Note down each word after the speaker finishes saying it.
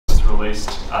released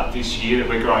this year that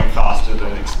we're growing faster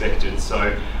than expected.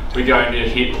 So we're going to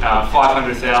hit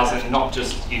 500,000 not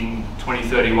just in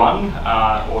 2031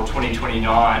 or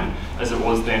 2029 as it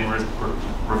was then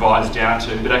revised down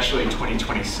to, but actually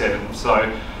 2027.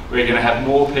 So we're going to have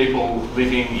more people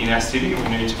living in our city. We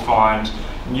need to find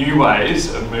new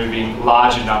ways of moving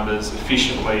larger numbers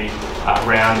efficiently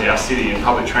around our city, and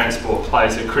public transport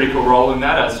plays a critical role in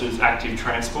that, as does active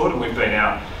transport, and we've been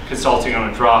out consulting on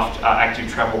a draft active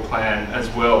travel plan as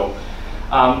well.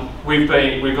 We've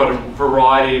got a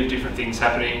variety of different things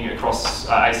happening across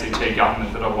ACT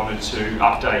government that I wanted to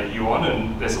update you on,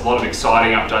 and there's a lot of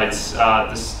exciting updates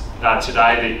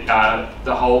today that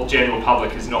the whole general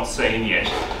public has not seen yet.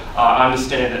 I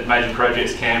understand that Major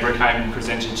Projects Canberra came and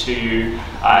presented to you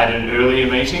at an earlier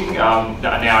meeting, now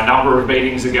a number of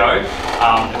meetings ago,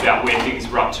 about where things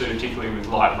were up to, particularly with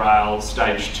light rail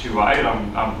stage 2A,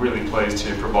 and I'm really pleased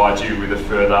to provide you with a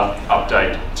further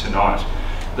update tonight.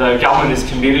 The government is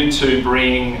committed to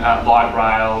bringing light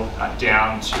rail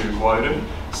down to Woden,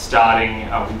 starting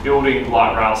with building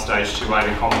light rail stage 2A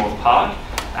to Commonwealth Park,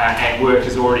 and work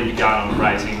has already begun on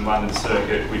raising London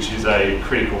Circuit, which is a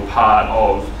critical part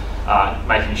of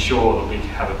making sure that we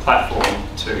have a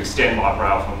platform to extend light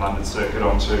rail from London Circuit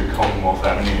onto Commonwealth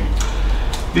Avenue.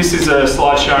 This is a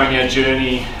slide showing our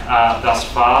journey thus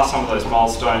far, some of those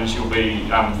milestones you'll be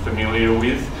familiar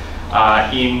with.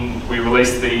 We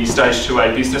released the Stage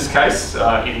 2A business case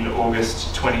in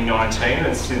August 2019,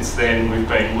 and since then we've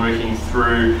been working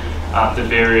through the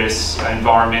various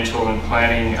environmental and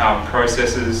planning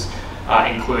processes,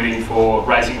 including for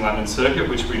raising London Circuit,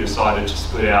 which we decided to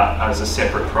split out as a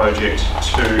separate project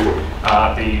to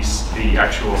the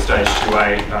actual Stage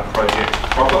 2A project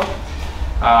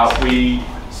proper. We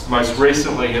most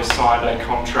recently have signed a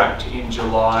contract in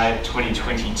July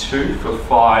 2022 for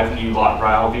 5 new light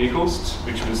rail vehicles,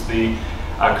 which was the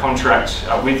contract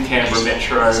with Canberra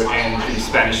Metro and the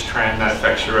Spanish tram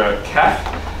manufacturer CAF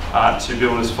to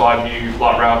build us 5 new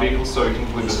light rail vehicles so we can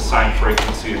deliver the same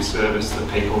frequency of service that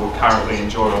people currently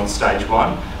enjoy on Stage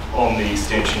 1 on the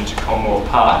extension to Commonwealth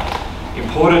Park.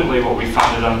 Importantly, what we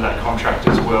funded under that contract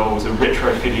as well was a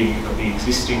retrofitting of the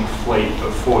existing fleet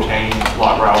of 14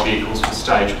 light rail vehicles for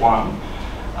Stage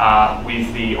 1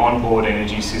 with the onboard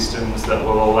energy systems that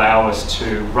will allow us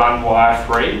to run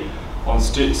wire-free on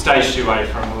Stage 2A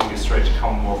from William Street to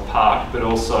Commonwealth Park, but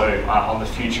also on the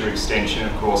future extension,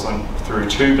 of course, through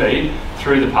 2B,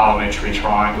 through the Parliamentary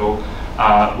Triangle,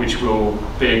 which will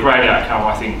be a great outcome,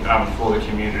 I think, for the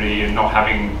community, and not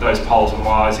having those poles and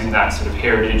wires in that sort of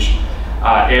heritage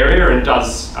area, and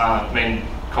does mean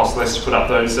cost less to put up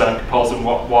those poles and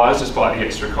wires, despite the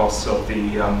extra costs of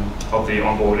the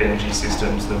onboard energy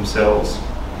systems themselves.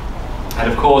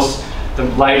 And of course, the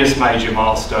latest major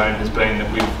milestone has been that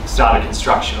we've started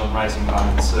construction on raising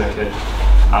London Circuit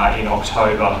in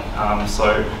October.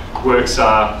 So works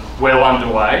are well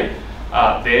underway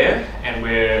there, and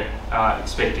we're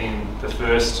expecting the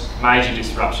first major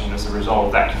disruption as a result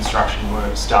of that construction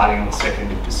work starting on the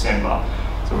 2nd of December.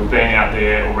 So we've been out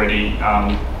there already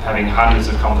having hundreds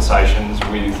of conversations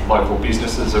with local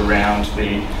businesses around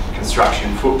the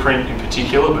construction footprint in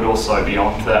particular, but also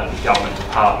beyond that with government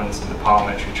departments and the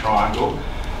Parliamentary Triangle,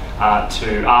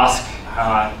 to ask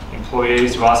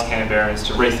employees, to ask Canberrans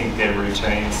to rethink their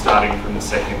routines starting from the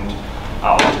 2nd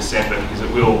of December, because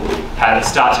it will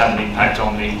start to have an impact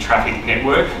on the traffic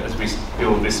network as we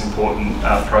build this important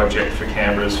project for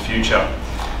Canberra's future.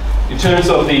 In terms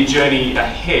of the journey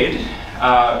ahead,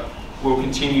 we'll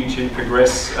continue to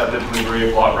progress the delivery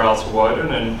of light rail to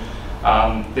Woden,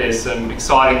 and there's some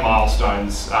exciting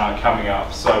milestones coming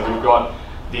up. So we've got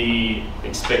the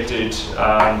expected,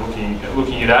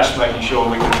 looking at Ash, making sure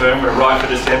we confirm we're right for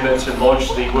December to lodge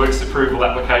the works approval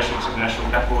application to the National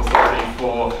Capital Authority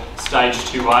for Stage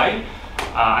 2A.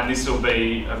 And this will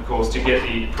be, of course, to get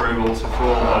the approval for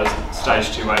all those Stage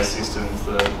 2A systems,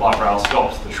 the light rail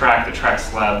stops, the track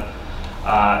slab,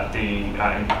 the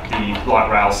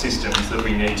light rail systems that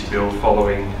we need to build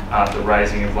following the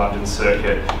raising of London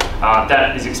Circuit.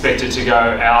 That is expected to go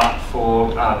out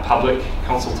for public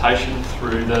consultation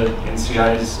through the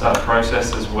NCA's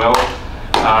process as well,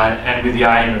 and with the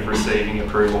aim of receiving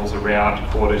approvals around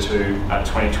Q2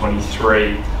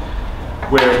 2023.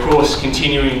 We're of course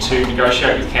continuing to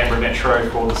negotiate with Canberra Metro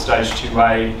for the Stage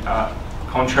 2A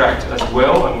contract as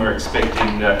well, and we're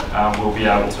expecting that we'll be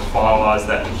able to finalise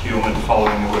that procurement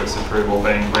following the works approval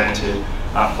being granted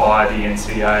by the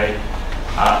NCA.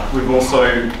 We've also,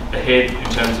 ahead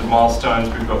in terms of milestones,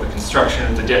 we've got the construction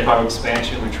of the depot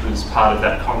expansion, which was part of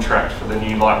that contract for the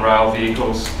new light rail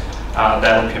vehicles.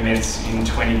 That'll commence in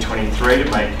 2023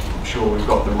 to make sure we've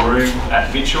got the room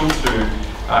at Mitchell to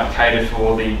cater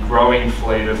for the growing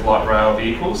fleet of light rail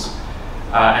vehicles.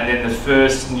 And then the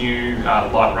first new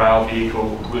light rail vehicle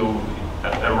will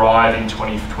arrive in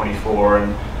 2024,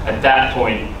 and at that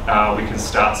point we can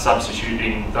start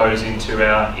substituting those into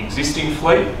our existing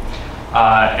fleet,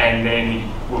 and then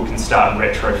we can start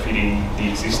retrofitting the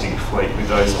existing fleet with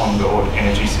those onboard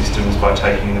energy systems by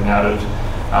taking them out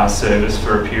of service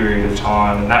for a period of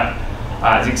time. And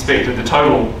that is expected, the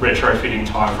total retrofitting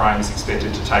time frame is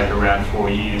expected to take around 4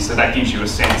 years. So that gives you a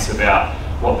sense about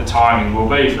what the timing will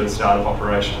be for the start of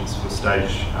operations for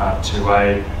stage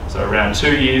 2A. So around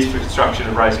 2 years for construction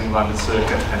of Racing London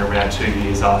Circuit, and around 2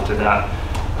 years after that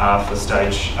for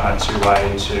stage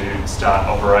 2A to start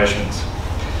operations.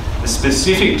 The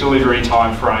specific delivery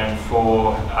time frame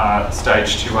for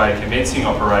stage 2A commencing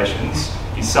operations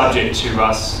is subject to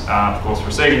us, of course,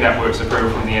 receiving that works approval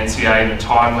from the NCA in a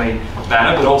timely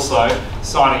manner, but also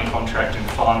signing a contract and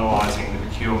finalising the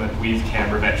procurement with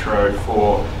Canberra Metro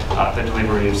for the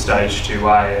delivery of stage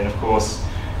 2A. And of course,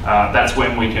 that's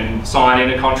when we can sign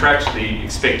in a contract. The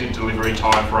expected delivery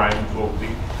time frame, or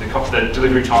the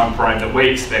delivery time frame that we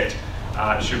expect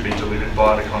should be delivered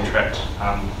by the contract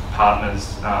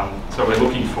partners. So we're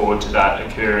looking forward to that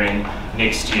occurring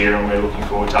next year, and we're looking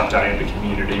forward to updating the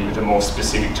community with a more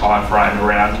specific time frame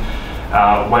around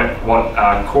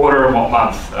what quarter and what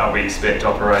month we expect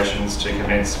operations to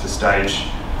commence for stage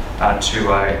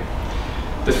 2A.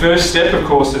 The first step, of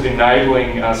course, of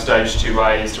enabling stage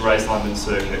 2A is to raise London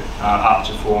Circuit up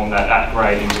to form that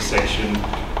at-grade intersection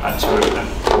to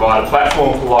provide a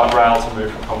platform for light rail to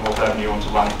move from Commonwealth Avenue onto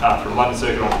from London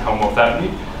Circuit onto Commonwealth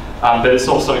Avenue. But it's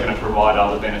also going to provide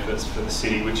other benefits for the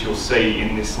city, which you'll see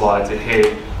in the slides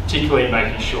ahead, particularly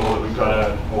making sure that we've got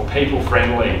a more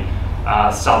people-friendly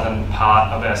southern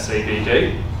part of our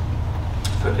CBD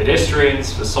for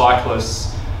pedestrians, for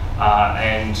cyclists,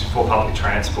 and for public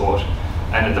transport.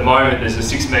 And at the moment, there's a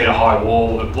 6 metre high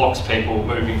wall that blocks people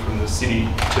moving from the city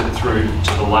through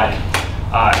to the lake.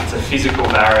 It's a physical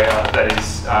barrier that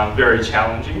is very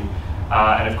challenging.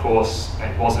 And of course,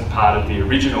 it wasn't part of the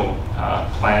original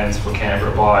plans for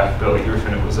Canberra by Burley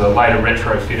Griffin. It was a later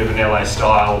retrofit of an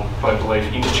LA-style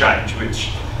cloverleaf interchange,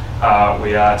 which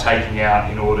we are taking out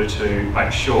in order to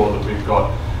make sure that we've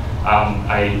got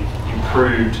a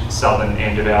improved southern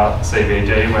end of our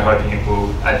CBD, and we're hoping it will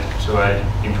add to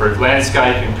an improved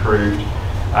landscape, improved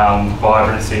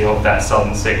vibrancy of that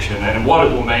southern section. And what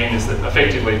it will mean is that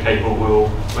effectively people will,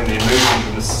 when they're moving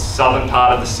from the southern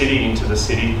part of the city into the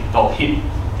city, they'll hit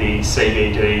the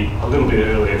CBD a little bit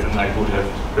earlier than they would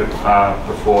have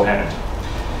beforehand.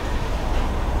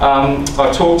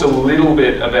 I talked a little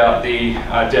bit about the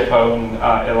depot and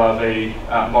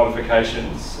LRV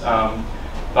modifications,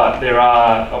 but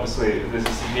there's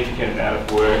a significant amount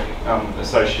of work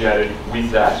associated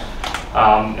with that.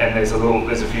 And there's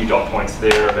a few dot points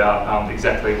there about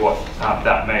exactly what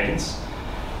that means.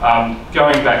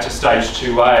 Going back to stage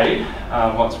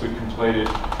 2A, once we've completed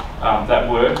that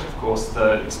work, of course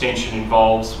the extension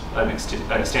involves an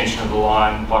extension of the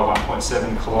line by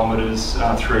 1.7 kilometres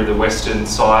through the western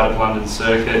side of London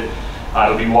Circuit.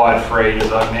 It'll be wide freed,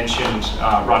 as I mentioned,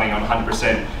 running on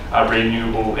 100%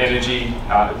 renewable energy.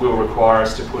 It will require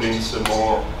us to put in some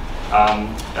more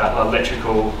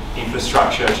electrical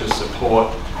infrastructure to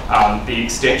support the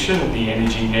extension and the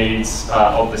energy needs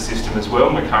of the system as well.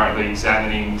 And we're currently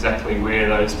examining exactly where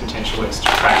those potential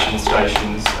extraction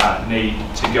stations need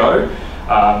to go,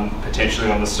 potentially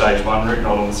on the stage 1 route,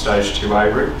 not on the stage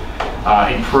 2A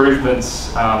route.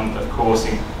 Improvements, of course,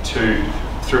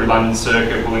 through London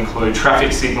Circuit will include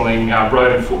traffic signalling,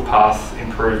 road and footpath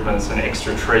improvements, and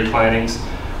extra tree plantings.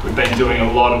 We've been doing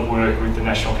a lot of work with the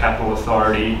National Capital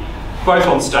Authority, both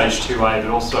on stage 2A but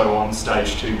also on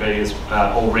stage 2B as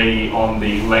already on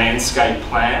the landscape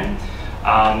plan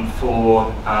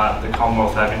for the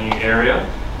Commonwealth Avenue area.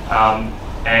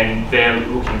 And they're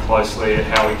looking closely at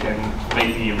how we can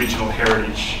meet the original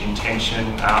heritage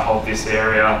intention of this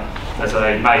area as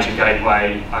a major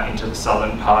gateway into the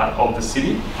southern part of the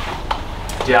city,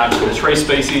 down to the tree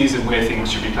species and where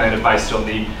things should be planted based on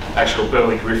the actual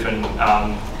Burley Griffin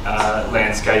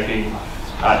landscaping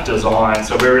design.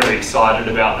 So we're really excited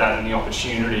about that and the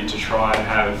opportunity to try and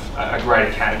have a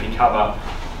greater canopy cover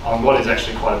on what is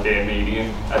actually quite a bare median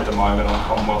at the moment on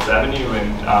Commonwealth Avenue,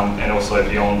 and also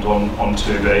beyond on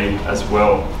 2B as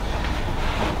well.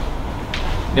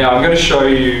 Now I'm going to show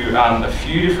you a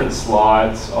few different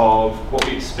slides of what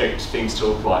we expect things to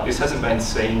look like. This hasn't been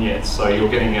seen yet, so you're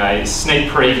getting a sneak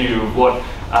preview of what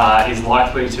is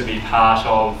likely to be part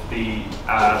of the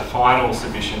final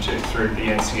submission through the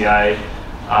NCA,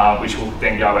 which will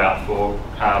then go out for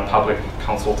public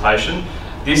consultation.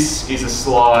 This is a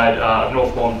slide of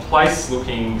North Lawn Place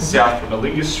looking south from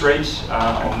Alinga Street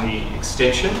on the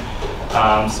extension.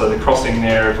 So the crossing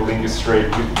there of Alinga Street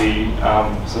with the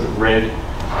sort of red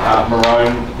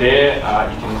maroon there.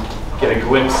 You can get a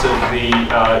glimpse of the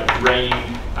green,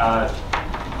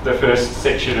 the first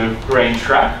section of green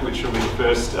track, which will be the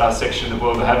first section that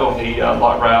we'll have on the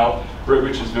light rail route,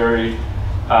 which is very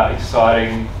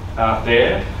exciting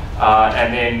there.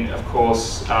 And then, of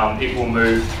course, it will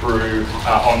move through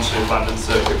onto London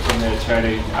Circuit from there,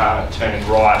 turning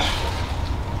right.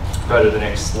 Go to the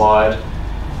next slide.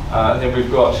 And then we've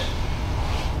got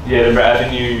the Edinburgh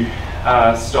Avenue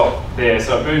stop there.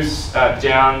 So it moves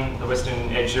down the western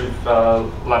edge of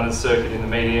London Circuit in the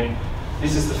median.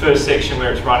 This is the first section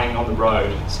where it's running on the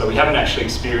road. So we haven't actually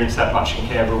experienced that much in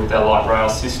Canberra with our light rail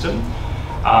system.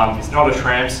 It's not a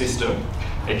tram system.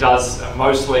 It does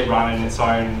mostly run in its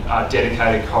own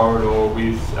dedicated corridor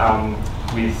with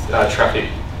traffic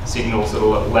signals that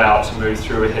will allow it to move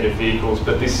through ahead of vehicles,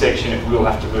 but this section it will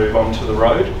have to move onto the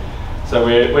road. So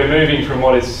we're moving from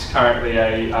what is currently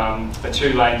a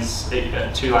two lanes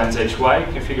each way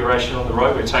configuration on the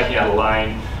road. We're taking out a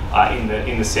lane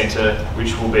in the centre,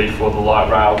 which will be for the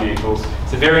light rail vehicles.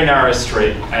 It's a very narrow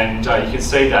street, and you can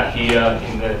see that here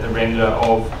in the render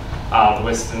of the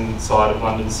western side of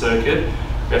London Circuit.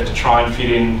 We have to try and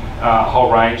fit in a whole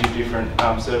range of different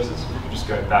services. We can just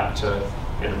go back to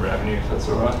Edinburgh Avenue if that's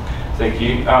all right. Thank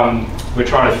you. We're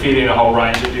trying to fit in a whole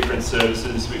range of different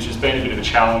services, which has been a bit of a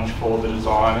challenge for the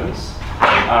designers.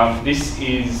 This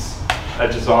is a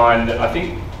design that I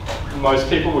think most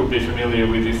people would be familiar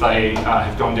with if they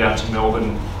have gone down to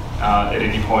Melbourne at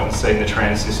any point and seen the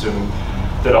tram system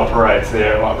that operates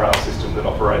there, light rail system that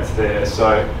operates there.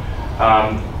 So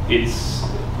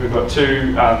we've got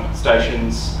two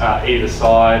stations either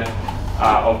side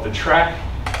of the track,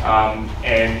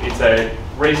 and it's a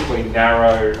reasonably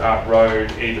narrow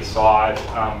road either side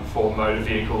for motor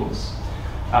vehicles.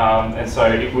 And so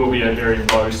it will be a very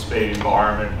low speed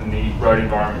environment, and the road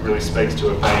environment really speaks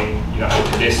to it being, a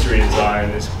pedestrian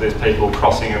zone. There's people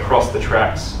crossing across the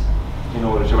tracks in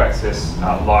order to access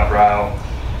light rail.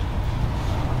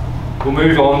 We'll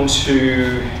move on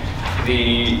to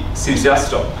the City South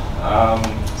stop.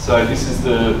 So this is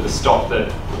the stop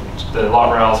that the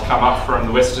light rails come up from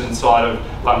the western side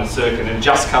of London Circuit and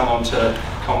just come onto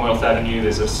Commonwealth Avenue.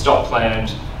 There's a stop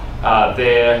planned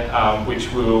there,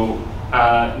 which will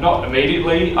not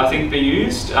immediately, I think, be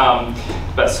used,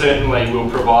 but certainly will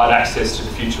provide access to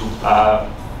the future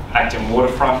Acton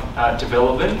waterfront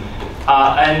development.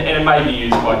 And it may be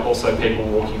used by also people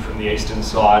walking from the eastern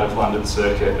side of London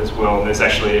Circuit as well. And there's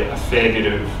actually a fair bit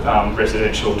of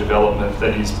residential development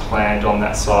that is planned on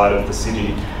that side of the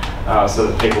city so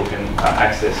that people can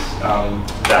access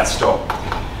that stop.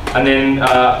 And then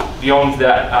beyond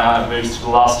that moves to the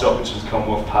last stop, which is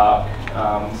Commonwealth Park.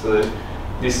 So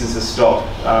this is a stop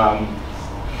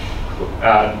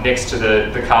next to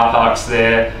the car parks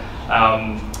there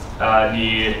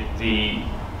near the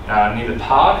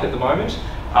park at the moment,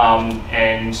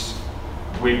 and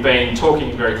we've been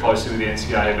talking very closely with the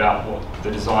NCA about what the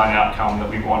design outcome that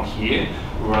we want here.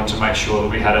 We want to make sure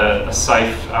that we had a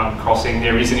safe crossing.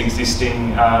 There is an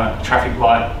existing traffic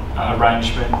light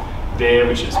arrangement there,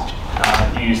 which is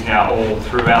used now all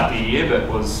throughout the year, but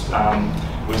was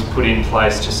put in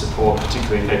place to support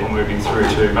particularly people moving through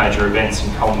to major events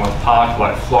in Commonwealth Park,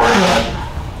 like Florida.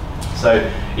 So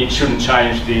it shouldn't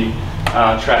change the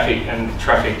traffic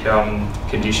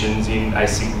conditions in a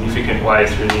significant way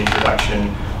through the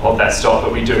introduction of that stop,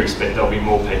 but we do expect there'll be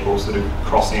more people sort of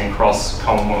crossing across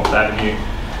Commonwealth Avenue.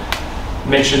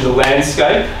 Mentioned the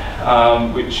landscape,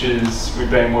 which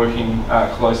we've been working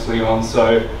closely on.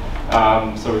 So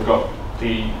we've got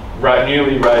the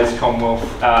newly raised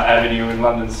Commonwealth Avenue and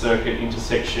London Circuit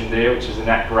intersection there, which is an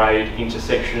at-grade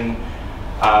intersection.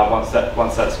 Once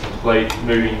that's complete,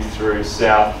 moving through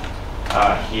south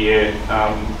here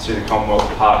to the Commonwealth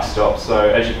Park stop. So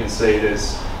as you can see,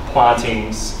 there's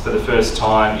plantings for the first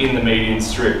time in the median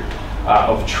strip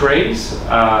of trees,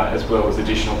 as well as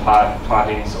additional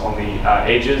plantings on the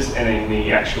edges and in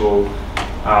the actual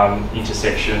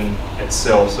intersection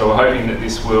itself. So we're hoping that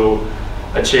this will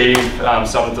achieve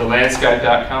some of the landscape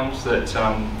outcomes that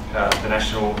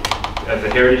the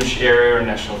Heritage Area and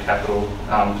National Capital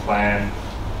Plan.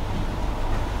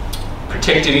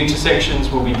 Protected intersections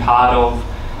will be part of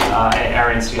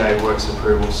our NCA works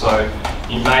approval. So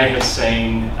you may have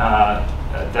seen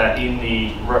that in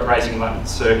the Raising London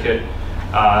Circuit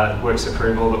works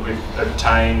approval that we've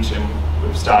obtained, and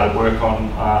we've started work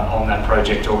on that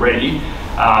project already.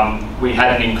 We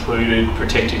hadn't included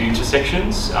protected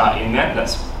intersections in that.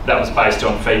 That was based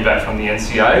on feedback from the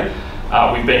NCA.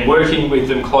 We've been working with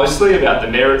them closely about the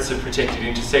merits of protected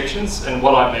intersections, and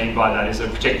what I mean by that is a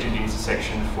protected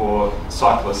intersection for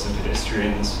cyclists and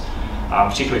pedestrians,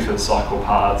 particularly for the cycle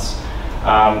paths.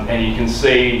 And you can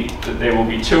see that there will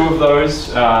be 2 of those,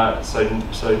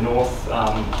 so north,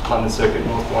 London Circuit,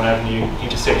 North Bourne Avenue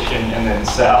intersection, and then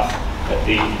south at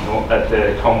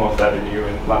the Commonwealth Avenue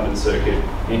and London Circuit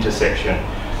intersection.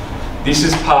 This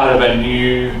is part of a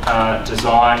new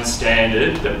design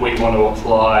standard that we want to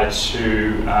apply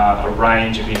to a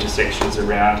range of intersections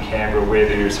around Canberra where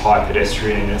there is high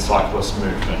pedestrian and cyclist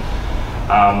movement.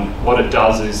 What it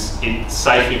does is it's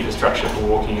safe infrastructure for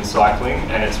walking and cycling,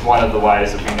 and it's one of the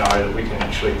ways that we know that we can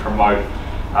actually promote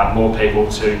more people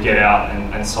to get out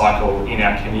and cycle in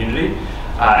our community.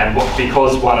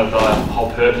 Because one of the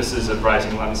whole purposes of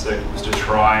raising London Circuit was to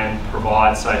try and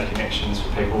provide safe connections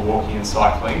for people walking and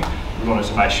cycling, we wanted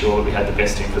to make sure that we had the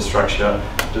best infrastructure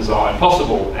design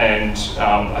possible. And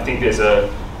I think that's a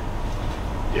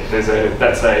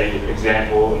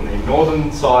example on the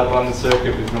northern side of London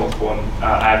Circuit with North Bourne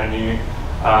Avenue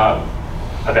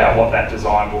about what that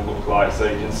design will look like. So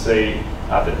you can see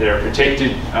that there are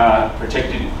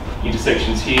protected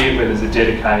intersections here where there's a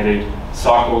dedicated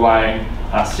cycle lane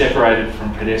separated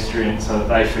from pedestrians so that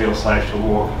they feel safe to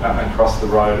walk across the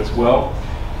road as well.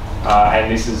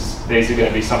 And these are going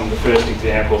to be some of the first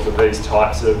examples of these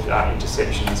types of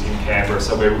intersections in Canberra.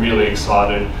 So we're really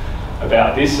excited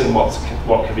about this and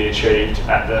what can be achieved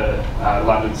at the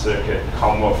London Circuit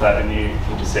Commonwealth Avenue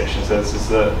intersection. So this is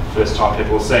the first time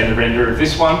people have seen the render of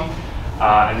this one,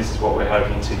 and this is what we're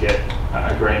hoping to get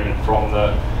agreement from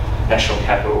the National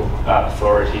Capital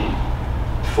Authority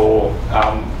for.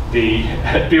 The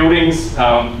buildings,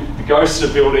 the ghosts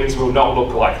of buildings will not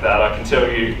look like that, I can tell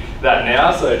you that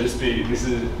now, so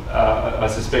I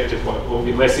suspect it will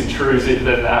be less intrusive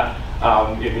than that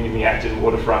in the Acton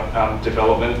waterfront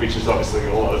development, which is obviously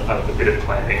a bit of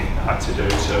planning to do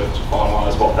to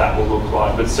finalise what that will look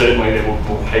like. But certainly there will be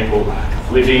more people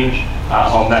living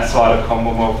on that side of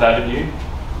Commonwealth Avenue,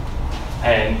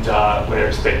 and we're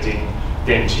expecting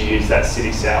them to use that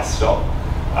City South stop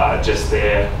just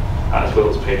there, as well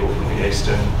as people from the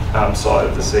eastern side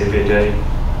of the CBD.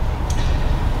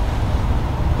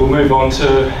 We'll move on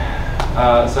to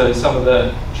some of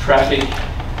the traffic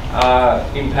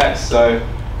impacts. So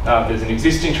there's an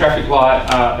existing traffic light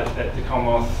at the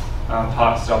Commonwealth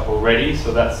Park stop already,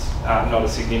 so that's not a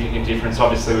significant difference.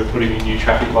 Obviously we're putting in new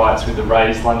traffic lights with the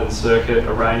raised London Circuit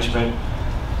arrangement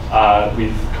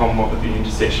with the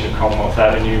intersection of Commonwealth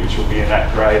Avenue, which will be in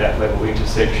that grey, that level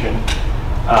intersection.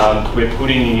 We're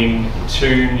putting in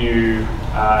 2 new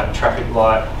traffic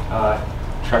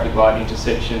light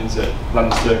intersections at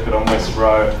London Circuit on West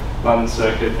Road, London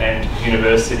Circuit and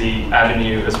University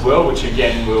Avenue as well, which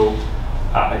again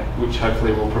which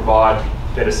hopefully will provide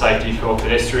better safety for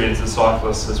pedestrians and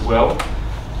cyclists as well.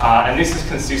 And this is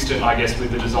consistent, I guess,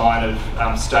 with the design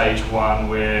of stage 1,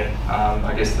 where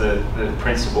I guess the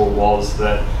principle was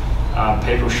that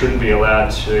people shouldn't be allowed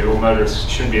to, or motorists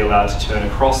shouldn't be allowed to turn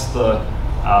across the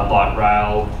light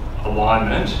rail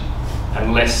alignment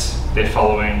unless they're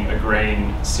following a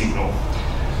green signal.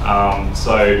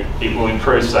 So it will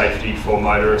improve safety for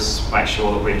motorists, make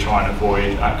sure that we're trying to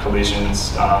avoid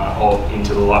collisions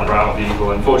into the light rail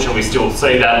vehicle. Unfortunately, we still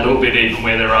see that a little bit even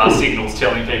where there are signals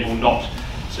telling people not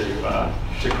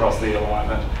to cross the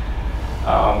alignment.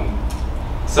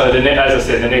 So as I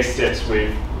said, the next steps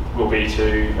will be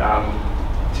to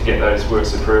get those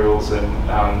works approvals and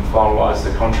finalise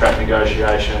the contract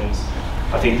negotiations.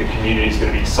 I think the community is going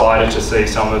to be excited to see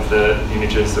some of the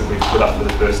images that we've put up for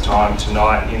the first time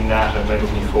tonight in that, and we're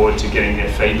looking forward to getting their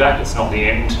feedback. It's not the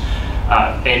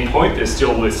end point. There's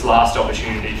still this last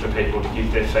opportunity for people to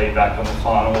give their feedback on the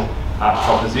final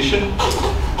proposition.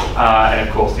 And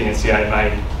of course the NCA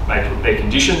may put their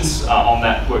conditions on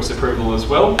that works approval as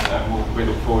well. We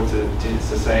look forward to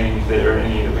seeing if there are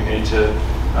any that we need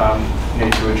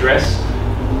to address.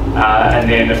 And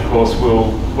then of course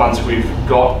once we've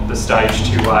got the stage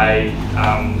 2A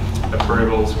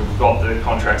approvals, we've got the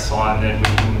contract signed, then we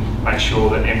can make sure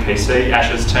that MPC,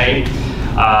 Ash's team,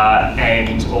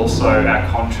 and also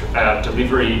our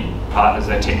delivery partners,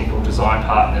 our technical design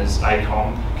partners,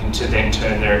 ACOM, can then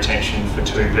turn their attention for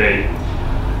 2B.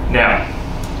 Now,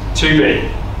 2B.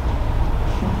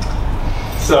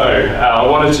 So I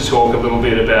wanted to talk a little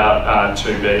bit about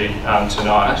 2B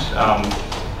tonight.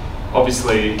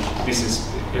 Obviously, this is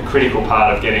a critical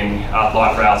part of getting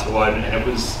light rail to open, and it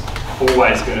was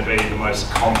always going to be the most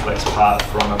complex part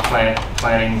from a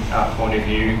planning point of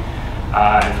view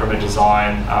and from a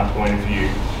design point of view.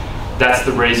 That's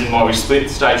the reason why we split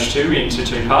stage 2 into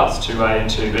 2 parts, 2A and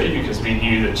 2B, because we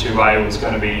knew that 2A was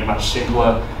going to be a much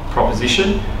simpler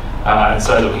proposition, and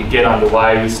so that we could get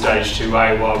underway with stage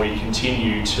 2A while we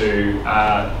continue to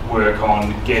work on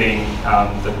getting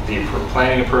the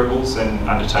planning approvals and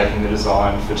undertaking the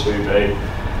design for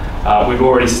 2B. We've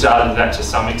already started that to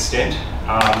some extent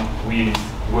with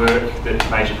work that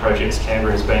Major Projects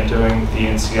Canberra has been doing with the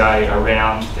NCA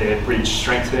around their bridge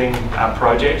strengthening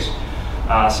project.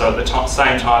 So at the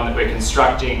same time that we're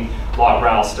constructing light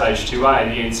rail stage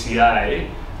 2A, the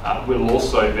NCA will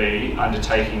also be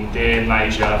undertaking their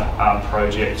major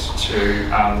project to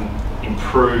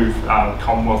improve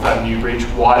Commonwealth Avenue Bridge,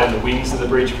 widen the wings of the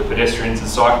bridge for pedestrians and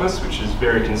cyclists, which is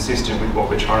very consistent with what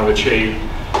we're trying to achieve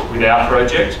with our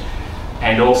project,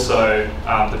 and also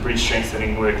the bridge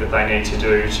strengthening work that they need to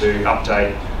do to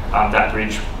update that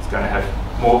bridge. It's going to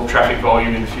have more traffic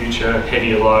volume in the future,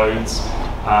 heavier loads,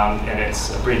 and it's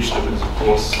a bridge that was, of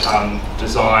course,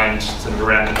 designed sort of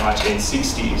around the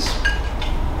 1960s.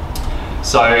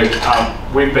 So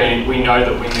we know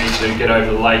that we need to get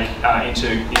over the lake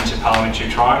into Parliamentary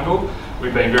Triangle.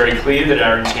 We've been very clear that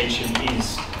our intention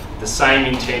is the same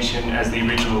intention as the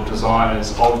original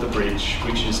designers of the bridge,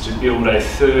 which is to build a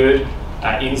third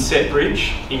inset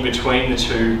bridge in between the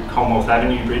 2 Commonwealth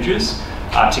Avenue bridges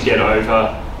to get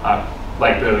over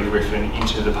Lake Burley Griffin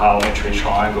into the Parliamentary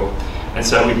Triangle. And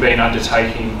so we've been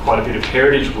undertaking quite a bit of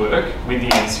heritage work with the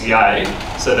NCA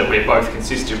so that we're both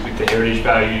consistent with the heritage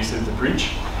values of the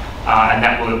bridge, and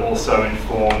that will also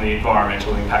inform the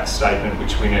environmental impact statement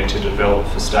which we need to develop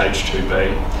for stage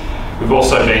 2B. We've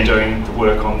also been doing the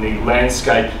work on the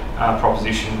landscape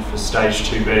proposition for stage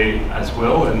 2B as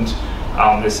well, and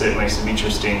there's certainly some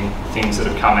interesting things that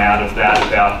have come out of that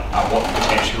about what the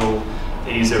potential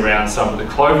is around some of the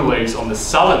clover leaves on the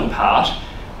southern part,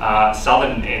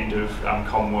 southern end of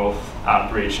Commonwealth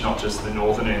Bridge, not just the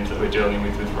northern end that we're dealing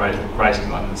with Raising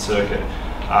London Circuit,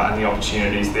 and the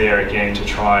opportunities there again to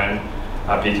try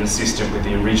and be consistent with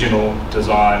the original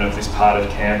design of this part of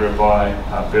Canberra by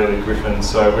Burley Griffin.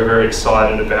 So we're very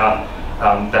excited about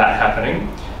that happening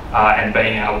and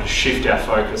being able to shift our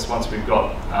focus once we've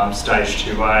got stage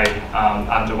 2A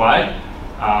underway.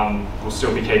 We'll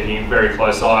still be keeping a very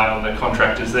close eye on the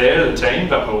contractors there, the team,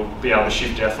 but we'll be able to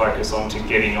shift our focus on to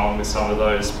getting on with some of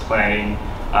those planning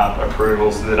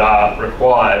approvals that are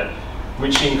required,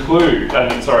 which include,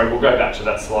 and sorry, we'll go back to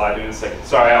that slide in a second.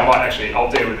 Sorry,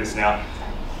 I'll deal with this now.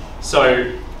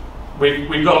 So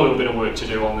we've got a little bit of work to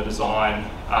do on the design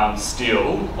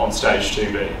still on stage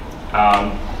 2B.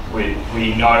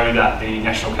 We know that the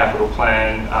National Capital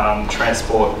Plan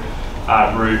transport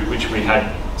route, which we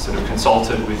had sort of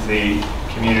consulted with the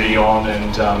community on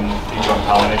and the Joint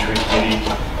Parliamentary Committee,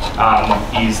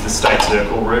 is the State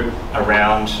Circle route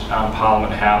around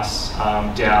Parliament House,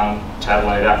 down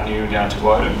Adelaide Avenue, down to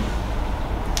Woden.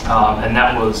 And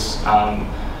that was,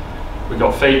 we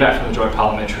got feedback from the Joint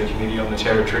Parliamentary Committee on the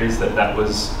territories that that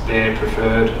was their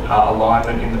preferred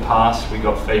alignment in the past. We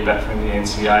got feedback from the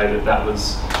NCA that that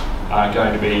was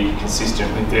going to be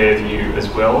consistent with their view as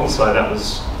well, so that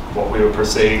was what we were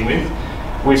proceeding with.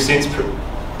 There's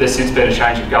since been a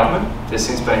change of government. There's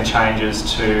since been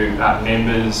changes to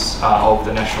members of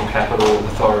the National Capital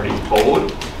Authority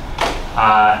Board,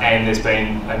 and there's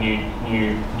been a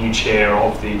new chair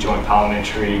of the Joint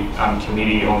Parliamentary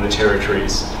Committee on the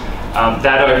Territories.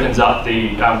 That opens up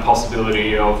the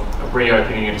possibility of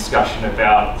reopening a discussion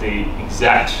about the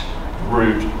exact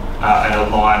route and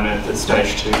alignment that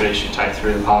stage 2B should take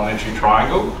through the Parliamentary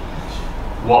Triangle,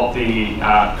 what the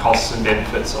costs and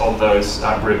benefits of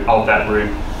that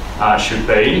route should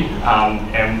be,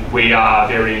 and we are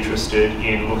very interested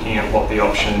in looking at what the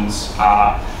options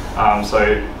are.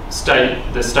 So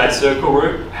the State Circle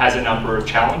route has a number of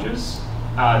challenges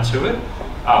to it.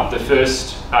 The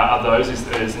first of those is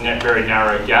that there's a very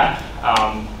narrow gap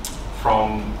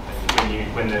from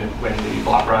when the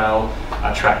light rail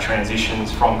track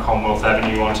transitions from Commonwealth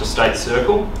Avenue onto State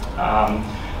Circle.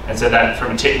 And so that,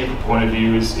 from a technical point of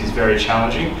view, is very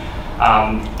challenging.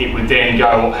 It would then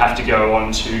have to go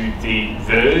onto the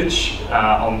verge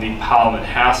on the Parliament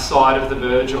House side of the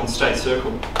verge on State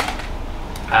Circle.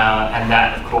 And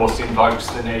that, of course, invokes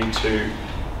the need to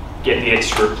get the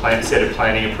extra set of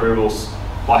planning approvals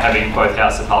by having both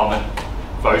House of Parliament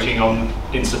voting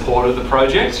in support of the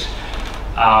project.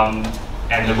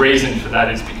 And the reason for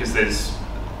that is because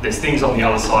there's things on the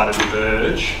other side of the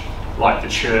verge, like the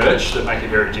church, that make it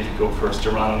very difficult for us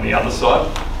to run on the other side.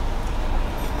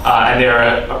 And there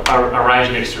are a range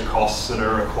of extra costs that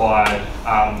are required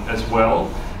as well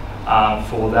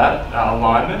for that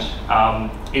alignment.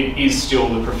 It is still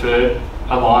the preferred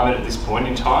alignment at this point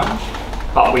in time.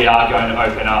 But we are going to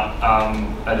open up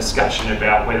a discussion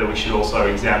about whether we should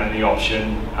also examine the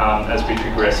option as we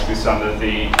progress with some of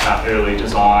the early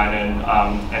design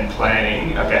and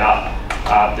planning about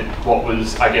what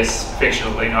was, I guess,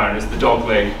 affectionately known as the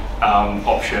dogleg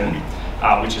option,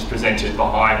 which is presented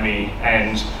behind me.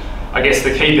 And I guess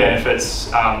the key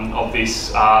benefits of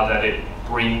this are that it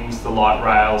brings the light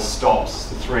rail stops,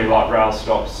 the 3 light rail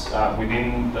stops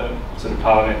within the sort of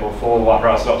parliament, or 4 light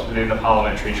rail stops within the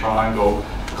parliamentary triangle,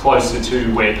 closer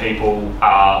to where people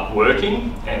are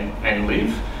working and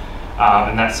live.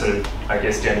 And that's sort of, I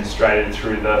guess, demonstrated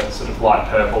through the sort of light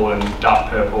purple and dark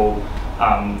purple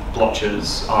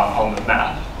blotches on the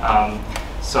map.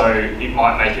 So it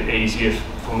might make it easier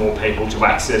for more people to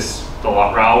access the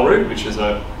light rail route, which is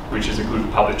a good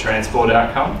public transport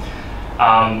outcome.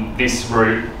 This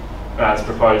route is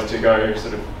proposed to go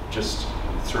sort of just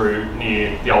through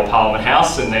near the old Parliament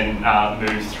House and then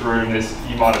move through. And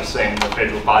you might have seen in the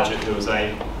federal budget there was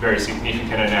a very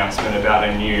significant announcement about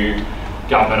a new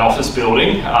government office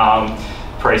building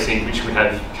precinct, which would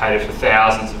have catered for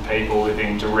thousands of people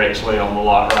living directly on the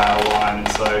light rail line.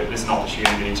 And so there's an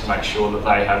opportunity to make sure that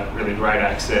they have really great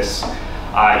access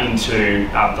into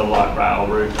the light rail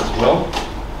route as well.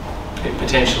 It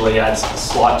potentially adds a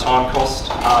slight time cost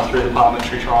through the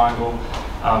parliamentary triangle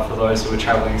for those who are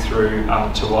travelling through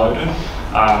to Woden,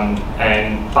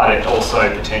 but it also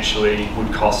potentially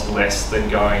would cost less than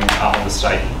going on the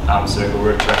state circle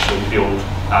route to actually build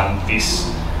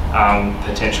this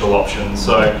potential option.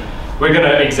 So we're going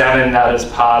to examine that as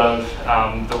part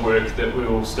of the work that we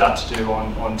will start to do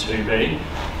on 2B,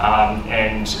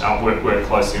 and work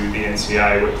closely with the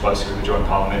NCA, work closely with the Joint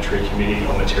Parliamentary Committee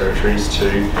on the Territories to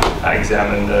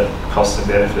examine the costs and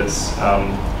benefits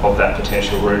of that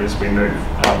potential route as we move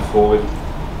forward.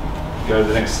 Go to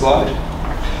the next slide.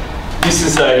 This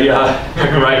is a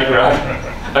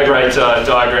great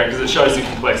diagram because it shows the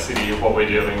complexity of what we're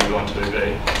dealing with on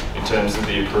 2B in terms of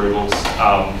the approvals.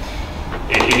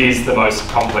 It is the most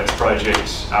complex project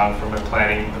from a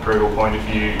planning approval point of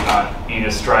view in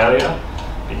Australia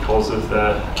because of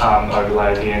the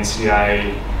overlay of the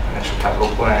NCA, National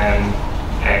Capital Plan,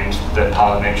 and the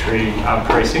parliamentary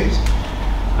precinct.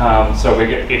 So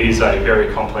it is a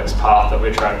very complex path that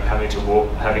we're having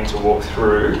to walk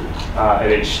through at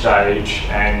each stage,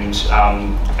 and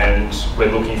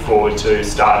we're looking forward to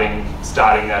starting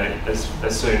that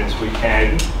as soon as we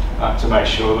can to make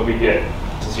sure that we get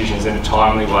decisions in a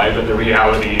timely way. But the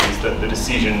reality is that the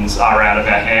decisions are out of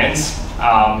our hands.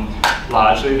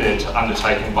 Largely, they're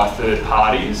undertaken by third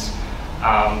parties,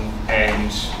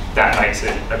 and that makes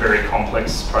it a very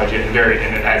complex project, and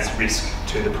it adds risk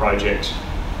to the project.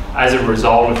 As a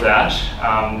result of that,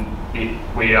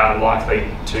 we are likely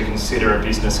to consider a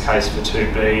business case for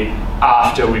 2B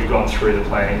after we've gone through the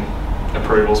planning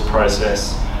approvals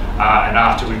process and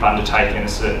after we've undertaken a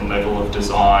certain level of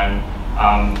design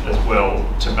as well,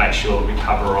 to make sure that we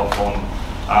cover off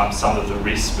on some of the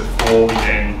risks before we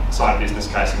then sign a business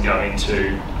case and go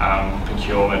into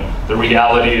procurement. The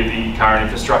reality of the current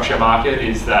infrastructure market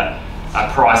is that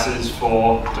prices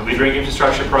for delivering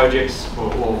infrastructure projects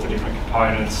for all of the different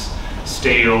components,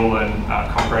 steel and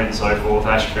concrete and so forth,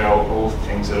 asphalt, all the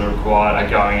things that are required are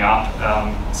going up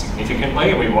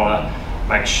significantly, and we want to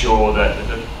make sure that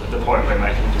at the point we're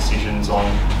making decisions on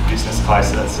business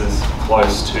case, that's as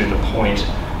close to the point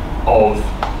of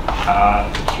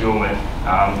procurement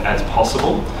as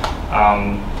possible.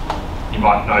 You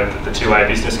might note that the 2A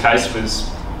business case was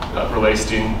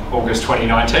released in August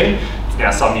 2019. It's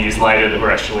now some years later that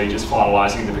we're actually just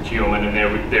finalising the procurement, and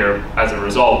there as a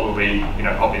result will be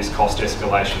obvious cost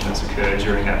escalation that's occurred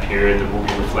during that period that will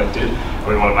be reflected. And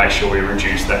we want to make sure we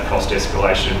reduce that cost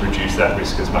escalation, reduce that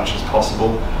risk as much as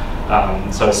possible.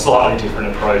 So a slightly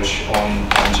different approach on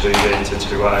 2B to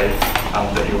 2A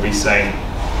that you'll be seeing.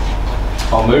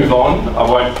 I'll move on. I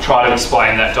won't try to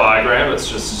explain that diagram. It's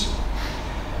just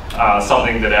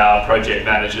something that our project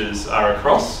managers are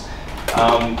across.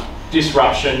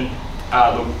 Disruption,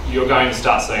 you're going to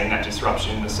start seeing that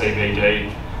disruption in the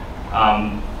CBD.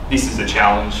 This is a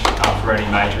challenge for any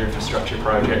major infrastructure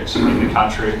project in the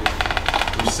country.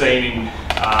 We've seen in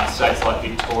states like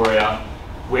Victoria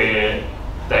where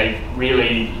they've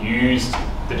really used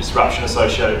the disruption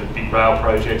associated with big rail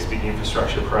projects, big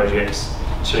infrastructure projects,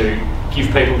 to give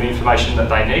people the information that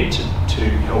they need to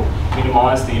help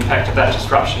minimise the impact of that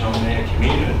disruption on their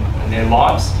community and their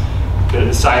lives, but at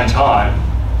the same time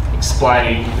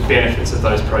explaining the benefits of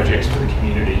those projects for the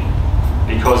community.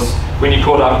 Because when you're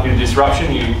caught up in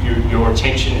disruption, your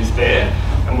attention is there,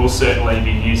 and we'll certainly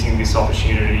be using this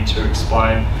opportunity to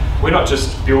explain we're not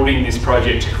just building this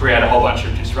project to create a whole bunch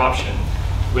of disruption.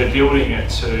 we're building it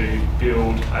to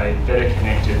build a better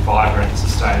connected, vibrant,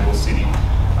 sustainable city.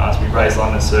 As we raise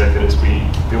London Circuit, as we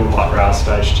build light rail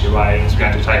stage 2A, and as we're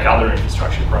going to take other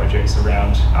infrastructure projects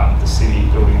around the city,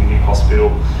 building the new hospital,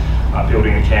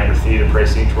 building the Canberra Theatre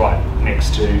precinct right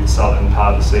next to the southern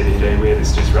part of the CBD where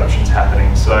this disruption's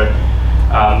happening. So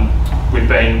we've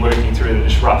been working through the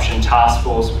disruption task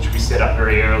force, which we set up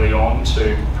very early on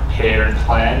to prepare and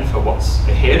plan for what's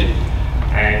ahead.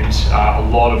 And a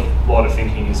lot of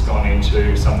thinking has gone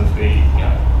into some of the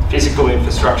physical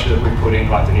infrastructure that we put in,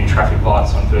 like the new traffic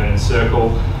lights on Vernon Circle,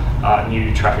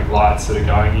 new traffic lights that are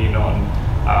going in on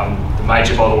the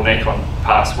major bottleneck on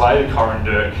Parks Way, the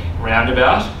Corrindurk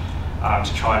roundabout,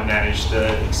 to try and manage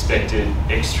the expected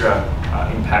extra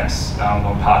impacts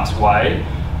on Parks Way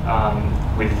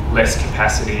with less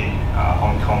capacity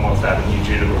on Commonwealth Avenue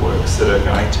due to the works that are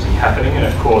going to be happening. And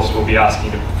of course, we'll be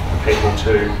asking people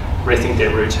to rethink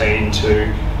their routine, to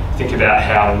think about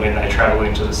how and when they travel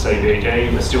into the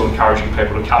CBD. We're still encouraging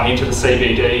people to come into the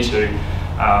CBD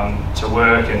to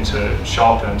work and to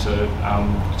shop and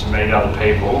to meet other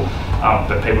people,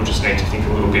 but people just need to think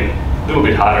a little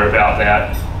bit harder about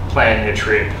that, plan their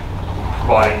trip,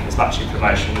 providing as much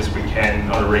information as we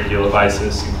can on a regular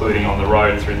basis, including on the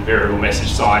road through the variable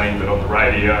message signing, but on the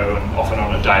radio and often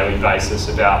on a daily basis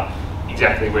about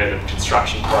exactly where the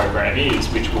construction program is,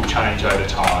 which will change over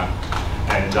time.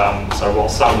 And so while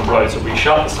some of the roads will be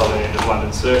shut, the southern end of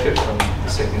London Circuit from the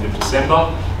 2nd of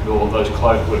December, with all of those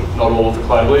not all of the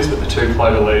cloverleafs, but the 2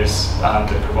 cloverleafs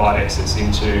that provide exits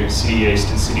into City East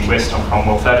and City West on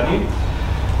Commonwealth Avenue.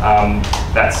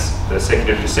 That's the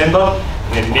 2nd of December.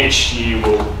 And then next year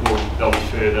there'll be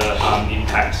further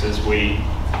impacts as we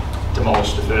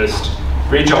demolish the first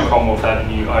bridge on Commonwealth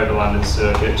Avenue over London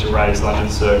Circuit to raise London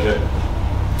Circuit.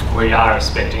 We are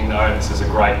expecting, though, this is a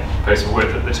great piece of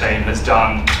work that the team has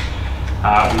done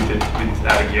with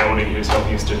Abigail, who's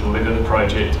helping us to deliver the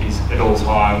project, is at all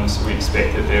times we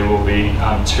expect that there will be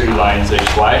 2 lanes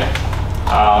each way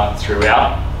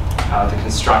throughout the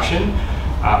construction.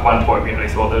 At one point we only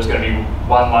thought there was going to be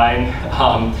 1 lane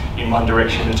in one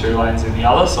direction and 2 lanes in the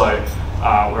other, so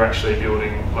we're actually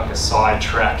building like a side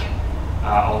track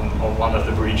on one of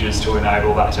the bridges to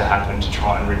enable that to happen, to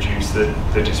try and reduce the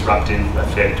disruptive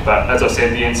effect. But as I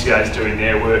said, the NCA is doing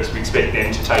their works. We expect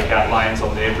them to take out lanes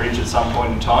on their bridge at some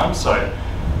point in time, so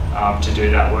to do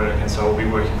that work, and so we'll be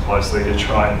working closely to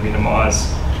try and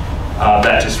minimise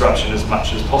that disruption as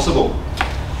much as possible.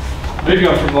 Moving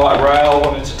on from light rail, I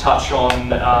wanted to touch on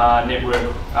the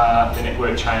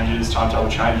network changes, timetable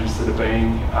changes that are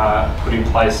being put in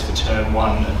place for term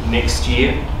 1 next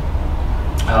year.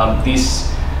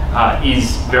 This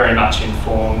is very much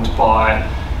informed by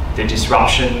the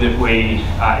disruption that we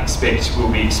expect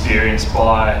will be experienced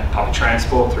by public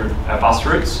transport through our bus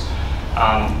routes.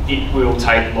 It will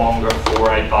take longer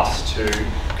for a bus to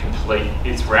complete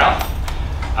its route.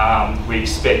 We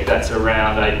expect that's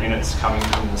around 8 minutes coming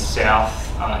from the south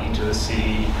into the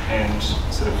city, and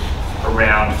sort of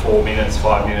around 4 minutes,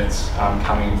 5 minutes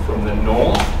coming from the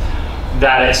north.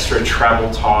 That extra travel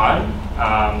time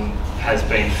has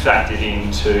been factored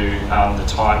into the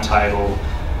timetable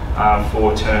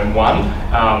for term 1,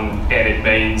 and it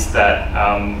means that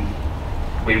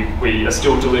we are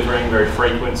still delivering very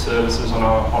frequent services on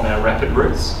our rapid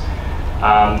routes,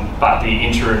 but the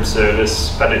interim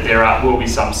service, there will be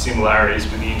some similarities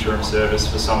with the interim service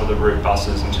for some of the route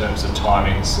buses in terms of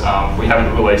timings. We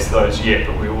haven't released those yet,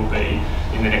 but we will be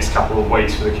in the next couple of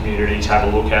weeks for the community to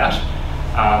have a look at.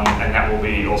 And that will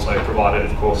be also provided,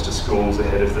 of course, to schools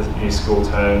ahead of the new school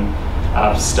term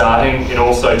starting. It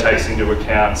also takes into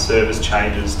account service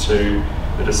changes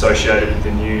that are associated with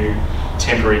the new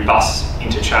temporary bus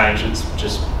interchange. It's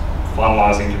just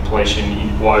finalising completion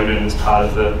in Woden as part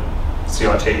of the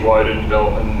CIT Woden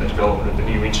development and the development of the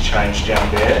new interchange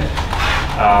down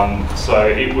there. So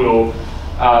it will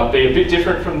be a bit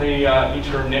different from the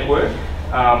interim network,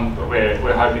 but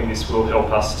we're hoping this will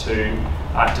help us to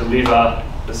deliver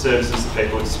the services that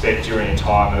people expect during a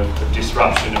time of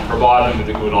disruption and provide them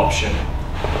with a good option,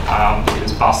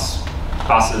 because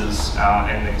buses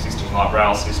and the existing light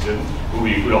rail system will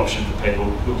be a good option for people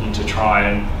looking to try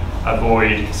and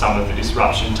avoid some of the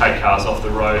disruption, take cars off the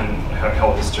road and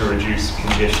help us to reduce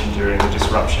congestion during the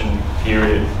disruption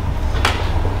period.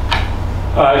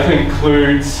 It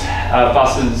includes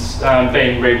buses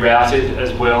being rerouted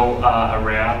as well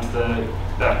around the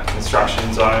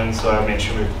construction zone. So I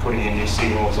mentioned we're putting in new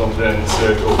signals on Vernon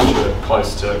Circle, which are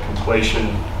close to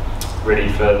completion, ready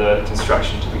for the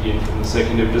construction to begin from the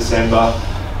 2nd of December.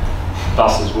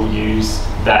 Buses will use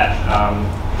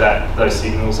those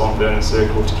signals on Vernon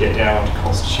Circle to get down onto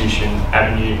Constitution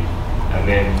Avenue and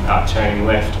then turning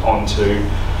left onto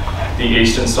the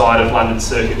eastern side of London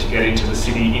Circuit to get into the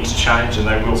city interchange, and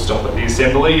they will stop at the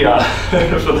Assembly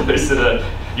for those that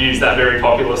use that very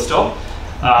popular stop.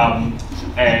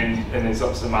 And there's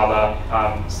some other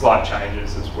slight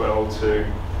changes as well to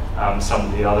some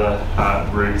of the other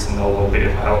routes, and they'll all be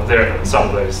available. Some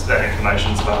of that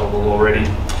information is available already.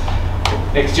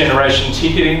 Next generation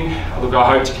ticketing. Look, I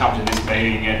hope to come to this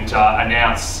meeting and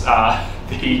announce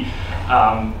the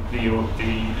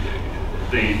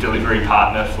delivery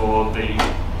partner for the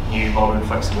new modern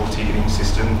flexible ticketing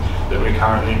system that we're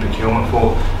currently in procurement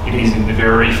for. It is in the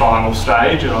very final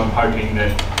stage, and I'm hoping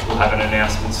that we'll have an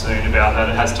announcement soon about that.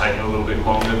 It has taken a little bit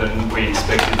longer than we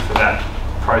expected for that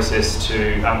process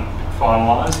to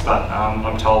finalise, but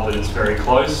I'm told that it's very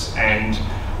close, and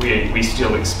we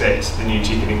still expect the new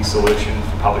ticketing solution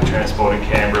for public transport in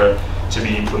Canberra to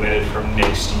be implemented from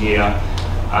next year.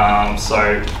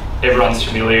 So everyone's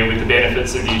familiar with the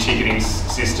benefits of new ticketing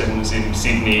systems in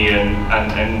Sydney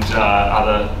and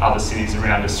other cities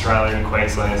around Australia, and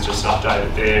Queensland has just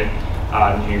updated their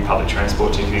new public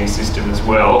transport ticketing system as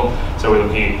well. So we're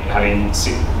looking at having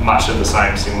much of the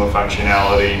same similar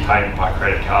functionality, payment by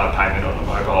credit card, payment on a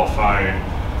mobile phone,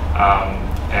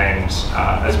 and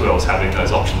as well as having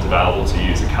those options available to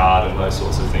use a card and those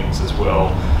sorts of things as well.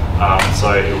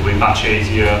 So it will be much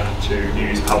easier to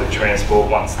use public transport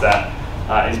once that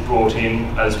is brought in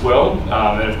as well.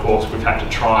 And of course we've had to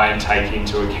try and take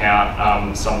into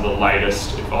account some of the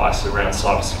latest advice around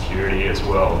cybersecurity as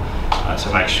well,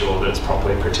 to make sure that it's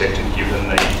properly protected given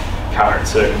the current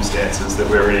circumstances that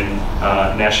we're in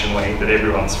nationally, that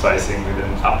everyone's facing with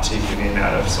an uptick in the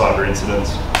amount of cyber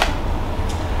incidents.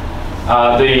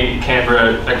 The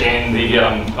Canberra, again,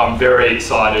 I'm very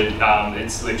excited.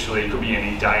 It's literally, it could be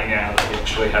any day now that we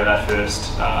actually have our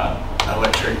first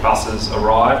electric buses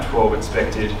arrived, 12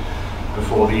 expected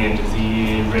before the end of the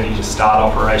year, ready to start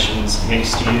operations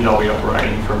next year. They'll be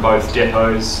operating from both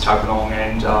depots, Tuggeranong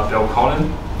and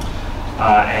Belconnen.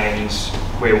 And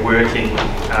we're working,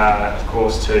 of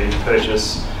course, to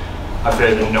purchase a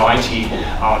further 90.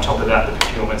 On top of that, the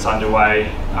procurement's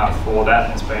underway for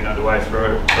that. It's been underway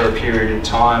for a period of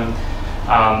time.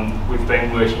 We've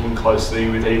been working closely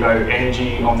with Evo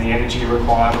Energy on the energy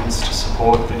requirements to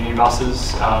support the new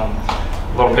buses.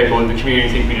 A lot of people in the community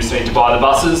think we just need to buy the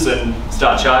buses and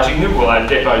start charging them. Well, our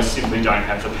depots simply don't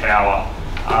have the power.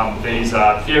 These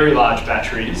are very large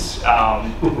batteries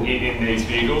in these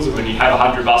vehicles, and when you have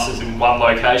 100 buses in one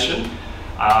location,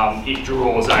 it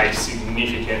draws a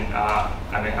significant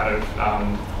amount of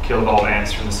kilovolt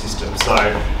amps from the system. So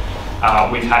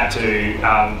we've had to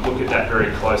look at that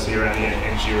very closely around the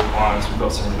energy requirements. We've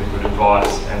got some really good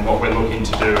advice, and what we're looking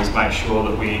to do is make sure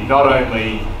that we not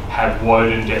only have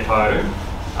Woden Depot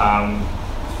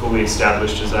fully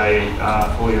established as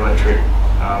a fully electric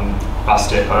bus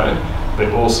depot, but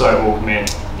also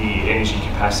augment the energy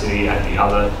capacity at the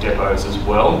other depots as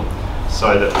well,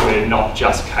 so that we're not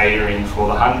just catering for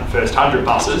the first 100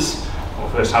 buses, or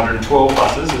first 112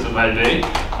 buses as it may be,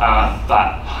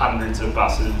 but hundreds of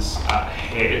buses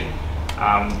ahead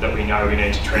that we know we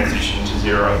need to transition to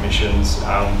zero emissions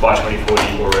by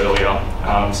 2040 or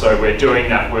earlier. So we're doing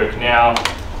that work now.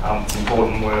 It's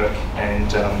important work,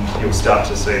 and you'll start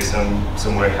to see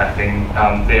some work happening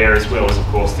there, as well as, of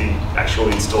course, the actual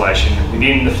installation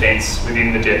within the fence,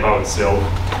 within the depot itself,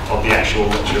 of the actual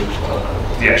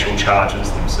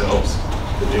chargers themselves,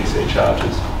 the DC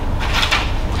chargers.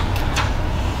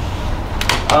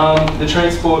 The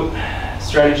transport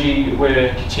strategy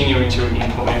we're continuing to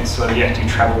implement, so the active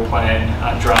travel plan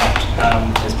draft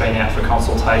has been out for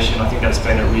consultation. I think that's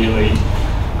been a really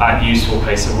useful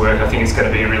piece of work. I think it's going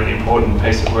to be a really important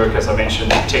piece of work. As I mentioned,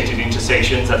 protected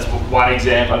intersections, that's one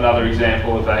example. Another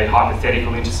example of a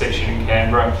hypothetical intersection in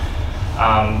Canberra,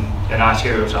 an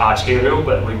arterial to arterial,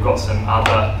 but we've got some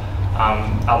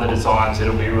other designs that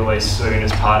will be released soon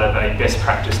as part of a best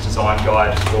practice design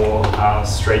guide for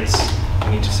streets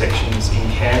and intersections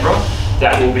in Canberra.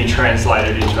 That will be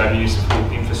translated into our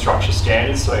municipal infrastructure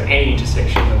standards, so any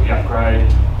intersection that we upgrade,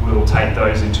 we'll take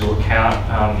those into account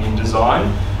in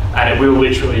design, and it will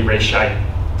literally reshape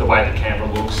the way that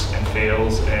Canberra looks and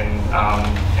feels,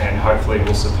 and hopefully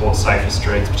will support safer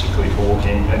streets, particularly for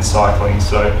walking and cycling.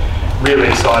 So really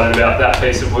excited about that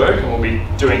piece of work, and we'll be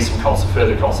doing some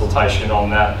further consultation on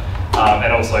that,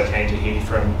 and also keen to hear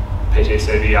from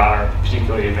PTCBR,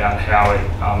 particularly about how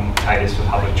it caters for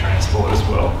public transport as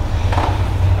well.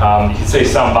 You can see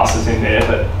some buses in there,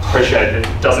 but appreciate that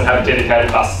it doesn't have a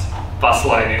dedicated bus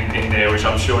lane in there, which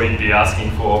I'm sure you'd be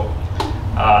asking for,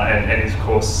 and of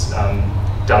course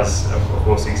does of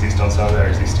course exist on some of our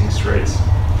existing streets.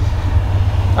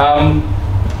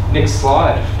 Next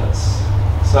slide.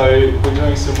 So we're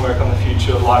doing some work on the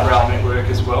future light rail network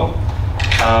as well.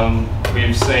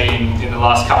 We've seen in the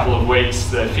last couple of weeks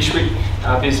the Fishwick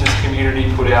business community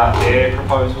put out their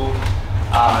proposal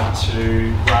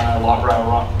to run a light rail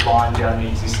line down the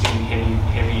existing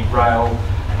heavy rail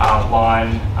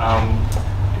line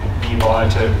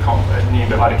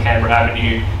nearby to Canberra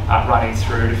Avenue, running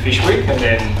through to Fishwick, and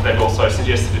then they've also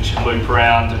suggested it should loop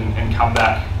around and come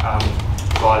back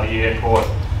by the airport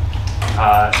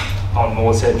on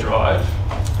Moorshead Drive,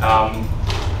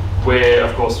 where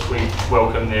of course we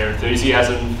welcome their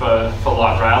enthusiasm for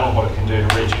light rail and what it can do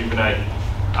to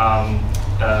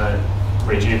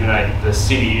rejuvenate the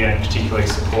city and particularly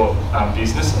support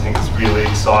business. I think it's really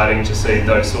exciting to see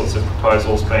those sorts of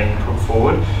proposals being put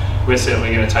forward. We're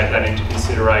certainly going to take that into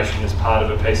consideration as part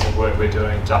of a piece of work we're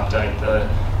doing to update the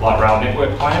light rail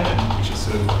network plan, which is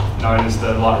sort of known as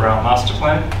the light rail master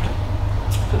plan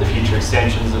for the future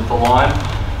extensions of the line.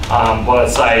 What I'd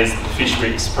say is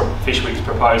Fishwick's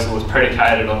proposal was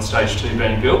predicated on stage 2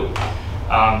 being built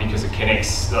because it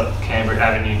connects, the Canberra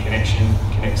Avenue connection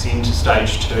connects into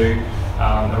stage 2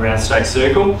 around State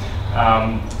Circle.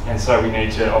 And so we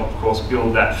need to, of course,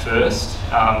 build that first.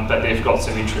 But they've got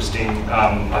some interesting,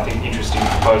 I think, interesting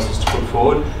proposals to put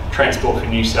forward. Transport for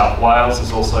New South Wales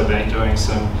has also been doing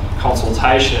some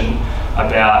consultation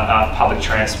about public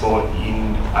transport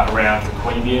in around the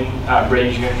Queanbeyan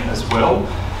region as well,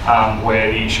 where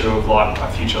the issue of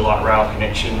a future light rail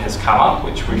connection has come up,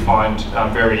 which we find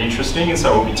very interesting, and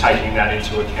so we'll be taking that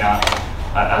into account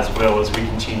as well as we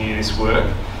continue this work,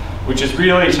 which is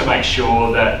really to make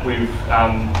sure that we've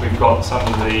got some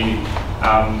of the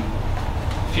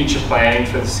future planning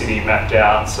for the city mapped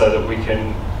out so that we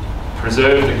can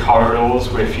preserve the corridors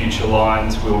where future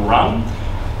lines will run.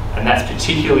 And that's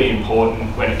particularly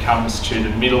important when it comes to the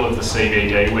middle of the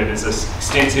CBD, where there's an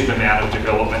extensive amount of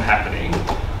development happening.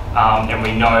 And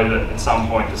we know that at some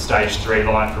point the stage 3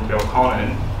 line from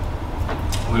Belconnen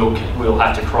will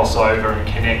have to cross over and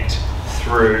connect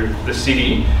through the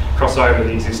city, cross over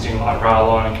the existing light rail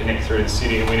line and connect through the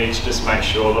city, and we need to just make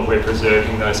sure that we're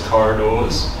preserving those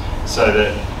corridors so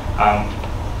that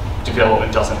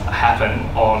development doesn't happen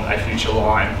on a future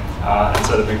line, and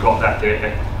so that we've got that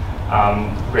there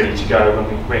ready to go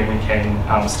when we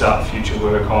can start future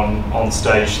work on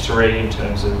stage 3 in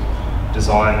terms of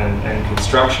design and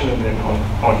construction, and then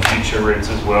on future routes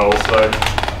as well. So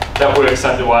that work's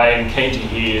underway, and keen to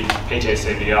hear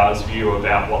PTCBR's view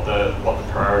about what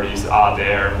the priorities are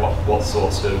there and what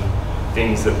sorts of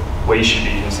things that we should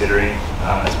be considering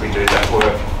as we do that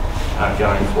work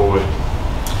going forward.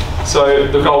 So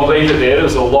look, I'll leave it there.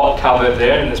 There's a lot covered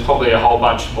there, and there's probably a whole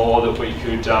bunch more that we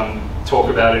could talk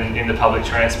about in the public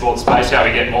transport space, how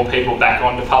we get more people back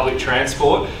onto public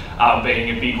transport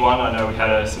being a big one. I know we had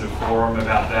a sort of forum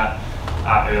about that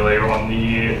earlier on in the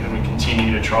year, and we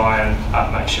continue to try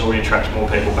and make sure we attract more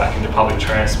people back into public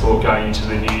transport going into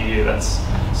the new year.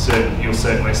 You'll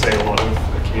certainly see a lot of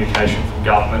communication from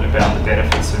government about the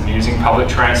benefits of using public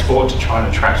transport to try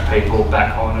and attract people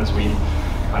back on as we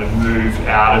kind of move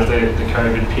out of the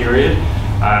COVID period.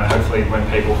 Hopefully when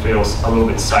people feel a little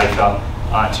bit safer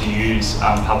to use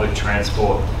public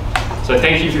transport. So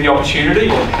thank you for the opportunity.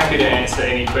 I'm happy to answer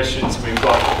any questions. We've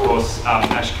got, of course,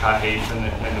 Ash Kahith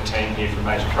and the team here from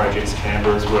Major Projects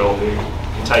Canberra as well, who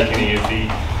can take any of the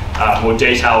more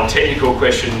detailed technical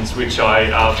questions, which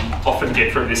I often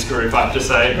get from this group, I have to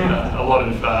say. A lot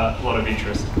of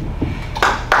interest.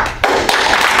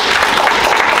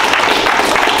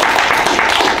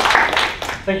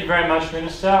 Thank you very much,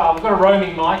 Minister. We've got a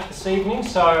roaming mic this evening,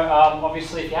 so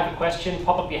obviously if you have a question,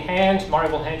 pop up your hand.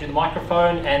 Murray will hand you the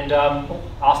microphone and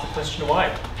ask the question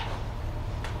away.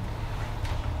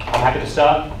 I'm happy to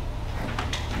start.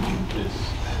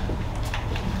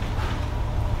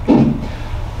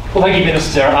 Well, thank you,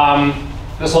 Minister.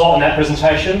 There's a lot in that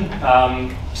presentation.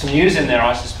 Some news in there,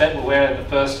 I suspect. We're the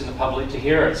first in the public to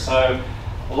hear it, so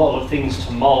a lot of things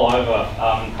to mull over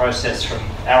and process from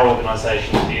our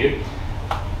organisation's view.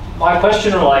 My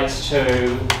question relates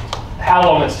to how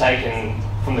long it's taken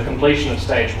from the completion of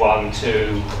stage 1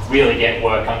 to really get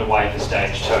work underway for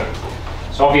stage 2.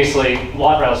 So obviously,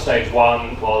 light rail stage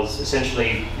 1 was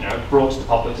essentially, brought to the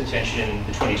public's attention in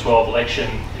the 2012 election,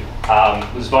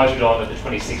 was voted on at the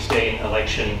 2016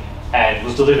 election, and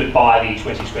was delivered by the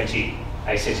 2020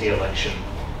 ACT election.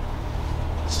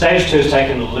 Stage 2 has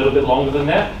taken a little bit longer than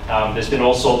that. There's been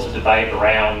all sorts of debate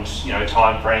around,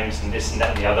 time frames and this and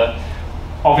that and the other.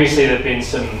 Obviously, there have been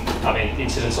some,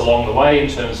 incidents along the way in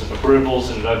terms of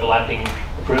approvals and overlapping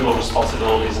approval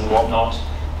responsibilities and whatnot.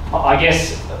 I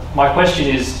guess my question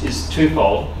is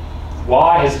twofold.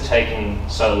 Why has it taken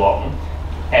so long?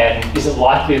 And is it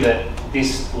likely that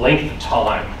this length of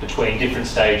time between different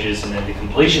stages and then the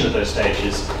completion of those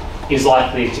stages is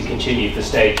likely to continue for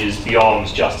stages beyond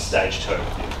just stage 2?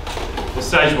 The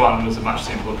stage 1 was a much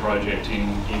simpler project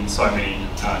in so many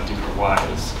different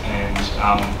ways, and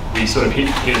we sort of hit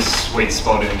a sweet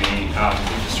spot in the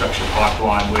infrastructure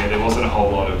pipeline where there wasn't a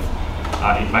whole lot of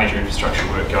major infrastructure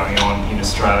work going on in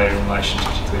Australia in relation to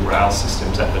particularly rail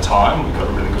systems at the time. We got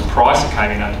a really good price, it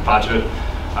came in under budget,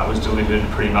 was delivered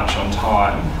pretty much on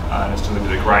time, and it's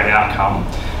delivered a great outcome.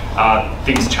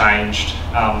 Things changed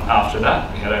after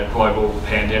that. We had a global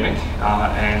pandemic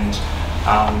and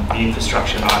the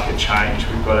infrastructure market changed.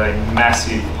 We've got a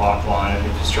massive pipeline of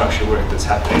infrastructure work that's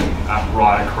happening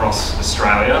right across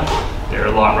Australia. There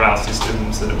are light rail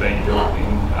systems that are being built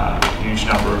in a huge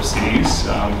number of cities,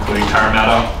 including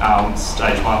Parramatta,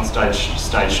 stage 1,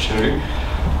 stage 2,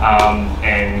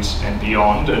 and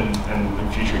beyond,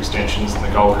 and future extensions in the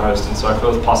Gold Coast and so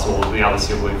forth, plus all of the other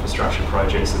civil infrastructure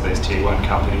projects that these Tier 1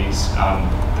 companies are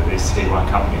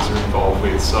involved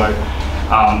with. So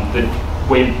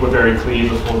we were very clear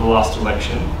before the last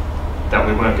election that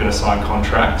we weren't going to sign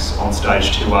contracts on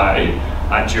stage 2A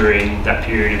during that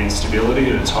period of instability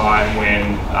at a time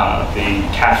when the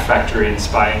CAF factory in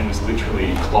Spain was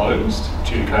literally closed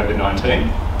due to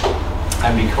COVID-19,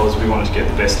 and because we wanted to get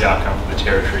the best outcome for the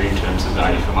territory in terms of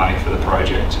value for money for the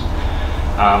project.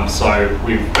 So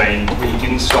we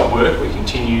didn't stop work, we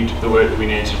continued the work that we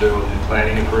needed to do in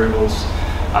planning approvals.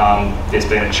 There's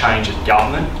been a change of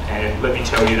government, and let me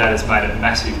tell you, that has made a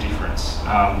massive difference,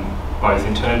 both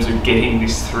in terms of getting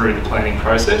this through the planning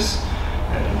process,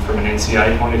 and from an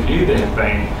NCA point of view, there have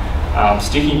been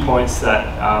sticking points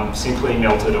that simply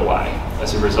melted away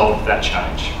as a result of that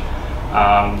change.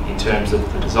 In terms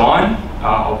of the design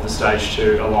of the stage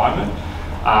 2 alignment,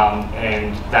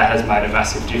 and that has made a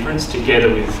massive difference, together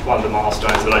with one of the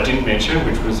milestones that I didn't mention,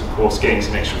 which was of course getting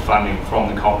some extra funding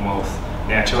from the Commonwealth.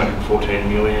 Now 214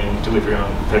 million, delivering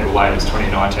on Federal Labor's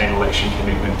 2019 election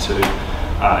commitment to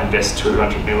invest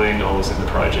 $200 million in the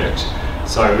project.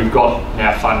 So we've got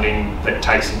now funding that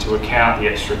takes into account the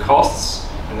extra costs,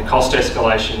 and the cost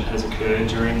escalation has occurred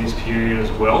during this period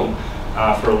as well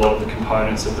for a lot of the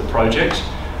components of the project.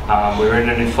 We're in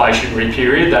an inflationary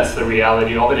period, that's the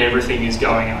reality of it. Everything is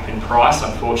going up in price,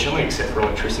 unfortunately, except for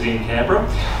electricity in Canberra.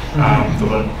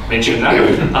 Thought I'd mention that.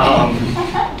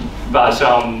 But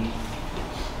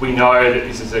we know that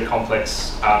this is a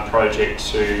complex project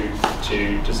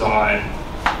to design,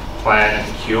 plan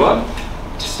and procure.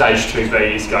 Stage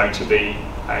 2B is going to be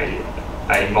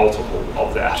a multiple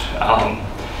of that.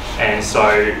 And so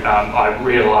I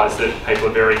realise that people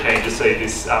are very keen to see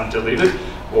this delivered.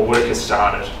 Well, work has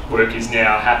started. Work is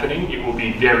now happening. It will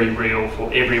be very real for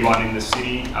everyone in the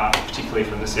city, particularly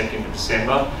from the 2nd of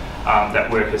December. That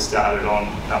work has started on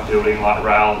building light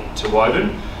rail to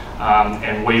Woden.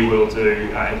 And we will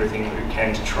do everything that we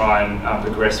can to try and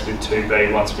progress with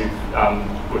 2B once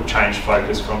we've changed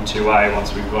focus from 2A,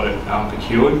 once we've got it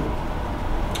procured.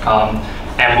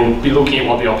 And we'll be looking at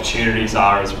what the opportunities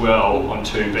are as well on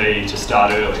 2B to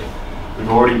start early. We've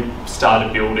already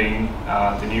started building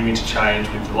the new interchange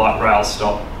with the light rail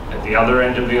stop at the other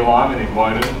end of the alignment in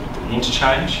Woden, the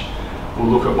interchange. We'll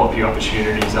look at what the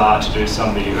opportunities are to do some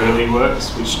of the early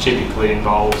works, which typically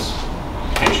involves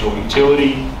potential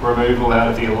utility removal out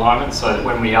of the alignment, so that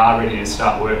when we are ready to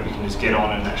start work, we can just get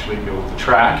on and actually build the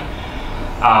track.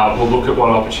 We'll look at what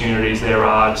opportunities there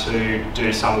are to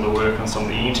do some of the work on some of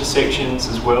the intersections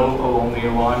as well along the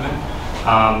alignment,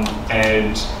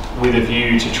 and with a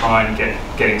view to try and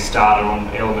getting started on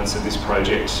elements of this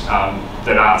project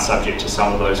that aren't subject to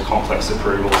some of those complex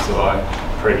approvals that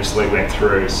I previously went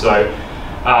through. So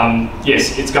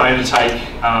yes, it's going to take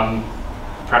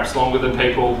perhaps longer than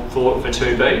people thought for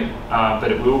 2B,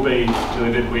 but it will be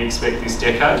delivered, we expect, this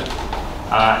decade.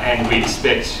 And we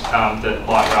expect that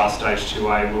light rail stage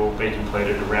 2A will be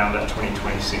completed around that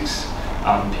 2026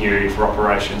 period for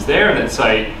operations there. And let's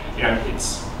say,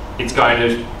 it's going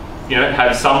to,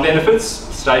 have some benefits.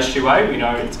 Stage 2A, we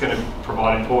know it's going to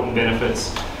provide important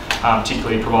benefits,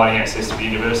 particularly providing access to the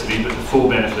university, but the full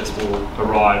benefits will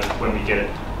arrive when we get it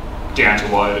down to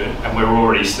Woden, and we're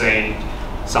already seeing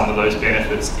some of those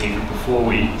benefits even before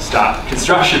we start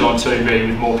construction on 2B,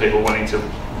 with more people wanting to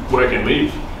work and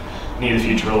live near the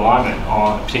future alignment,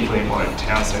 particularly in Woden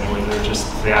Town Centre, where there are just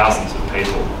thousands of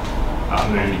people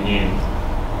moving in.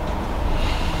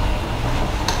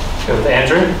 Go with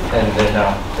Andrew, and then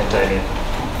Damien.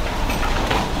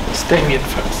 It's Damien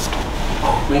first.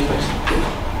 Oh, me first.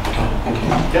 Thank you.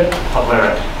 Yep, up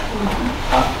there.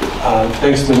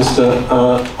 Thanks, Minister.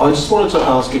 I just wanted to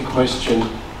ask a question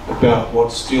about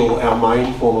what's still our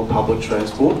main form of public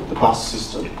transport, the bus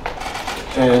system,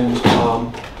 and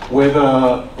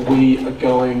whether we are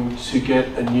going to get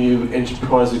a new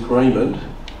enterprise agreement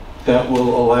that will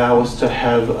allow us to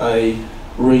have a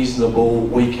reasonable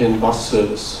weekend bus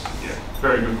service. Yeah,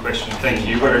 very good question, thank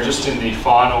you. We're just in the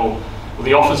final, well,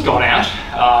 the offer's gone out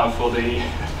for the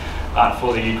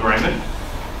agreement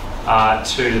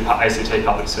to the ACT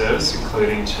Public Service,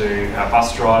 including to our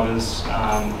bus drivers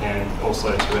and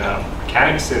also to our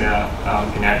mechanics in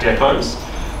our depots.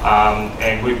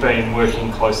 And we've been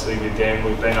working closely with them.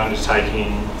 We've been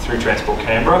undertaking, through Transport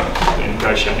Canberra, and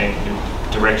negotiating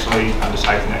directly,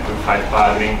 undertaking that good faith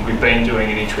bargaining. We've been doing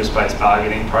an interest-based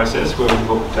bargaining process where we've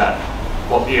looked at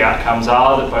what the outcomes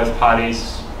are that both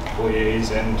parties,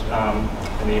 employees and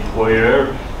the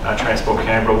employer, Transport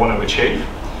Canberra, want to achieve.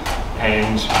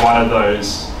 And one of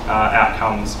those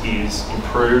outcomes is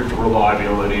improved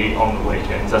reliability on the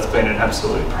weekends. That's been an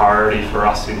absolute priority for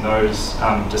us in those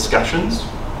discussions.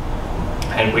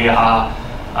 And we are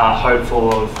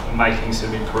hopeful of making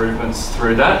some improvements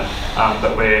through that,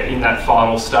 but we're in that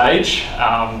final stage,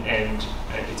 and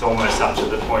it's almost up to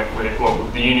the point where, well,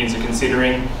 the unions are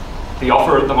considering the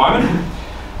offer at the moment,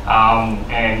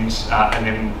 and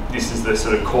then this is the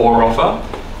sort of core offer,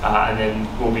 and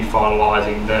then we'll be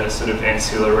finalising the sort of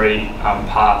ancillary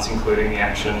parts, including the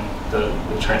action, the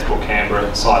Transport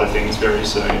Canberra side of things very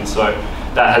soon. So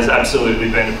that has absolutely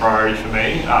been a priority for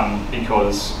me,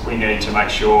 because we need to make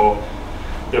sure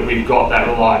that we've got that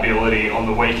reliability on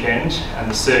the weekend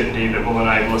and the certainty that will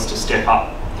enable us to step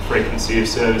up the frequency of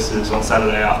services on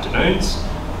Saturday afternoons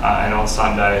and on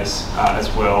Sundays as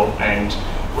well. And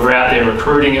we're out there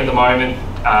recruiting at the moment.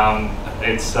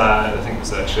 It's I think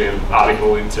there's actually an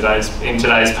article in today's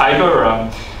paper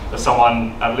of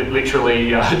someone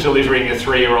literally delivering a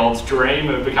 3-year-old's dream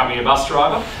of becoming a bus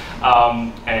driver.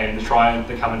 And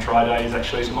the come and try day is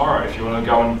actually tomorrow. If you want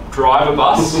to go and drive a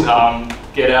bus,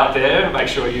 get out there. Make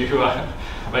sure you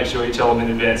tell them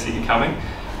in advance that you're coming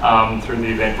through the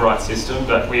Eventbrite system.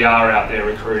 But we are out there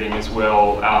recruiting as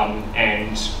well,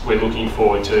 and we're looking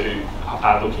forward to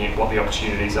looking at what the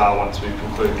opportunities are once we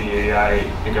conclude the EA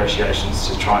negotiations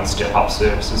to try and step up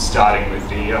services, starting with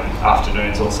the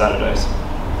afternoons on Saturdays.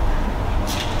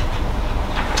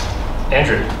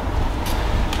 Andrew.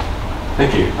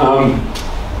 Thank you.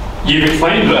 You've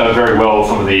explained very well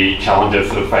some of the challenges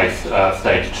that have faced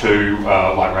Stage 2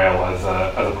 light rail as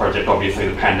a project. Obviously,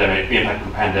 the impact of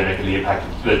the pandemic and the impact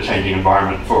of the changing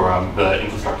environment for the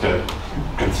infrastructure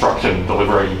construction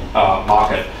delivery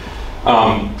market.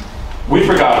 With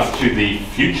regards to the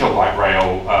future light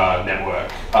rail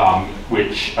network,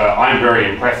 which I am very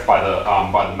impressed by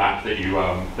the map that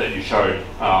you showed.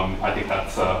 I think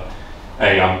that's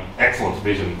an excellent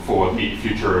vision for the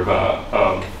future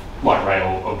of light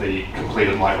rail, of the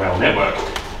completed light rail network.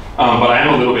 But I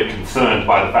am a little bit concerned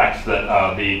by the fact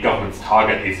that the government's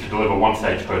target is to deliver one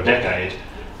stage per decade.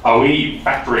 Are we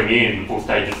factoring in for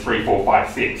stages 3, 4, 5,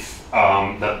 6,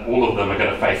 that all of them are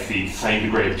going to face the same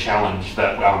degree of challenge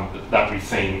that we've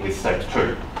seen with stage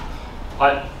 2?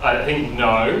 I think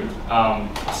no.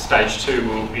 Stage 2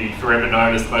 will be forever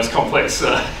known as the most complex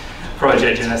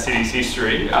project in our city's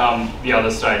history. The other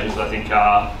stages, I think,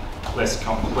 are less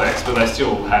complex, but they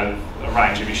still have a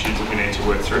range of issues that we need to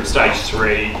work through. Stage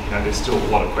 3, there's still a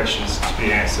lot of questions to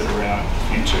be answered around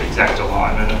future exact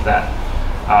alignment of that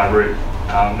route,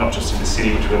 not just in the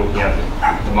city, which we're looking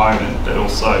at the moment, but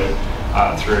also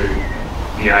through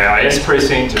the AIS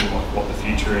precinct and what the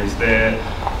future is there.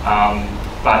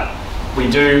 But we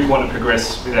do want to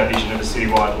progress with our vision of a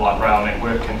citywide light rail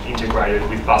network and integrate it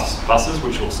with buses,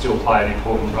 which will still play an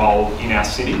important role in our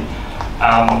city.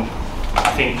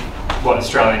 I think what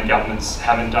Australian governments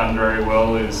haven't done very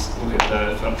well is look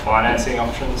at the financing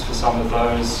options for some of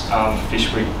those.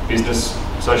 Fish Week Business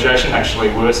Association actually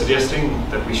were suggesting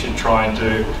that we should try and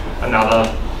do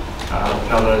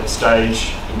another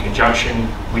stage in conjunction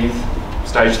with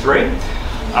stage 3.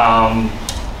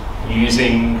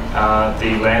 Using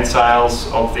the land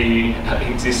sales of the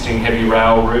existing heavy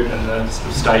rail route and the sort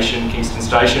of station, Kingston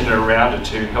Station, around it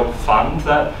to help fund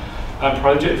that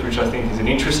project, which I think is an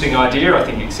interesting idea. I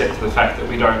think, except for the fact that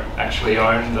we don't actually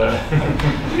own the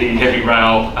the heavy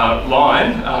rail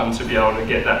line to be able to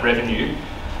get that revenue.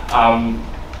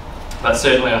 But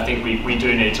certainly, I think we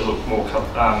do need to look more.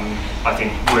 I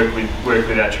think work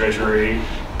with our Treasury,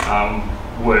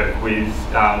 work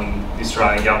with the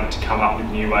Australian government to come up with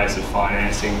new ways of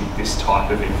financing this type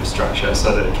of infrastructure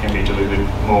so that it can be delivered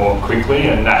more quickly,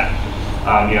 and that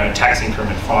tax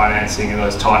increment financing and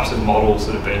those types of models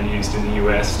that have been used in the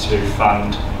US to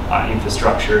fund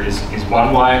infrastructure is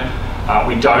one way.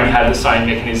 We don't have the same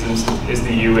mechanisms as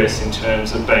the US in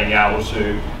terms of being able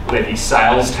to levy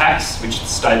sales tax, which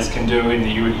states can do in the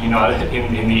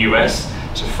in the US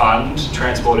to fund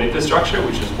transport infrastructure,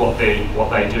 which is what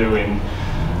they do in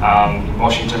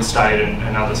Washington State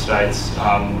and other states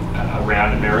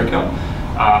around America.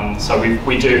 So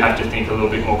we do have to think a little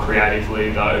bit more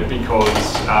creatively though,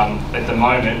 because at the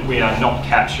moment we are not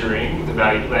capturing the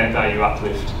land value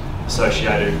uplift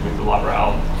associated with the light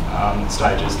rail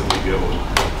stages that we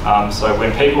build. So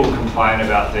when people complain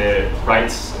about their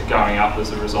rates going up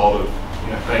as a result of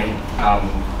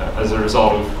as a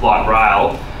result of light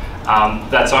rail,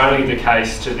 that's only the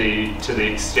case to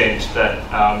the extent that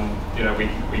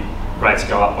rates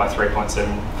go up by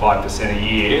 3.75% a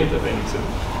year. They've been sort of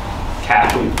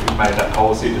capped. We've made that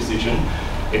policy decision.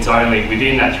 It's only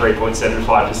within that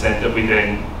 3.75% that we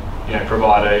then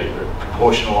provide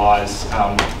proportionalise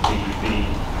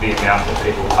the amount that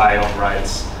people pay on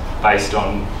rates based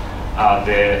on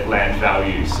their land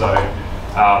value. So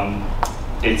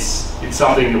it's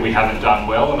something that we haven't done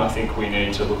well, and I think we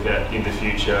need to look at in the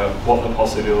future what the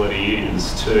possibility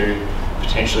is to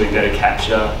potentially better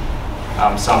capture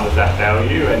some of that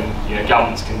value, and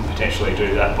governments can potentially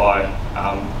do that by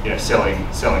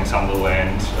selling some of the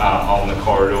land on the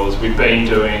corridors. We've been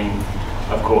doing,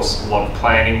 of course, a lot of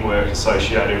planning work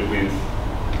associated with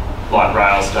light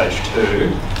rail stage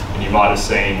 2, and you might have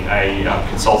seen a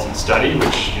consultant study,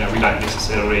 which we don't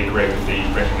necessarily agree with the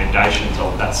recommendations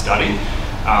of that study.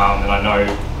 And I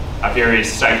know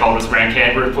various stakeholders around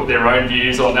Canberra have put their own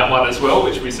views on that one as well,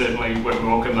 which we certainly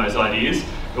welcome those ideas.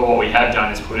 But what we have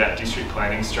done is put out district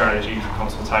planning strategy for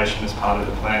consultation as part of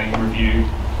the planning review,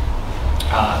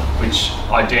 which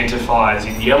identifies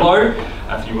in yellow,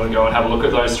 if you want to go and have a look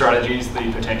at those strategies,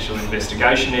 the potential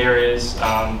investigation areas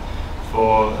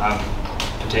for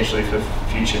potentially for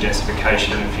future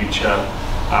densification and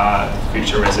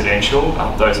future residential.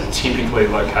 Those are typically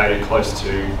located close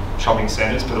to shopping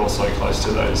centres, but also close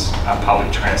to those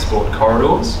public transport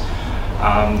corridors.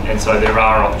 And so there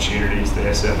are opportunities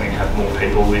there, certainly have more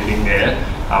people living there.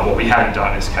 What we haven't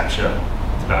done is capture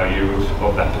the value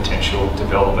of that potential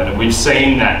development. And we've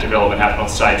seen that development happen on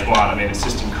stage 1. I mean, it's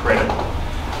just incredible.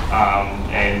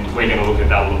 And we're going to look at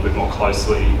that a little bit more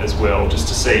closely as well, just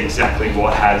to see exactly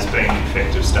what has been the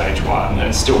effect of stage 1. And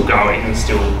it's still going, and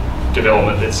still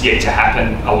development that's yet to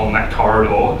happen along that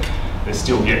corridor. There's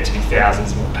still yet to be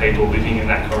thousands more people living in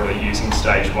that corridor using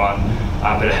stage 1,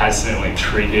 but it has certainly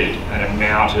triggered an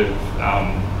amount of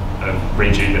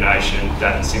rejuvenation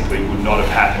that simply would not have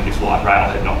happened if light rail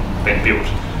had not been built.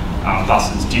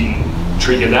 Buses didn't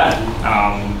trigger that,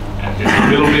 and there's a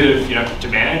little bit of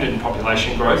demand and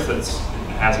population growth, that's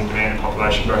housing demand and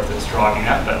population growth that's driving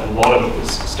that, but a lot of it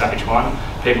was stage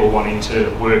 1, people wanting to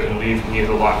work and live near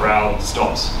the light rail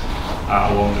stops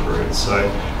along the route. So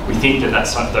we think that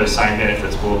those same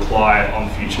benefits will apply on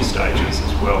future stages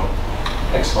as well.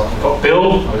 Excellent. We've got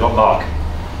Bill, and we've got Mark.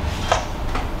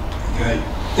 Okay.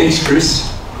 Thanks,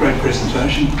 Chris. Great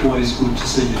presentation. Always good to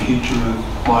see the future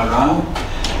of light rail.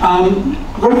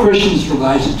 I've got questions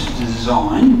related to the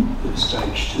design of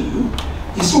stage 2.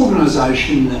 This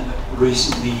organisation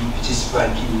recently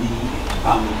participated in the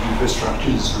Department of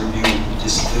Infrastructure's review of the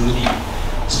disability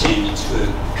standards for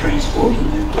transport,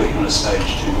 and they're working on a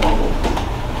stage 2 model.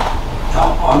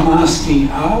 Now, I'm asking,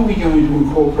 are we going to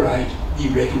incorporate the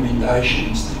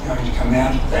recommendations that are going to come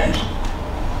out of that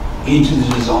into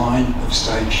the design of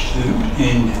stage 2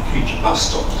 and future bus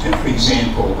stops? And for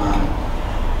example,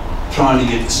 trying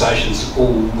to get the stations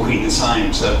all looking the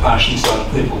same, so partially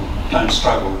sighted people don't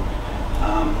struggle.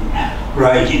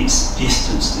 Gradients,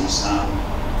 distances,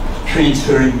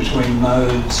 transferring between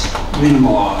modes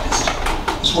minimalised.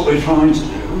 So what we're trying to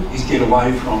do is get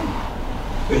away from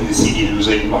being the city that was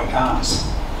eaten by cars.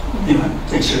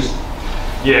 Thanks, Chris.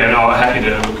 Yeah, no, I'm happy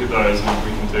to look at those and what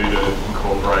we can do to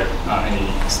incorporate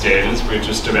any standards. We're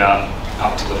just about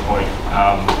up to the point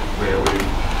where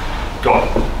we've got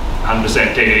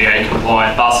 100% DDA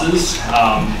compliant buses.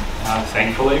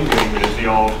 Thankfully, we're getting rid of the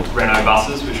old Renault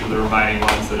buses, which are the remaining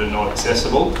ones that are not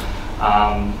accessible.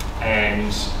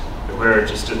 And we're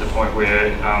just at the point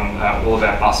where all of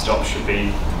our bus stops should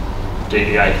be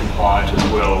DDA compliant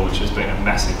as well, which has been a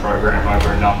massive program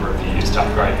over a number of years to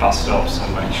upgrade bus stops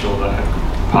and make sure they have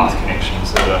good path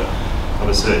connections that are of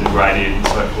a certain gradient and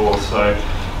so forth. So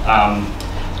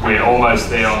we're almost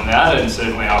there on that, and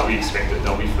certainly we expect that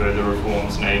there'll be further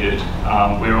reforms needed.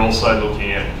 We're also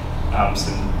looking at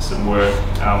some work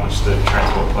which the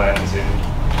transport plans in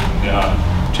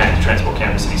Transport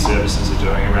Canberra City Services are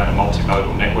doing around a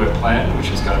multimodal network plan, which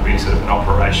is going to be sort of an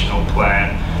operational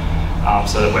plan,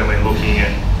 so that when we're looking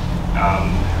at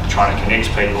trying to connect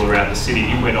people around the city.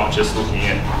 We're not just looking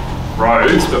at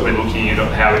roads, but we're looking at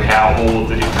how all of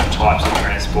the different types of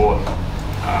transport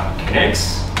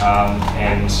connects,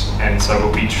 and so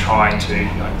we'll be trying to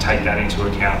take that into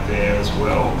account there as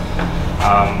well.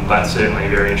 But certainly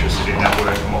very interested in that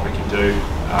work and what we can do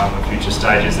at future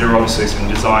stages. There are obviously some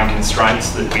design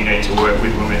constraints that we need to work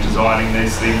with when we're designing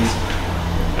these things,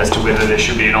 as to whether there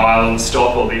should be an island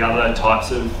stop or the other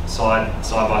types of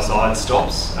side-by-side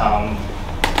stops.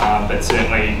 But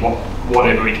certainly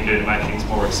whatever we can do to make things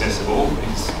more accessible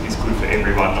is good for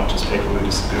everyone, not just people with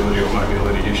disability or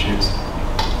mobility issues.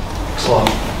 Excellent.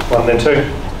 One then two.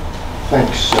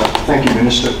 Thanks. Thank you,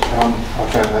 Minister. I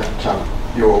found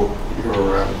that your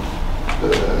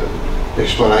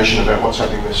explanation about what's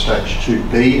happening with stage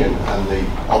 2B and the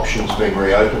options being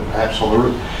reopened perhaps on the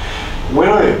route.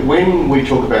 When we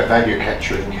talk about value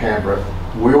capture in Canberra,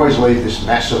 we always leave this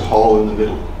massive hole in the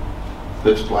middle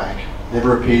that's black.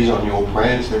 Never appears on your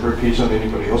plans, never appears on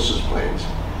anybody else's plans.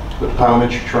 The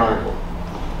parliamentary triangle.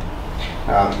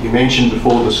 You mentioned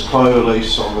before this clover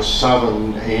lease on the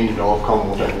southern end of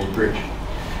Commonwealth Avenue Bridge.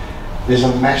 There's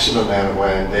a massive amount of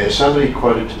land there. Somebody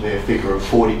quoted to me a figure of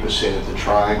 40% of the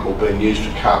triangle being used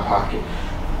for car parking.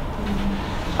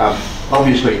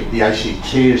 Obviously, the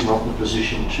ACT is not in a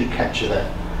position to capture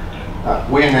that.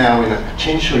 We're now in a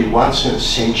potentially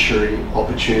once-in-a-century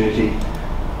opportunity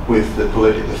with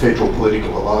the federal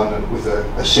political alignment with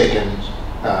a second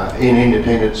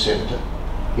independent senator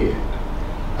here.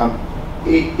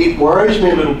 It worries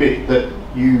me a little bit that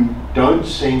you don't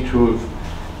seem to have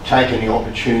taken the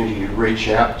opportunity to reach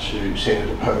out to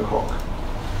Senator Pocock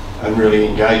and really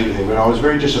engage with him. And I was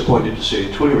very disappointed to see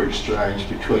a Twitter exchange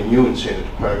between you and Senator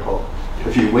Pocock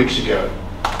a few weeks ago,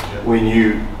 when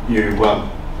you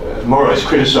more or less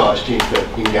criticised him for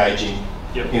engaging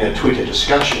in a Twitter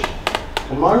discussion.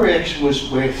 And my reaction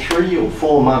was, we're 3 or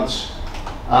 4 months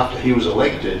after he was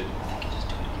elected,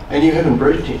 and you haven't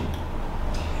briefed him.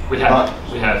 We have.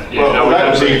 Yeah, well, no, that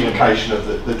was the implication of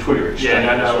the Twitter exchange.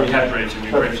 Yeah, no, we have briefed him.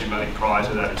 We briefed him, I think, prior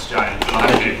to that exchange. But I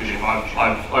have met with him.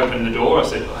 I've opened the door. I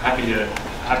said, happy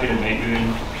to meet with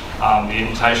him. The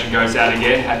invitation goes out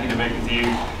again. Happy to meet with you.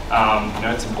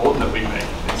 It's important that we meet.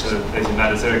 These are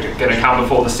matters that are going to come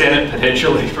before the Senate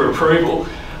potentially for approval,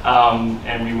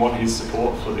 and we want his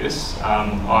support for this.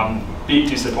 I'm a bit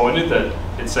disappointed that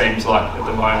it seems like at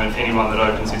the moment anyone that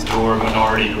opens his door, a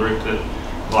minority group that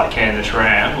like Can the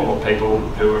Tram, or people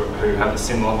who have a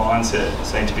similar mindset,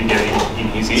 seem to be getting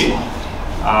in his ear.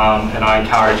 And I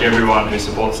encourage everyone who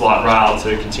supports light rail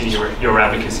to continue your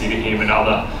advocacy to him and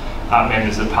other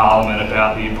members of Parliament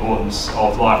about the importance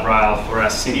of light rail for our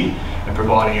city and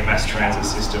providing a mass transit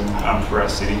system for our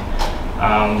city.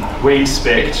 We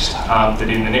expect that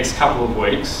in the next couple of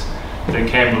weeks, the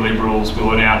Canberra Liberals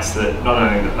will announce that not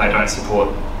only that they don't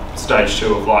support stage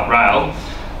 2 of light rail,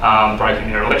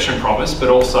 breaking their election promise, but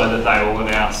also that they will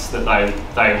announce that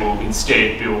they will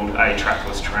instead build a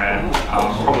trackless tram,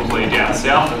 probably down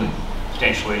south and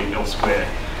potentially elsewhere.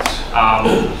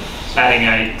 Adding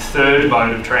a third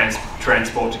mode of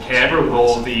transport to Canberra with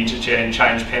all of the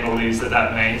interchange penalties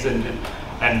that means,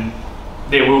 and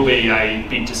there will be a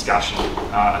big discussion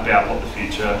about what the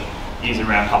future is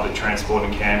around public transport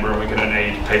in Canberra. We're going to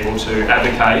need people to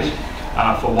advocate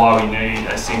for why we need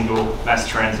a single mass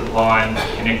transit line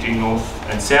connecting north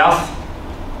and south,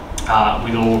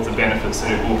 with all of the benefits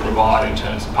that it will provide in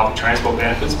terms of public transport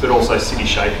benefits, but also city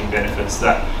shaping benefits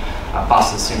that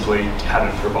buses simply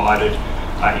haven't provided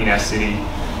in our city.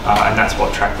 And that's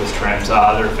what trackless trams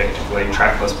are. They're effectively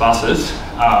trackless buses.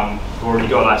 We've already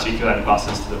got articulated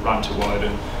buses that run to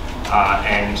Woden,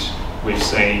 and we've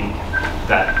seen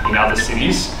that in other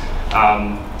cities,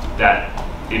 that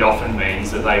it often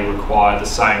means that they require the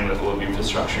same level of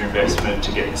infrastructure investment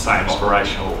to get the same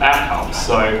operational outcomes.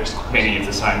 So many of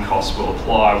the same costs will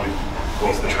apply, with, of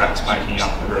course, the tracks making up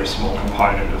a very small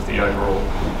component of the overall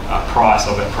price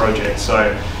of that project.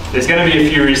 So there's going to be a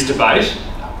furious debate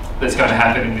that's going to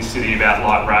happen in this city about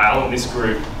light rail, and this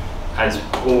group has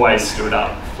always stood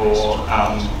up for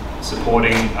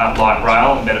supporting light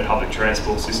rail and better public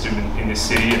transport system in this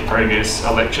city at previous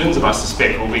elections, and I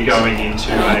suspect we'll be going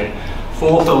into a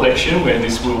fourth election where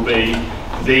this will be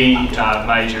the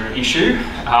major issue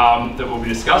that will be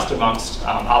discussed amongst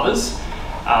others,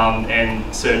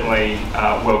 and certainly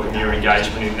welcome your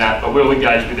engagement in that. But we'll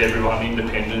engage with everyone,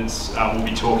 independents, we'll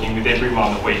be talking with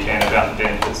everyone that we can about the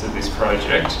benefits of this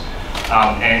project.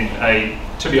 And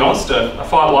to be honest, a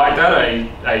fight like that,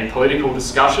 a political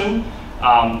discussion,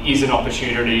 is an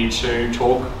opportunity to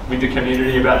talk with the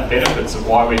community about the benefits of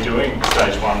why we're doing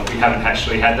stage 1. We haven't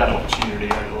actually had that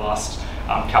opportunity over the last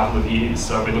couple of years,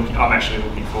 so I'm actually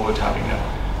looking forward to having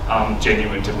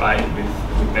genuine debate with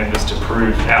members to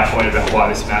prove our point about why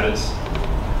this matters.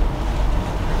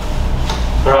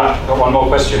 All right, got one more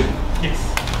question. Yes.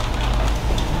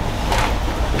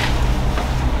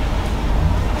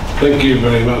 Thank you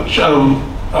very much.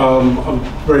 I'm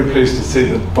very pleased to see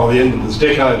that by the end of this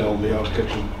decade on the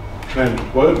Architecture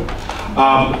Transit word,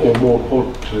 or more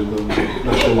important to the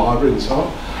National Library and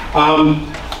so on.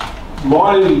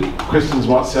 My questions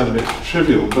might sound a bit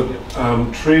trivial, but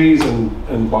trees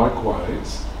and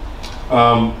bikeways,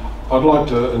 I'd like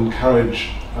to encourage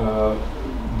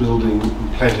building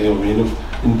and planting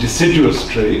in deciduous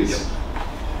trees,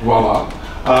 voila,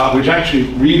 which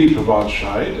actually really provide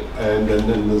shade, and then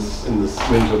in this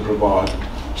winter provide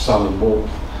sun and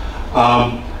warmth.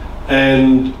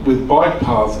 And with bike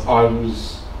paths, I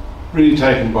was really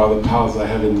taken by the paths they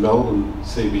have in Melbourne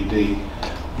CBD.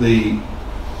 The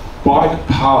bike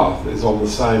path is on the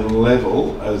same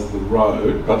level as the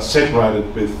road, but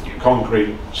separated with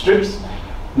concrete strips,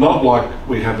 not like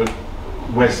we have at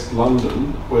West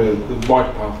London, where the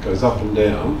bike path goes up and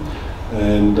down,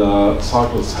 and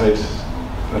cyclists hate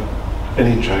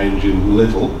any change in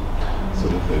level,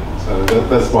 sort of thing. So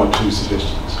that's my two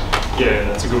suggestions. Yeah,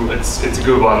 that's a good. It's a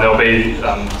good one. There'll be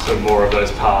sort of more of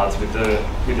those paths with the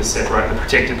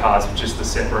protected paths, which is the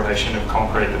separation of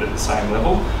concrete, but at the same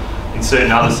level. In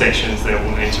certain other sections, there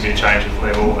will need to be a change of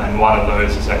level, and one of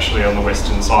those is actually on the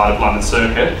western side of London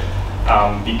Circuit,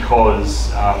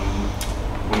 because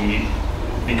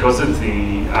of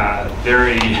the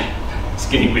very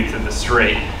skinny width of the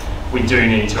street, we do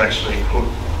need to actually put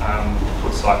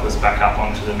cyclists back up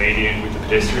onto the median with the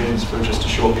pedestrians for just a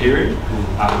short period.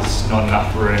 There's not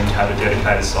enough room to have a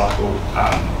dedicated cycle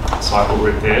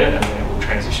route there, and then it will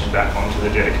transition back onto the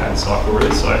dedicated cycle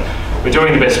route. So we're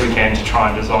doing the best we can to try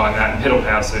and design that, and Pedal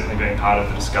Power's certainly been part of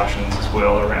the discussions as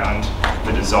well around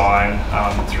the design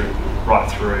right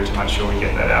through to make sure we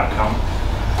get that outcome.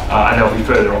 And there'll be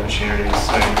further opportunities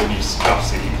soon with the new Rough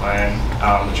City Plan,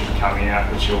 which will be coming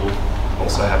out, which will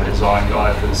also have a design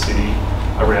guide for the city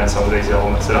around some of these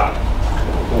elements that are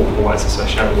always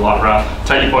associated with light rail.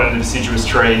 Take your point on the deciduous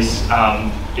trees.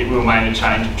 It will mean a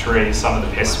change of trees. Some of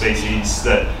the pest species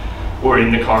that were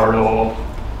in the corridor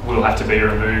will have to be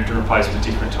removed and replaced with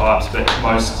different types, but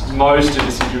most of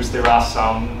deciduous, there are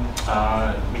some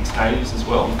mixed natives as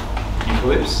well,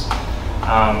 eucalypts.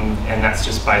 And that's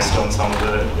just based on some of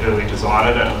the early design.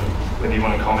 I don't know whether you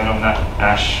want to comment on that,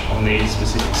 Ash, on the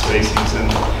specific species and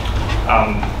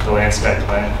the landscape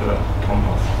plan for the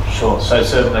Commonwealth. Sure. So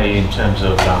certainly in terms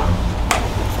of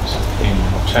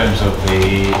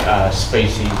the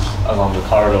species along the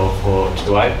corridor for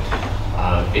 2A,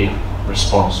 it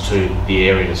responds to the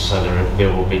areas. So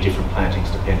there will be different plantings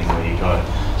depending where you go.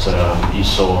 So you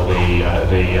saw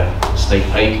the sneak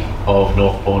peek of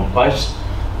Northbourne Place.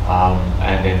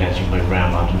 And then as you move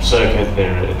around London Circuit,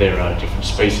 there are different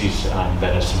species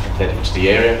that are sympathetic to the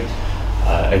area.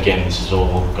 Again, this is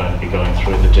all going to be going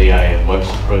through the DA and works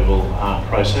approval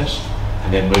process.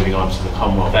 And then moving on to the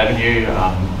Commonwealth Avenue,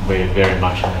 we're very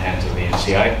much in the hands of the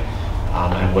NCA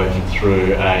and working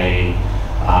through a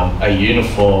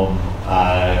uniform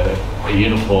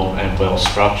and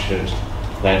well-structured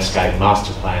landscape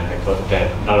master plan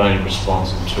that not only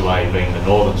responds in 2A being the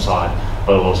northern side,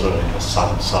 but also in the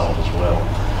southern side as well.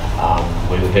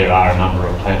 There are a number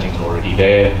of plantings already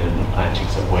there, and the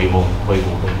plantings that we will be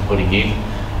putting in,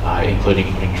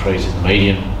 including putting trees in the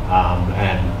median.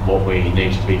 And what we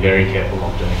need to be very careful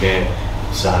of doing there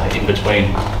is in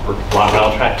between light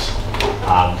rail tracks,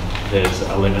 there's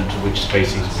a limit to which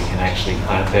species we can actually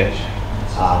plant there.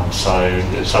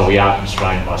 So we are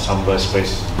constrained by some of those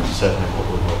species, certainly what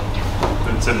we're working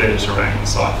through. It's a better terrain than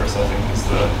cypress, I think, is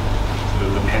the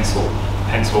pencil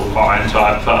pine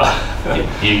type.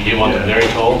 You want them very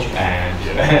tall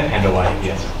and away,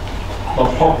 yes.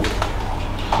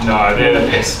 No, they're the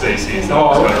pest species that I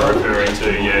was going to referring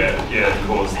to, that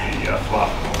cause the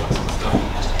fluff and all that sort of stuff.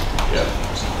 Yeah.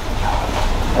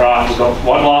 Right, we've got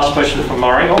one last question from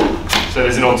Murray. So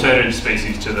there's an alternative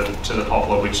species to the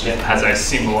poplar which has a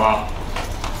similar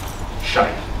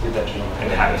shape. Give that to you.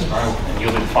 And habit. And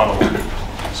you'll be the final one.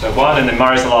 So one, and then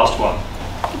Murray's the last one.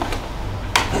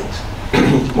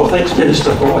 Well, thanks,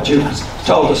 Minister, for what you've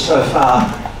told us so far.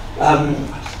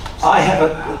 I have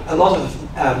a lot of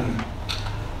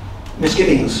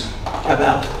misgivings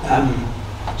about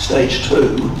stage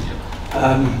 2.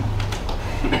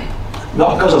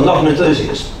 Not because I'm not an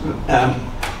enthusiast,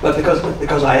 but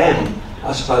because I am,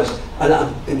 I suppose. And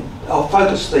I'll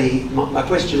focus my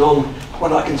question on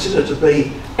what I consider to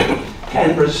be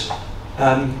Canberra's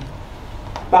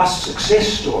bus success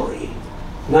story,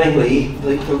 namely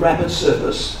the rapid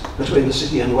service between the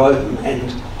city and Woden and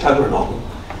Tuggeranong,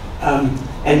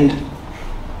 and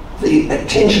the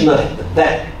attention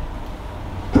that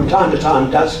from time to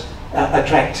time does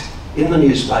attract in the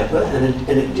newspaper, and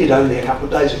it did only a couple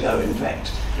of days ago, in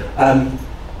fact.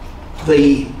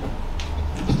 The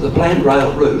planned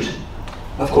rail route,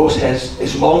 of course,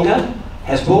 is longer,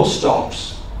 has more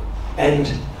stops, and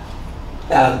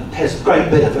has the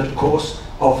great benefit, of course,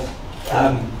 of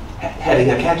having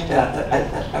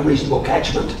a reasonable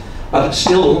catchment, but it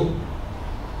still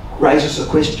raises the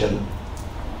question,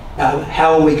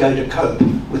 how are we going to cope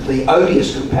with the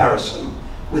odious comparison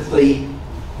with the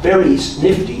very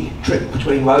nifty trip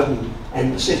between Woden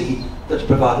and the city that's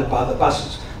provided by the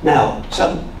buses? Now,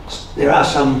 there are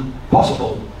some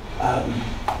possible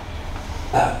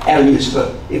avenues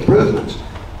for improvement.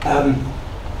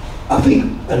 I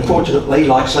think, unfortunately,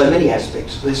 like so many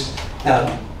aspects of this,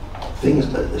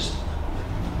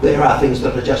 there are things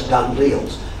that are just done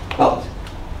deals. But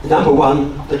number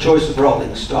one, the choice of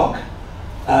rolling stock.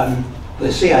 The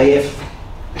CAF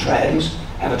trams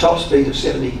have a top speed of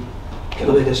 70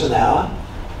 kilometres an hour.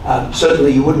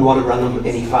 Certainly you wouldn't want to run them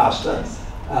any faster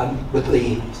with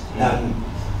the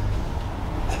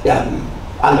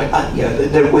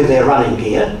with their running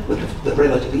gear, with the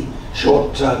relatively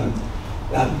short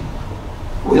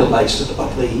wheelbase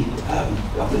of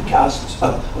the casts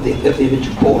of the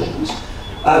individual portions.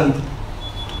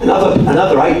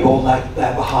 Another 8 ball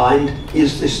they're behind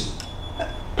is this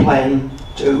plan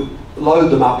to load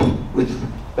them up with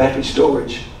battery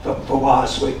storage for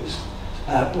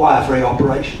wire-free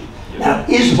operation. Now,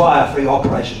 is wire-free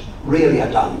operation really a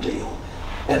done deal?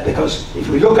 Because if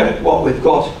we look at what we've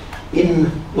got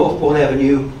in Northbourne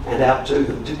Avenue and out to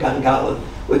Gungahlin,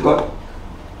 we've got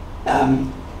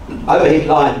overhead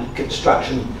line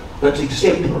construction that's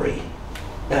exemplary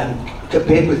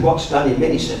compared with what's done in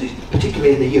many cities,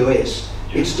 particularly in the US.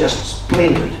 It's just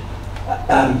splendid.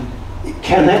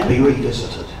 Can that be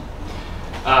revisited?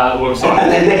 Well,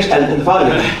 and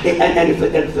finally,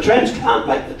 if the trams can't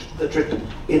make the trip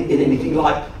in anything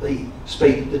like the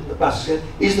speed that the buses get,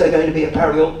 is there going to be a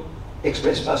parallel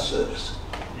express bus service?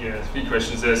 Yeah, there's a few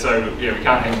questions there. So yeah, we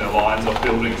can't hang the lines off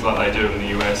buildings like they do in the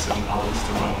US and others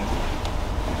to run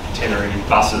container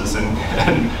buses and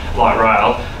light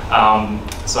rail.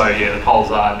 So yeah, the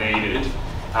poles are needed,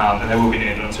 and they will be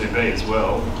needed on 2B as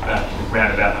well,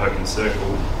 round about Hogan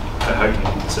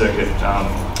Circuit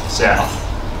south.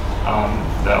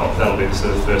 That'll be the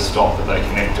sort of first stop that they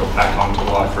connect or back onto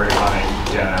light-free running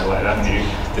down Adelaide Avenue.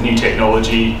 The new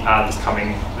technology that's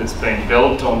been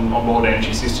developed on board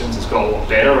energy systems has got a lot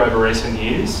better over recent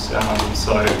years.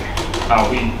 So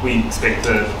we expect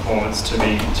the performance to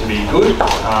be good.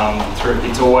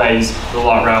 It's always, the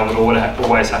light rail would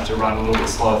always have to run a little bit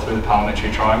slower through the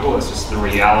parliamentary triangle. It's just the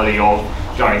reality of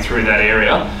going through that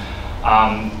area.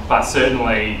 But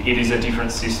certainly it is a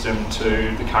different system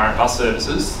to the current bus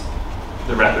services,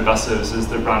 the rapid bus services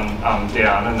that run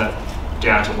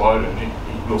down to Woden. It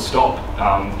will stop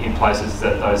in places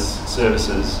that those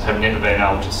services have never been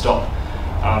able to stop.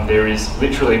 There is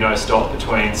literally no stop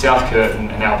between South Curtin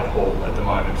and Albert Hall at the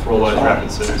moment for all those rapid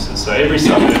services. So every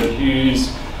suburb, Hughes,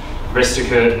 Resta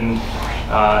Curtin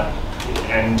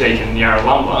and Deakin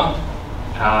Yarralumla,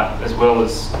 as well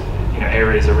as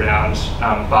areas around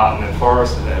Barton and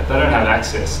Forest, they don't have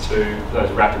access to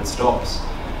those rapid stops,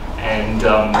 and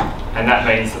that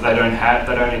means that they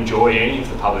don't enjoy any of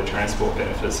the public transport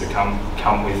benefits that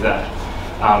come with that.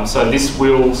 So this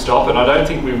will stop, and I don't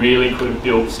think we really could have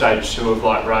built stage 2 of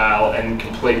light rail and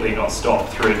completely not stop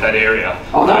through that area.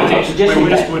 Oh no, I'm not suggesting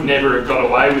we just would never have got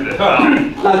away with it.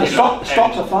 No, the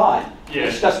stops are fine. Yeah.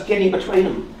 It's just getting between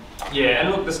them. Yeah, and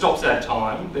look, the stops add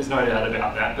time. There's no doubt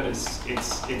about that, but it's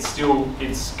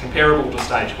comparable to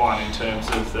stage 1 in terms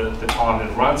of the time that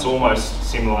it runs, almost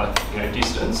similar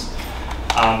distance.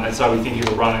 And so we think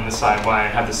it'll run in the same way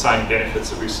and have the same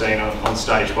benefits that we've seen on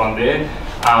stage 1 there.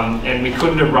 And we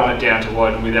couldn't have run it down to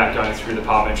Woden without going through the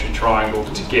parliamentary triangle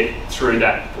to get through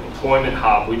that employment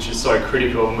hub, which is so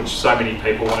critical and which so many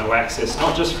people want to access,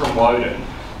 not just from Woden,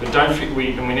 but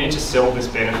we need to sell this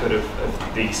benefit of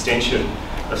the extension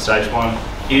of stage 1.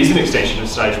 It is an extension of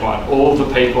stage 1. All of the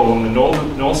people on the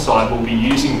north side will be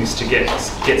using this to get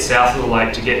south of the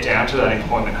lake, to get down to that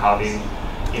employment hub in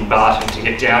Barton, to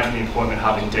get down to the employment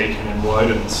hub in Deakin and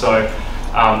Woden. So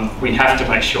we have to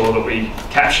make sure that we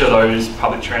capture those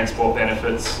public transport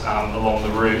benefits along the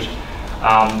route.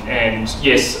 And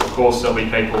yes, of course, there'll be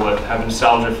people that have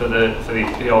nostalgia for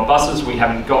the old buses. We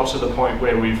haven't got to the point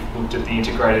where we've looked at the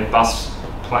integrated bus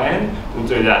plan. We'll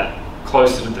do that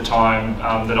closer to the time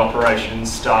that operations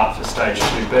start for stage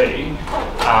 2B,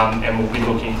 and we'll be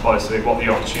looking closely at what the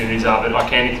opportunities are. But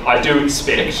I do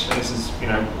expect, and this is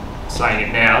saying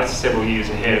it now, it's several years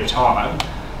ahead of time,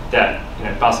 that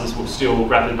buses will still,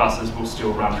 rapid buses will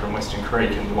still run from Western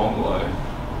Creek and Longlow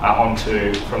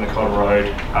from the Cotter Road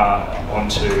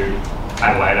onto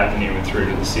Adelaide Avenue and through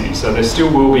to the city. So there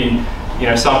still will be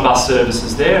some bus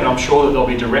services there, and I'm sure that there'll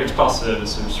be direct bus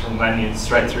services from Lanyon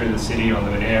straight through to the city on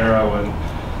the Monero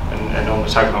and on the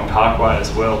Tuggeranong Parkway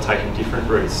as well, taking different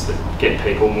routes that get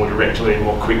people more directly and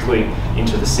more quickly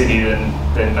into the city than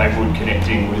they would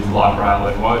connecting with light rail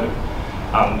and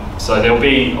Woden. So there'll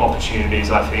be opportunities,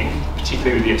 I think,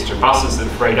 particularly with the extra buses that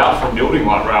are freed up from building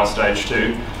light rail stage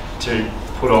 2, to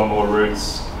put on more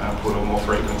routes, put on more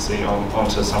frequency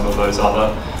onto some of those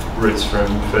other routes from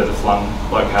further flung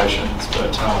locations.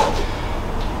 But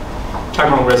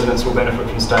Tuggeranong residents will benefit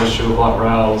from stage 2 of light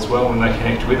rail as well when they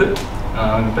connect with it,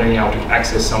 and being able to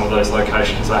access some of those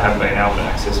locations they haven't been able to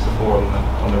access before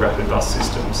on the rapid bus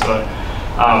system. So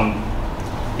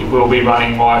it will be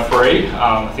running wire-free.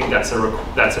 I think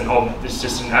it's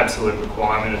just an absolute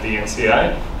requirement of the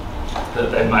NCA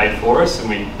that they've made for us,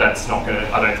 and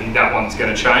I don't think that one's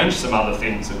going to change. Some other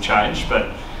things have changed,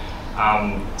 but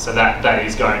so that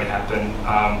is going to happen.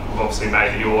 We've obviously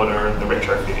made the order, and the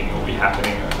retrofitting will be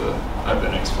happening over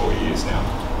the next 4 years now.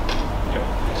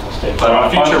 Yep. But on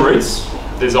future routes,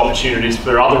 there's opportunities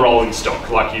for other rolling stock,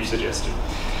 like you've suggested.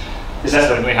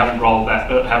 Certainly haven't ruled that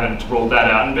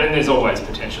out, and then there's always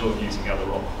potential of using other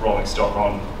rolling stock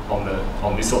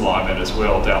on this alignment as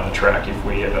well down the track if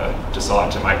we ever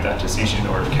decide to make that decision,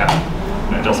 or if CAP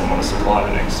doesn't want to supply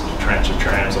the next tranche of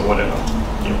trams or whatever.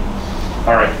 Yep.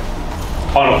 All right.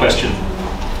 Final question.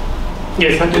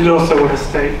 Yes, I did also want to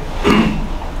state,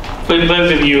 for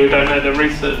those of you who don't know the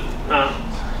recent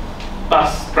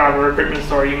bus driver recruitment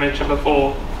story you mentioned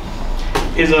before,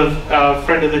 is of a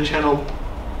friend of the channel,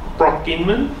 Brock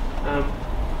Inman.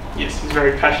 Yes, he's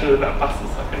very passionate about buses,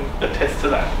 I can attest to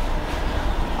that.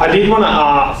 I did want to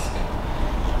ask,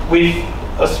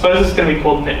 I suppose it's going to be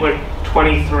called Network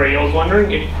 23, I was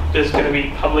wondering if there's going to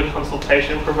be public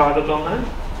consultation provided on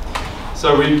that?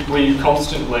 So we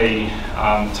constantly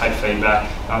take feedback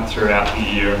throughout the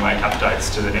year and make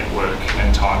updates to the network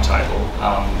and timetable.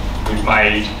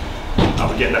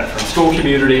 We get that from school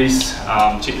communities,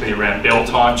 particularly around bell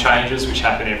time changes, which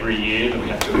happen every year, that we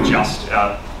have to adjust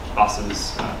our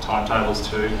buses' timetables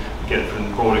to. We get it from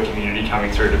the broader community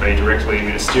coming through to be directly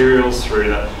ministerials,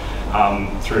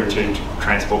 through to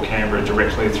Transport Canberra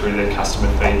directly through their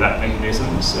customer feedback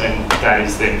mechanisms, and that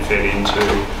is then fed into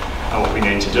what we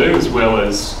need to do, as well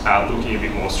as looking a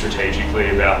bit more strategically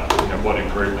about what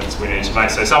improvements we need to make.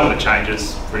 So some of the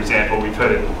changes, for example, we've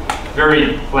heard it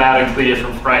very loud and clear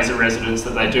from Fraser residents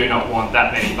that they do not want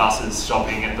that many buses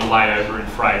stopping at the layover in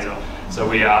Fraser. So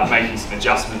we are making some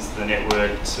adjustments to the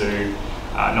network to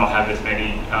not have as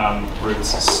many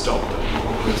routes stop,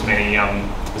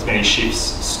 as many shifts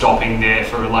stopping there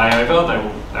for a layover.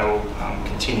 They will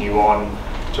continue on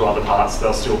to other parts.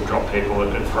 They'll still drop people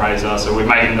at Fraser. So we're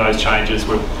making those changes.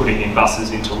 We're putting in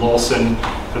buses into Lawson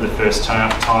for the first time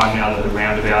now that the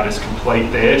roundabout is complete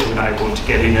there, to enable them to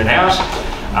get in and out,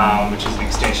 which is an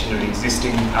extension of the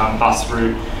existing bus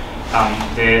route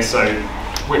there. So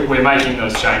we're making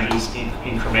those changes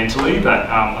incrementally, but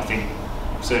I think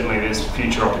certainly there's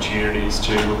future opportunities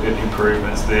to look at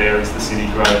improvements there as the city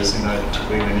grows,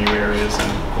 particularly in the new areas, and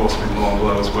of course with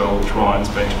Longlow as well, which Ryan's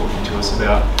been talking to us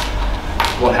about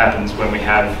what happens when we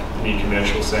have the new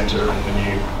commercial centre and the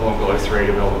new Longlow 3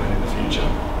 development in the future.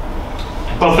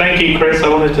 Well, thank you, Chris. I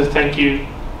wanted to thank you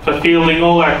for fielding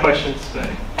all our questions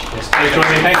today. Yes, thank you.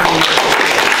 Thank you.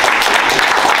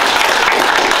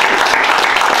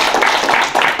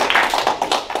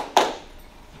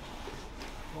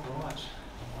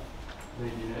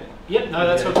 Yep, no,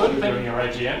 that's all good. Doing your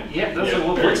AGM? Yep, that's all.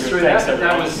 We'll blitz through that.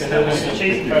 That was the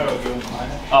cheese code.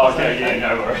 Oh, okay, yeah,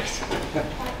 no worries.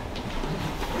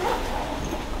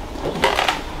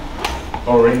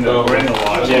 Or in the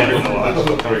live. Yeah, in the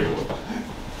live. Very good.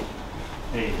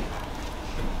 Hey.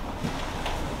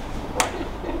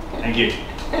 Thank you.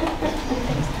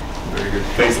 Very good.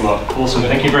 Thanks a lot. Awesome.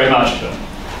 Thank you very much.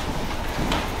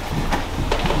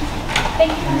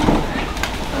 Thank you.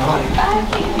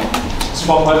 Thank you.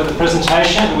 Swap over the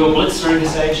presentation. We'll blitz through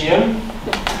this AGM.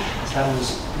 That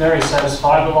was very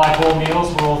satisfying, but like all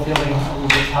meals, we're all feeling a little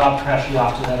bit carb trashy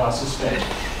after that, I suspect.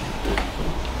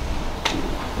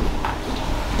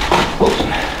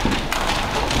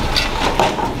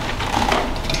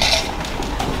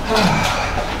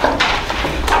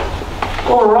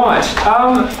 All right.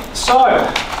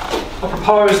 So I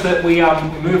propose that we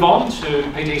move on to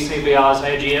PTCBR's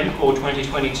AGM for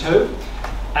 2022,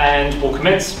 and we'll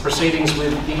commence proceedings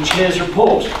with the Chair's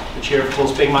report. The Chair, of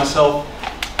course, being myself,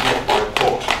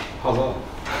 report.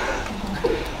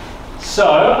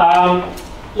 So,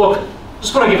 look,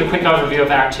 just want to give a quick overview of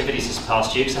our activities this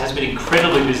past year, because it has been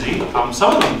incredibly busy.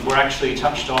 Some of them were actually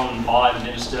touched on by the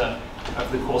Minister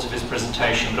over the course of his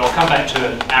presentation, but I'll come back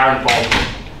to our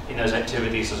involvement in those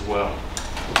activities as well.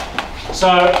 So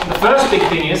the first big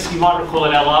thing is, you might recall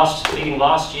at our last meeting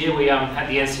last year, we had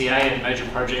the NCA and major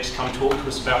projects come talk to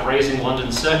us about raising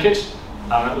London Circuit.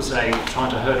 That was trying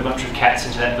to herd a bunch of cats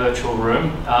into that virtual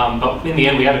room. But in the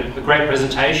end, we had a great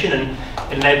presentation, and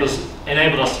it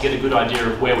enabled us to get a good idea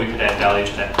of where we could add value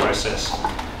to that process.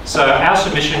 So our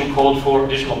submission called for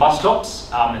additional bus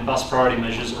stops and bus priority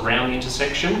measures around the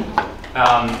intersection.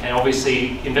 And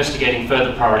obviously investigating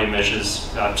further priority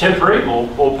measures, temporary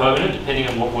or permanent, depending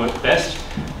on what worked best,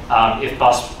 if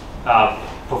bus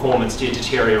performance did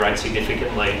deteriorate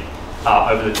significantly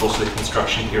over the course of the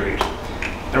construction period.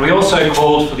 And we also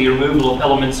called for the removal of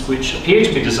elements which appear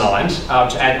to be designed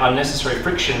to add unnecessary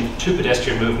friction to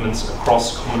pedestrian movements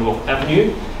across Commonwealth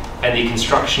Avenue, and the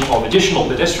construction of additional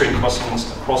pedestrian crossings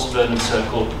across Vernon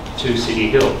Circle to City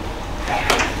Hill.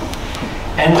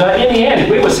 And in the end,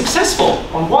 we were successful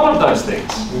on one of those things.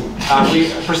 We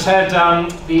had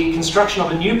the construction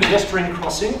of a new pedestrian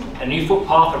crossing, a new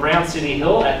footpath around City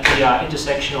Hill at the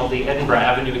intersection of the Edinburgh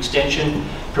Avenue extension,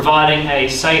 providing a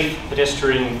safe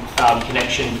pedestrian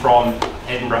connection from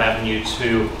Edinburgh Avenue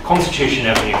to Constitution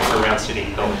Avenue around City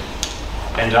Hill.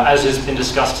 And as has been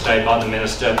discussed today by the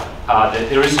Minister, that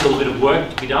there is still a bit of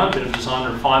work to be done, a bit of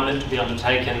design refinement to be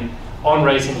undertaken on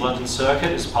raising London Circuit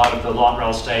as part of the Light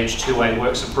Rail Stage 2A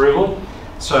works approval.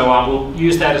 So we'll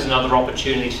use that as another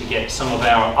opportunity to get some of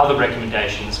our other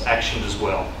recommendations actioned as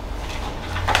well.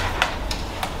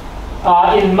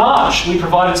 In March, we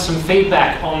provided some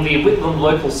feedback on the Whitlam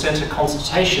Local Centre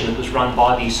consultation that was run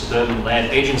by the Suburban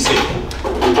Land Agency.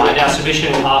 And our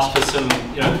submission asked for some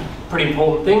pretty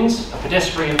important things: a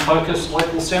pedestrian-focused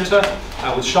local centre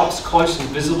with shops close and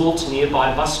visible to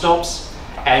nearby bus stops,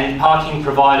 and parking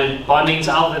provided by means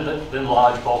other than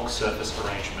large bulk surface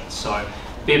arrangements. So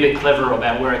be a bit clever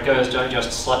about where it goes, don't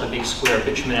just slap a big square of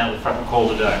bitumen out the front and call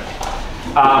it a day.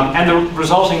 And the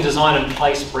resulting design and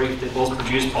place brief that was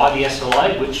produced by the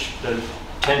SLA, which the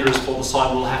tenderers for the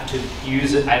site will have to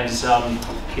use it as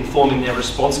informing their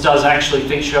response, does actually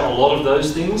feature a lot of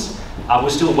those things. We're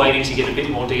still waiting to get a bit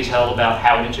more detail about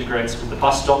how it integrates with the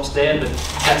bus stops there, but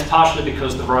that's partially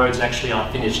because the roads actually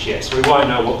aren't finished yet, so we won't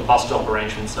know what the bus stop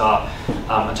arrangements are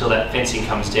until that fencing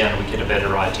comes down and we get a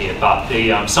better idea. But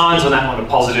the signs on that one are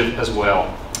positive as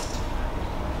well.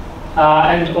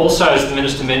 And also, as the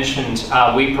Minister mentioned,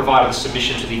 we provided a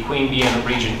submission to the Queanbeyan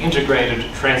Region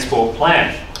Integrated Transport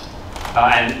Plan.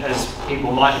 And as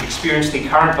people might have experienced, the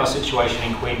current bus situation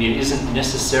in Queanbeyan isn't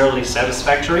necessarily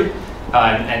satisfactory,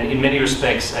 and in many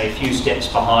respects a few steps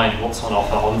behind what's on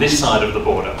offer on this side of the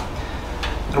border.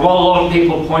 And while a lot of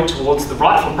people point towards the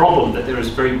rightful problem that there is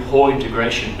very poor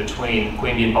integration between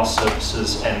Queanbeyan bus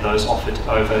services and those offered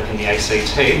over in the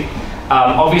ACT,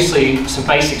 obviously some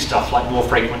basic stuff like more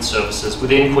frequent services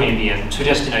within Queanbeyan to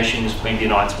destinations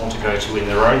Queanbeyanites want to go to in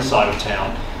their own side of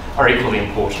town are equally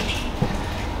important.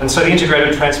 And so the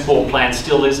Integrated Transport Plan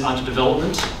still is under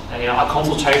development. A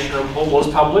consultation report was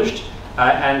published,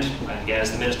 and again,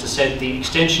 as the Minister said, the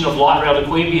extension of light rail to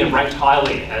Queanbeyan ranked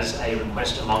highly as a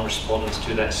request among respondents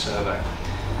to that survey.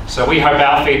 So we hope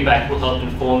our feedback will help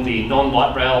inform the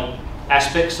non-light rail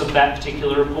aspects of that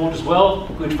particular report as well.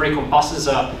 Good frequent buses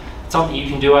are something you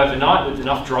can do overnight with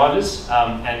enough drivers,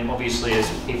 and obviously, as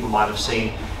people might have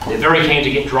seen, they're very keen to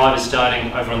get drivers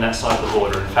starting over on that side of the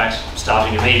border, in fact,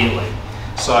 starting immediately.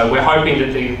 So we're hoping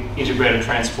that the integrated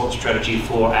transport strategy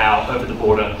for our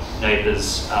over-the-border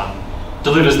neighbours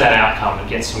delivers that outcome and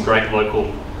gets some great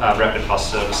local rapid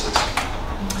bus services.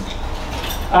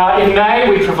 In May,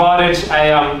 we provided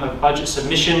a budget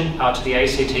submission to the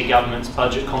ACT government's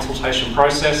budget consultation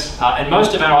process, and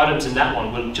most of our items in that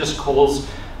one were just calls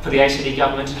for the ACT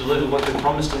government to deliver what they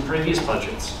promised in previous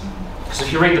budgets. Because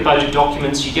if you read the budget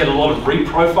documents, you get a lot of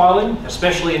reprofiling,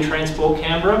 especially in Transport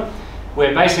Canberra,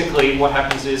 where basically what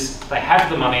happens is they have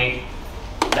the money,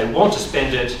 they want to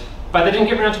spend it, but they didn't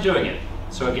get around to doing it.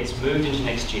 So it gets moved into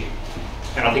next year.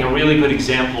 And I think a really good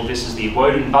example of this is the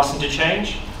Woden bus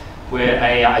interchange, where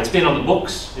it's been on the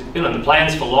books, it's been on the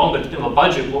plans for long, but it's been on the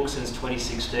budget book since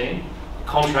 2016. The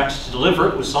contract to deliver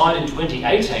it was signed in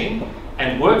 2018,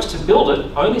 and works to build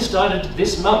it only started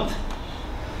this month.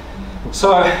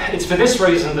 So it's for this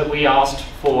reason that we asked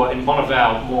for, in one of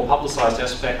our more publicised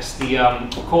aspects, the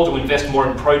call to invest more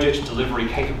in project delivery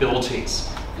capabilities.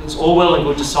 It's all well and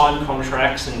good to sign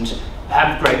contracts and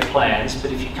have great plans, but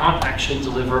if you can't actually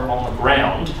deliver on the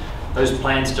ground, those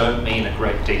plans don't mean a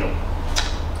great deal.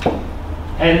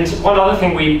 And one other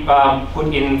thing we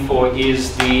put in for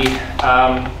is the,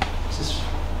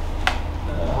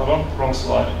 hold on, wrong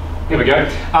slide. Here we go.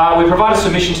 We provide a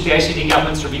submission to the ACT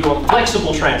Government's review on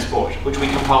flexible transport, which we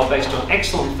compiled based on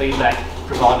excellent feedback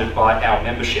provided by our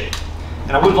membership.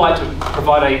 And I would like to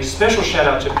provide a special shout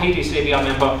out to PTCBR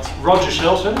member Roger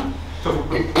Shelton for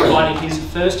providing his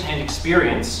first-hand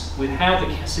experience with how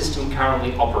the system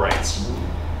currently operates.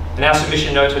 And our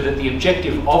submission noted that the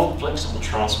objective of flexible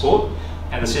transport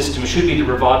and the system should be to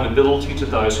provide mobility to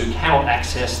those who cannot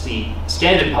access the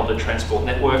standard public transport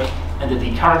network, and that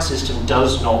the current system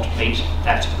does not meet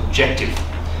that objective.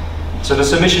 So the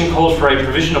submission called for a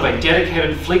provision of a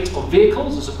dedicated fleet of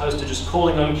vehicles as opposed to just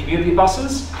calling on community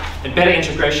buses, and better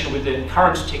integration with the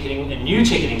current ticketing and new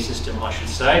ticketing system, I should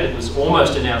say, that was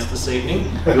almost announced this evening.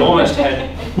 We almost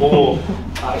had more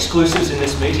exclusives in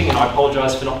this meeting, and I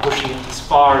apologise for not pushing it as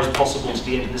far as possible to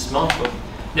the end of this month, but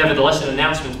nevertheless an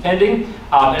announcement's pending,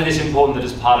 and it is important that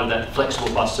as part of that the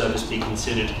flexible bus service be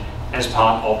considered as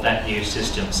part of that new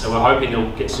system. So we're hoping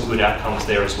it'll get some good outcomes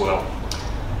there as well.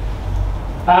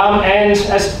 And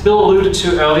as Bill alluded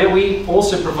to earlier, we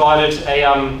also provided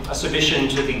a submission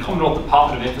to the Commonwealth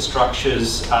Department of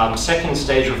Infrastructure's second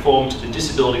stage reform to the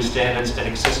Disability Standards and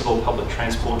Accessible Public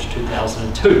Transport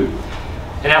 2002.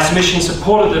 And our submission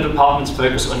supported the department's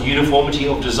focus on uniformity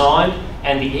of design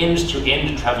and the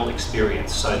end-to-end travel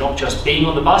experience. So not just being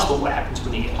on the bus, but what happens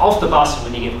when you get off the bus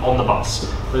and when you get on the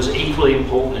bus. Those are equally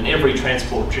important in every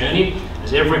transport journey,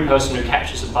 as every person who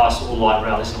captures a bus or light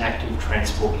rail is an active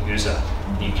transport user.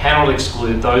 You cannot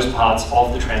exclude those parts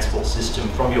of the transport system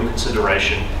from your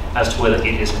consideration as to whether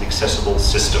it is an accessible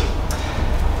system.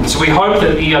 And so we hope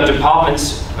that the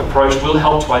department's approach will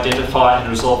help to identify and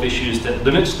resolve issues that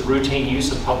limit the routine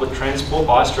use of public transport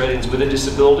by Australians with a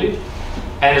disability.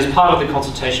 And as part of the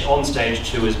consultation on stage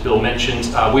 2, as Bill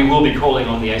mentioned, we will be calling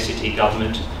on the ACT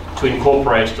Government to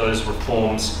incorporate those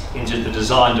reforms into the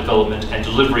design, development and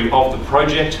delivery of the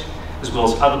project, as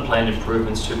well as other planned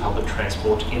improvements to public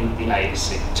transport in the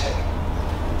ACT.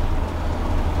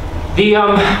 The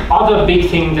other big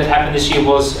thing that happened this year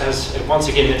was, as once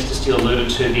again Minister Steele alluded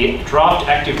to, the draft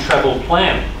active travel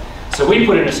plan. So we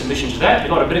put in a submission to that, we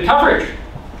got a bit of coverage.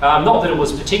 Not that it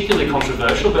was particularly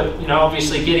controversial, but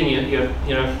obviously getting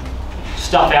your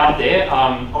stuff out there,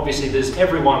 obviously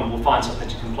everyone will find something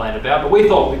to complain about, but we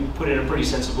thought we put in a pretty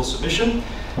sensible submission.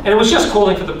 And it was just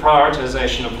calling for the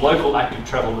prioritisation of local active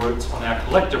travel routes on our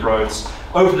collective roads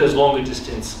over those longer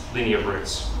distance linear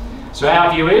routes. So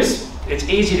our view is, it's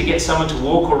easier to get someone to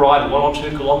walk or ride 1 or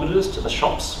 2 kilometres to the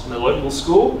shops in the local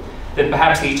school than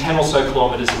perhaps the 10 or so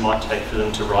kilometres it might take for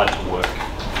them to ride to work.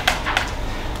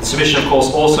 The submission, of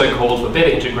course, also called for better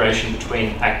integration between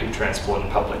active transport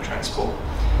and public transport.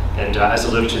 And as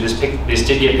alluded to, this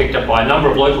did get picked up by a number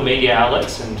of local media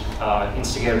outlets and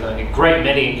instigated a great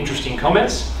many interesting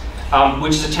comments,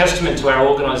 which is a testament to our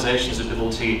organisation's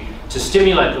ability to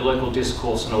stimulate the local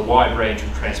discourse on a wide range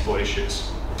of transport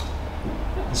issues.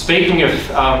 Speaking of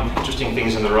interesting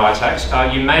things in the Riot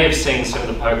Act, you may have seen some of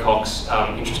the Pocock's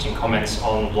interesting comments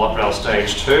on Light Rail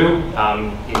Stage 2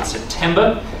 in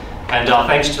September. And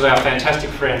thanks to our fantastic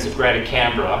friends at Greater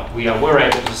Canberra, we were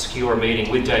able to secure a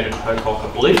meeting with David Pocock,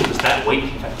 I believe it was that week,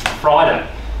 in fact Friday,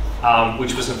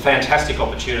 which was a fantastic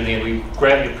opportunity, and we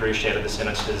greatly appreciated the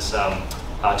Senator's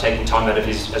taking time out of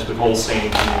his, as we've all seen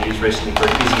in the news recently,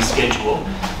 very busy schedule,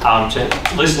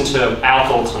 to listen to our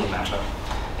thoughts on the matter.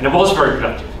 And it was very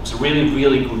productive. It was a really,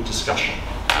 really good discussion.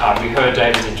 We heard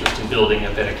David's interest in building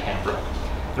a better Canberra.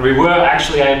 And we were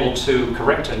actually able to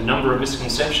correct a number of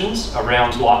misconceptions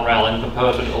around light rail and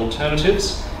purported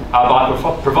alternatives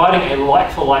by providing a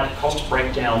like-for-like cost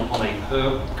breakdown on a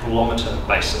per kilometre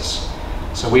basis.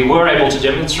 So we were able to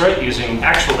demonstrate using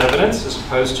actual evidence as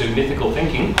opposed to mythical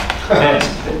thinking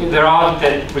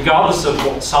that regardless of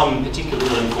what some particularly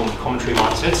ill-informed commentary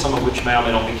might say, some of which may or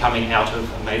may not be coming out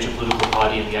of a major political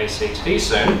party in the ACT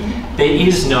soon, there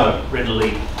is no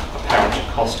readily apparent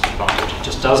cost advantage. It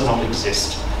just does not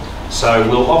exist. So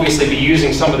we'll obviously be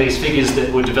using some of these figures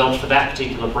that were developed for that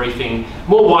particular briefing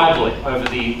more widely over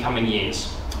the coming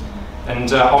years.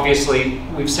 And obviously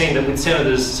we've seen that with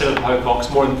Senator Pocock's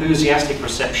more enthusiastic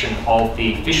reception of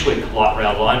the Fyshwick light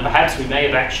rail line, perhaps we may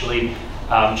have actually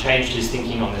changed his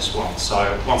thinking on this one.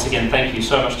 So once again, thank you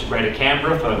so much to Greater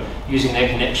Canberra for using their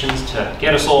connections to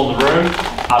get us all in the room,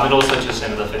 and also to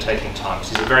Senator for taking time, because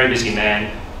he's a very busy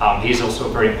man, He's also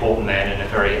a very important man and a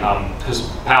very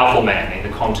powerful man in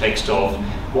the context of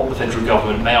what the federal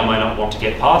government may or may not want to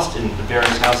get passed in the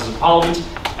various houses of parliament,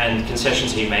 and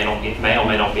concessions he may or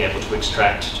may not be able to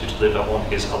extract to deliver on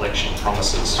his election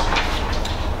promises.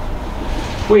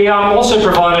 We also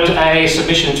provided a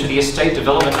submission to the estate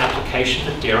development application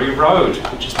at Dairy Road,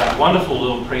 which is that wonderful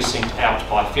little precinct out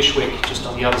by Fyshwick, just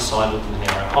on the other side of the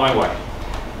Narrow Highway.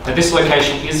 Now, this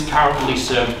location is currently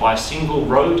served by a single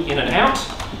road in and out,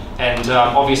 and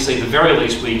obviously, the very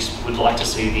least, we would like to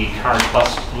see the current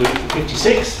bus loop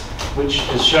 56, which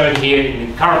is shown here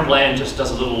in the current plan, just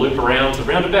does a little loop around the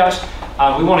roundabout.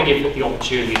 We want to give it the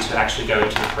opportunity to actually go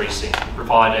into the precinct and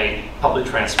provide a public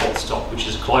transport stop, which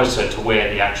is closer to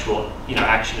where the actual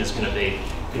action is going to be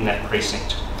in that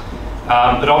precinct.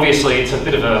 But obviously, it's a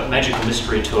bit of a magical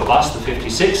mystery to a bus, the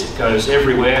 56. It goes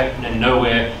everywhere and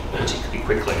nowhere particularly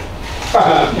quickly.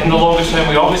 In the longer term,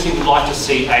 we obviously would like to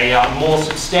see a more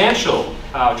substantial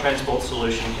transport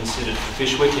solution considered for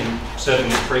Fyshwick in serving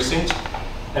this precinct.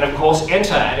 And of course,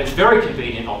 enter at a very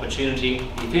convenient opportunity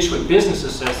the Fyshwick Business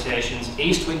Association's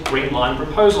Eastwick Green Line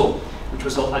proposal, which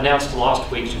was announced last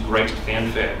week to great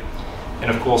fanfare. And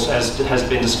of course, as has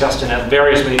been discussed in our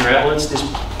various media outlets, this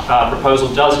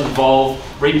proposal does involve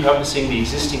repurposing the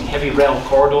existing heavy rail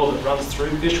corridor that runs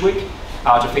through Fyshwick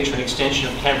to feature an extension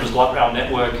of Canberra's light rail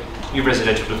network, new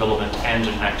residential development, and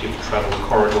an active travel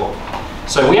corridor.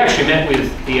 So we actually met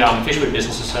with the Fyshwick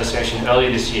Business Association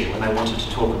earlier this year when they wanted to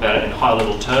talk about it in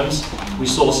high-level terms. We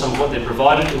saw some of what they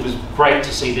provided. It was great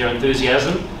to see their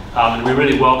enthusiasm, and we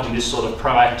really welcome this sort of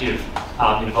proactive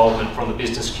involvement from the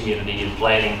business community in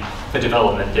planning for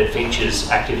development that features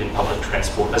active and public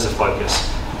transport as a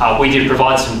focus. We did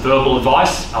provide some verbal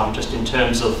advice, just in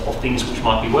terms of things which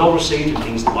might be well received and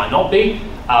things that might not be.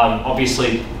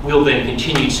 Obviously, we'll then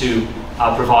continue to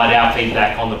provide our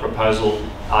feedback on the proposal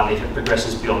if it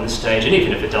progresses beyond this stage, and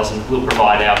even if it doesn't, we'll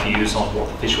provide our views on what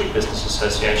the Fyshwick Business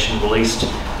Association released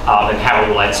and how it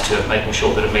relates to making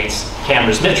sure that it meets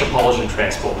Canberra's metropolitan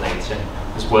transport needs, and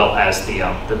as well as the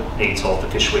needs of the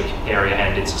Fyshwick area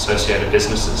and its associated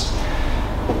businesses.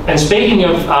 And speaking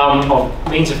of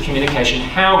means of communication,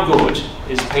 how good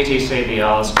is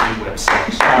PTCBR's new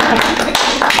website?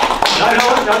 No,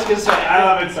 I was going to say, I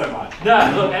love it so much.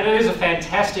 No, look, and it is a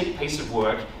fantastic piece of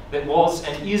work that was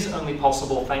and is only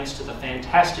possible thanks to the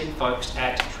fantastic folks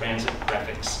at Transit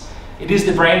Graphics. It is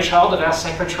the brainchild of our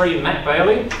secretary, Matt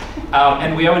Bailey,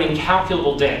 and we owe an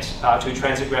incalculable debt to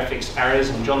Transit Graphics Arias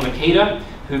and John Makita,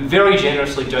 who very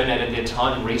generously donated their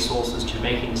time and resources to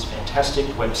making this fantastic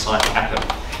website happen.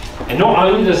 And not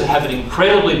only does it have an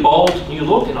incredibly bold new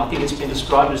look, and I think it's been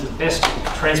described as the best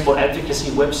transport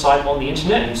advocacy website on the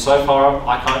internet, and so far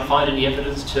I can't find any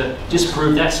evidence to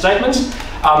disprove that statement.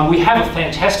 We have a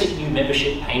fantastic new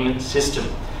membership payment system,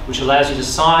 which allows you to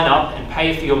sign up and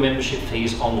pay for your membership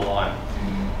fees online.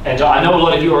 And I know a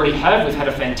lot of you already have. We've had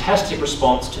a fantastic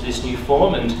response to this new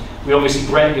form, and we obviously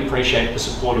greatly appreciate the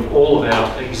support of all of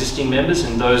our existing members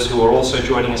and those who are also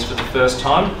joining us for the first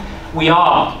time. We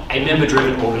are a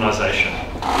member-driven organisation,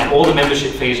 and all the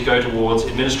membership fees go towards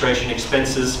administration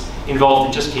expenses involved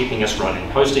in just keeping us running,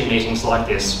 hosting meetings like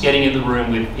this, getting in the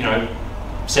room with,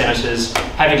 senators,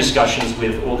 having discussions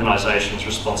with organisations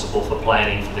responsible for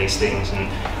planning for these things. And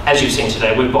as you've seen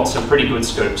today, we've got some pretty good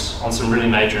scoops on some really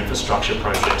major infrastructure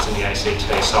projects in the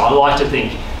ACT. So I like to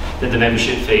think that the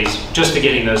membership fees, just for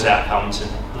getting those outcomes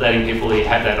and letting people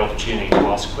have that opportunity to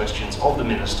ask questions of the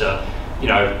minister,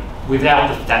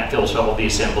 without that filter of the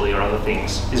Assembly or other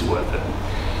things, is worth it.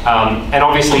 And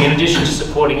obviously, in addition to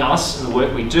supporting us and the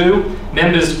work we do,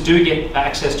 members do get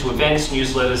access to events,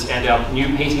 newsletters, and our new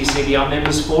PTCBR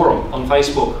Members Forum on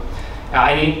Facebook.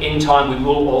 And in time, we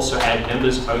will also add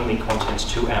members-only content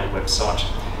to our website.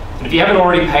 And if you haven't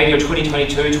already paid your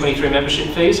 2022-23 membership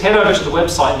fees, head over to the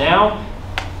website now.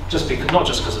 Not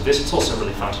just because of this, it's also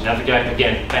really fun to navigate.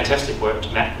 Again, fantastic work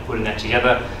to Matt for putting that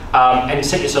together. And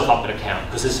set yourself up an account,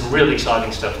 because there's some really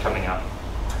exciting stuff coming up.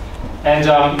 And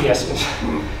yes,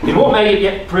 in what may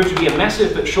yet prove to be a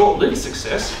massive but short-lived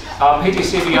success,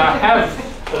 PTCBR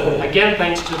have, again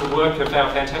thanks to the work of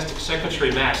our fantastic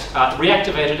secretary Matt,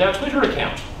 reactivated our Twitter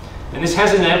account. And this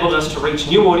has enabled us to reach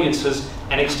new audiences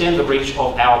and extend the reach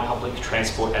of our public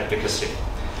transport advocacy.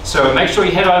 So make sure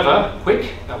you head over,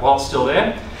 quick, while it's still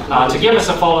there, to give us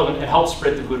a follow and help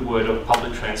spread the good word of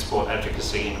public transport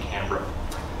advocacy in Canberra.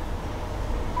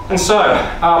 And so,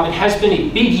 it has been a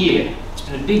big year. It's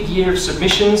been a big year of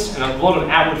submissions and a lot of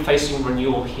outward-facing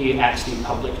renewal here at the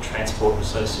Public Transport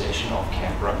Association of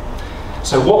Canberra.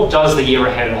 So what does the year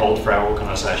ahead hold for our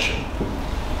organisation?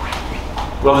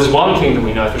 Well, there's one thing that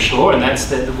we know for sure, and that's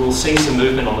that we'll see some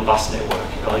movement on the bus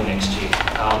network. early next year.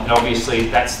 And obviously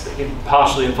it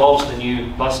partially involves the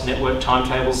new bus network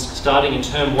timetables starting in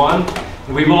term 1.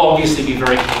 And we will obviously be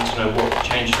very keen to know what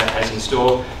change that has in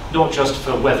store, not just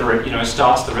for whether it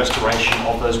starts the restoration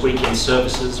of those weekend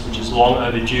services, which is long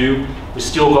overdue. We've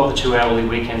still got the 2 hourly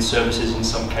weekend services in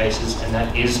some cases, and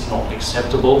that is not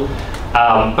acceptable.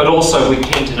 But also we're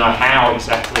keen to know how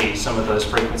exactly some of those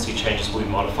frequency changes will be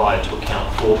modified to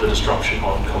account for the disruption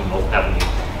on Commonwealth Avenue.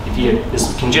 If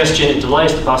there's congestion, it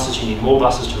delays the buses, you need more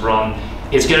buses to run,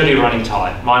 it's going to be running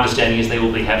tight. My understanding is they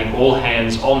will be having all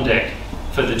hands on deck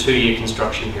for the 2-year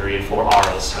construction period for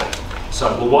RLC.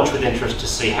 So we'll watch with interest to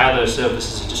see how those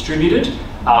services are distributed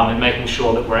and making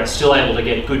sure that we're still able to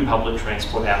get good public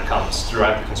transport outcomes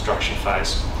throughout the construction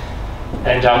phase.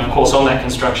 And of course on that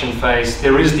construction phase,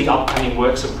 there is the upcoming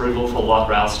works approval for light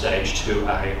rail stage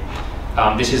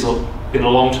 2A. This has been a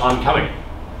long time coming.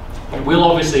 We'll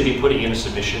obviously be putting in a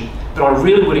submission, but I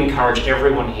really would encourage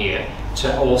everyone here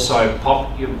to also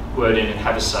pop your word in and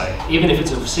have a say. Even if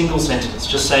it's a single sentence,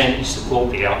 just saying you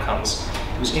support the outcomes.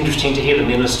 It was interesting to hear the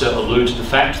Minister allude to the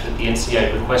fact that the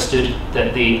NCA requested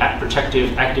that the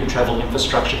protective active travel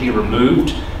infrastructure be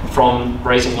removed from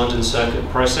Raising London Circuit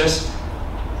process.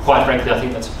 Quite frankly, I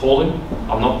think that's appalling.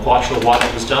 I'm not quite sure why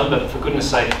that was done, but for goodness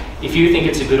sake, if you think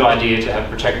it's a good idea to have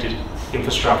protected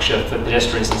infrastructure for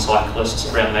pedestrians and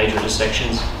cyclists around major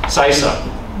intersections, say so.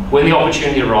 When the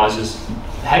opportunity arises,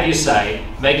 have your say,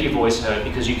 make your voice heard,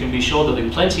 because you can be sure there'll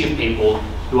be plenty of people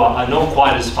who are not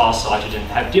quite as far-sighted and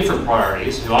have different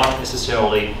priorities, who aren't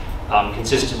necessarily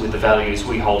consistent with the values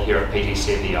we hold here at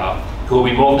PTCBR, who will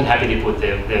be more than happy to put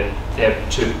their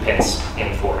 2 pence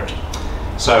in for it.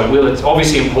 So it's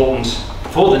obviously important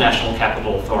for the National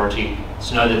Capital Authority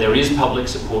to know that there is public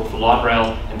support for light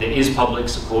rail and there is public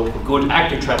support for good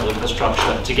active travel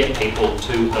infrastructure to get people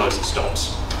to those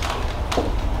stops.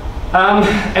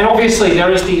 And obviously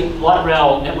there is the light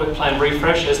rail network plan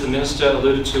refresh, as the Minister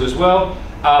alluded to as well.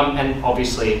 And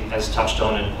obviously, as touched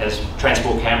on and as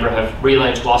Transport Canberra have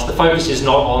relayed to us, the focus is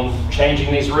not on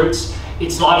changing these routes.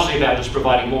 It's largely about just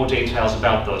providing more details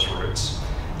about those routes.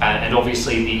 And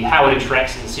obviously how it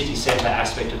interacts in the city centre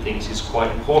aspect of things is quite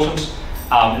important.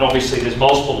 And obviously there's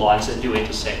multiple lines that do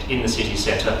intersect in the city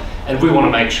centre, and we want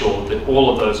to make sure that all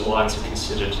of those lines are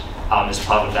considered as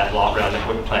part of that light rail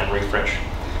network plan refresh.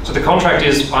 So the contract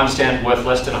is, I understand, worth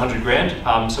less than 100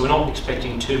 grand, so we're not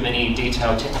expecting too many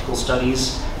detailed technical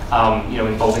studies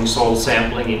involving soil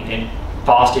sampling and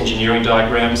vast engineering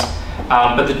diagrams.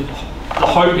 But the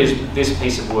hope is with this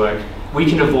piece of work, we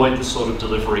can avoid the sort of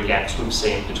delivery gaps we've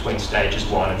seen between stages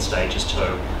 1 and stages 2.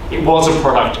 It was a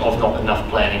product of not enough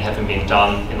planning having been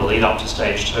done in the lead up to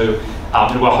stage 2,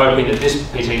 and we're hoping that this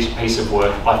piece of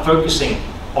work, by focusing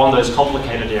on those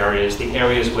complicated areas, the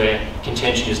areas where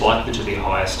contention is likely to be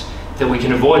highest, that we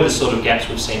can avoid the sort of gaps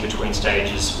we've seen between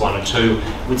stages 1 and 2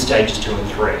 with stages 2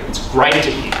 and 3. It's great to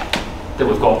hear that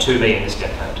we've got 2B in this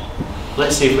decade.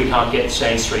 Let's see if we can't get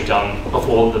stage 3 done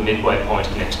before the midway point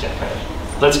of next decade.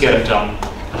 Let's get it done,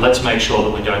 and let's make sure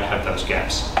that we don't have those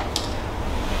gaps.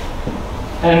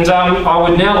 And I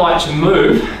would now like to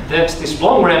move that this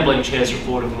long rambling Chair's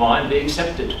report of mine be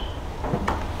accepted.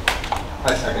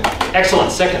 I second.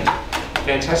 Excellent, second.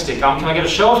 Fantastic. Can I get a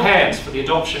show of hands for the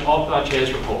adoption of our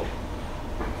Chair's report?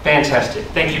 Fantastic.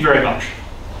 Thank you very much.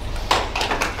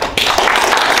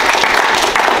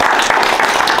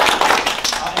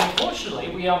 Unfortunately,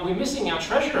 we're missing our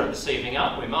Treasurer this evening,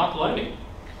 aren't we, Mark Loney?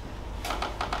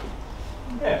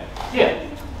 Yeah,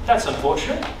 that's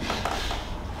unfortunate.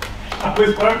 I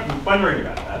was wondering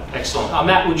about that. Excellent.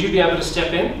 Matt, would you be able to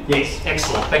step in? Yes.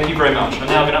 Excellent. Thank you very much. I'm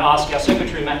now going to ask our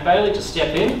Secretary, Matt Bailey, to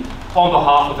step in on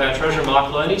behalf of our Treasurer,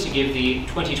 Mark Loney, to give the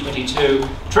 2022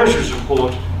 Treasurer's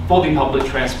Report for the Public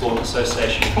Transport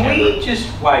Association of Canberra. Can we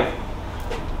just wait?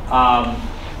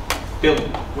 Bill,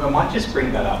 we might just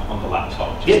bring that up on the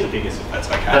laptop, just to figure if that's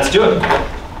okay. Let's do it.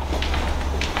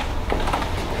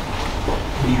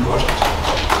 You got it.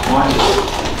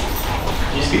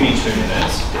 Just give me 2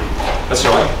 minutes. That's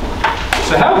all right.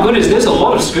 So how good is, there's a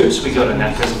lot of scoops we got in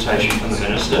that presentation from the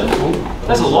Minister.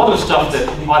 There's a lot of stuff that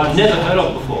I've never heard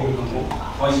of before.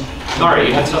 Sorry,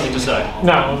 you had something to say?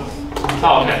 No.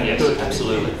 Oh, okay, yes,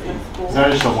 absolutely.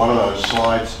 Notice on one of those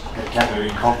slides, cabinet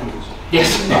incompetence.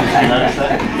 Yes. Notice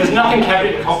that? There's nothing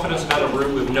cabinet in confidence about a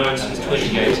route we've known since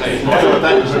 2018.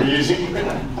 That was amusing.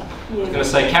 I was going to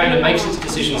say, Cabinet makes its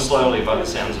decisions slowly by the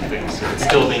sounds of things, so it's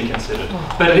still being considered.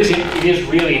 But it is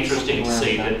really interesting to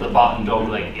see that the Barton Dog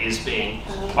link is being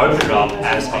opened up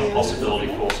as a possibility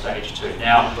for stage 2.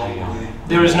 Now,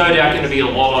 there is no doubt going to be a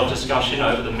lot of discussion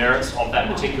over the merits of that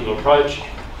particular approach.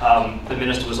 the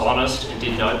Minister was honest and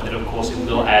did note that of course it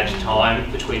will add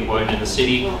time between Woden and the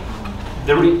city.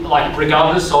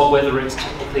 Regardless of whether it's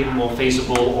technically more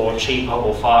feasible or cheaper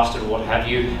or faster or what have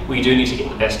you, we do need to get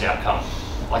the best outcome.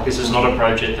 Like, this is not a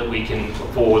project that we can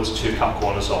afford to cut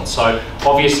corners on. So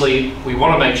obviously we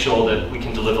want to make sure that we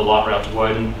can deliver light rail to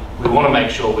Woden. We want to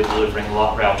make sure we're delivering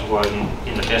light rail to Woden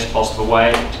in the best possible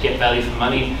way to get value for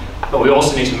money, but we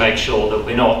also need to make sure that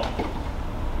we're not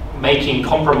making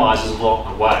compromises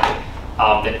along the way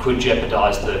that could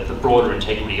jeopardise the broader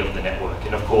integrity of the network.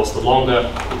 And of course, the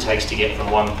longer it takes to get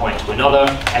from one point to another,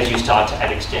 as you start to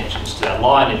add extensions to that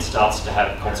line, it starts to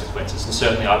have consequences. And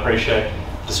certainly I appreciate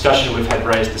the discussion we've had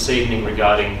raised this evening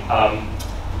regarding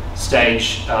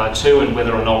stage 2 and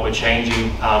whether or not we're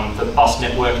changing the bus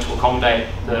network to accommodate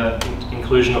the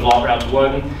inclusion of light rail to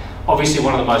Woden. Obviously,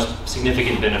 one of the most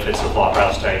significant benefits of light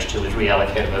rail stage 2 is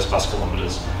reallocating those bus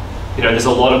kilometres. You know, there's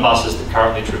a lot of buses that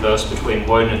currently traverse between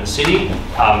Woden and the city.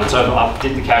 I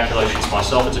did the calculations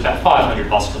myself, it's about 500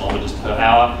 bus kilometres per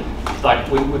hour. Like,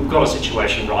 we've got a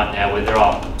situation right now where there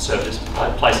are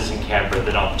places in Canberra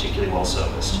that aren't particularly well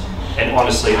serviced. And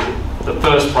honestly, the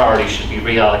first priority should be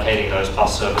reallocating those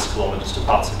bus service kilometres to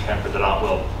parts of Canberra that aren't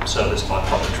well serviced by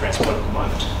public transport at the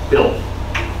moment. Bill?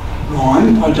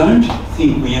 Ryan, I don't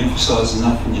think we emphasise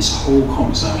enough in this whole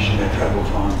conversation about travel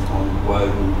time from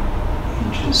Woden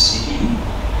into the city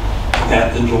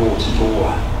about the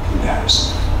door-to-door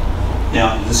comparison.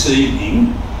 Now, this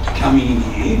evening, coming in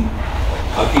here,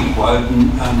 I think Woden,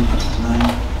 what's his name?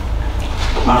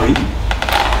 Murray,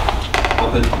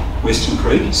 up at Western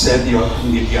Creek. Sadly, I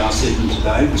couldn't get the R7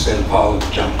 today because they had a pilot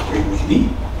to jump creek with me.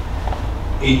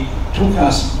 It took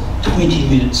us 20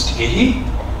 minutes to get here.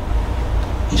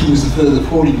 It took us a further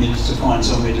 40 minutes to find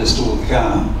somewhere to store the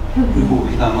car before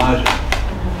we could unload it.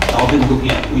 I've been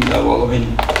looking out the window while I've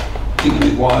been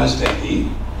thinking of wires back here.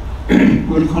 We've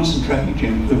got a constant traffic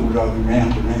jam, people driving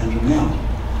round and round and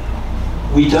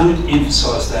round. We don't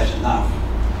emphasise that enough.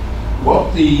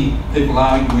 What the people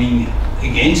arguing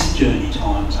against journey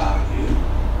times argue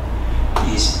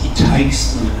is it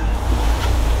takes them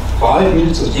 5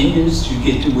 minutes or 10 minutes to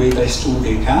get to where they store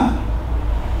their car.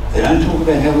 They don't talk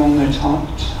about how long they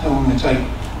take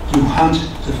to hunt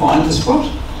to find the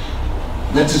spot.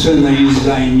 That's the term they use as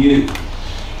ANU.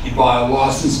 You buy a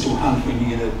licence to hunt when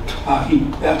you get a parking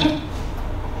voucher.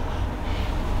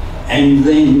 And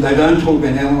then they don't talk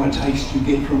about how long it takes to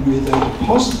get from where they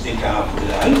deposit their car for the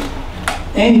day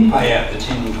and pay out the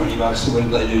 10 or 20 bucks or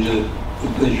whatever they do to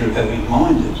the pleasure of having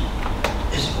minded.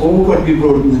 It's all got to be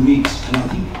brought in the mix, and I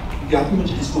think the government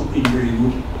has not been very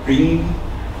good at bringing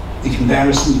the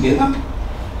comparison together.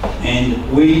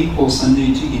 And we also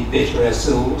need to get better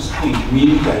ourselves in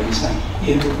communicating, saying,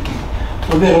 yeah,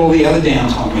 what about all the other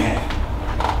downtime we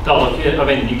have? No, look, I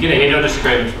mean, you get a head-on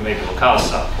disagreement from me, but cars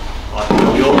suck. Like,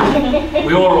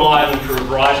 we all rely on them for a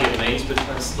variety of means, but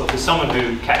look, as someone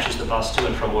who catches the bus to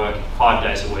and from work 5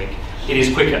 days a week, it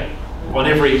is quicker on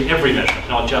every measure,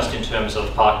 not just in terms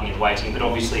of parking and waiting, but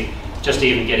obviously just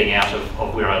even getting out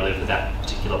of where I live at that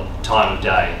particular time of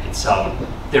day. It's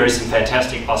there is some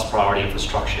fantastic bus priority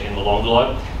infrastructure in the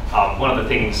Longolo. One of the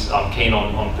things I'm keen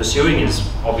on pursuing is,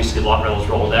 obviously light rail is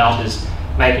rolled out, is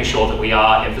making sure that we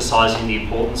are emphasising the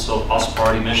importance of bus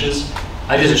priority measures.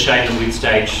 It is a shame that with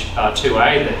stage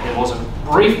 2A that there was a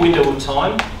brief window of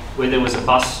time where there was a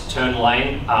bus turn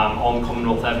lane on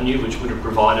Commonwealth Avenue which would have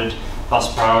provided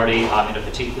bus priority in a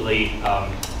particularly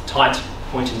tight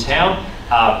point in town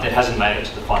that hasn't made it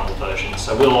to the final version.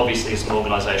 So we'll obviously as an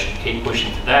organisation keep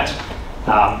pushing for that.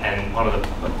 And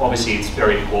obviously it's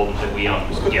very important that we,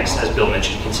 yes, as Bill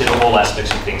mentioned, consider all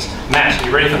aspects of things. Matt, are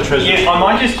you ready for the Treasurer? Yeah, I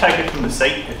might just take it from the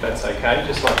seat, if that's okay,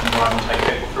 just like Ryan will take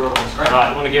people through it on the screen. Right,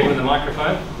 you want to get with the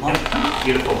microphone? Yep.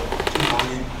 Beautiful.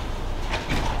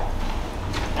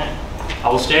 I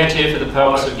will stand here for the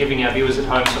purpose of giving our viewers at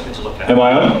home something to look at. Am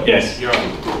I on? Yes. You're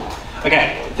on.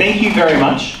 Okay, thank you very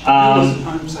much.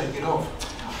 Home, say get off.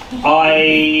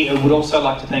 I would also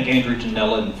like to thank Andrew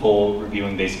Janellen for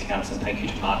reviewing these accounts, and thank you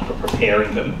to Mark for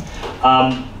preparing them.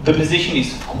 The position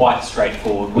is quite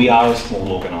straightforward. We are a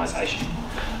small organisation.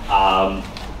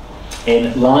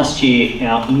 And last year,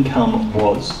 our income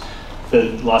was, for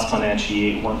the last financial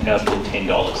year,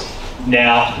 $1,010.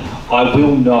 Now, I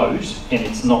will note, and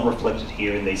it's not reflected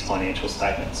here in these financial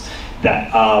statements,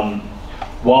 that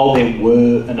while there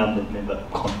were a number of member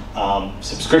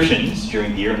subscriptions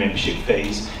during the year and membership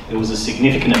fees, there was a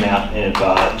significant amount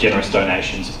of generous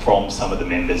donations from some of the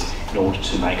members in order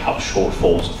to make up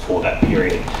shortfalls for that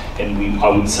period. And I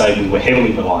would say we were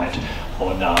heavily reliant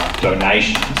on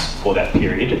donations for that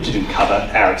period to cover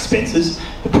our expenses,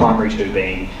 the primary two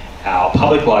being our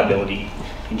public liability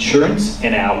insurance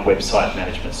and our website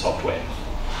management software.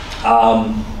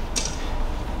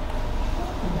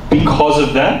 Because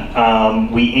of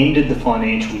that, we ended the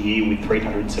financial year with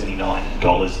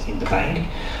 $379 in the bank.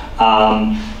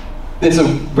 There's a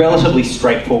relatively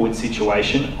straightforward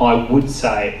situation. I would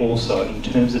say also in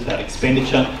terms of that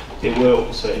expenditure, there were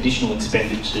also additional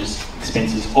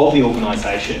expenses of the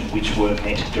organisation which were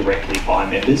met directly by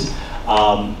members.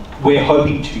 We're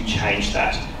hoping to change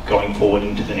that going forward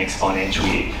into the next financial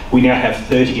year. We now have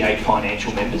 38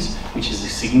 financial members, which is a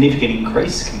significant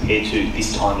increase compared to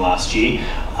this time last year.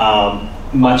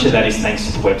 Much of that is thanks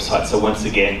to the website. So once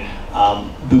again,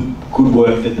 the good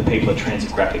work that the people at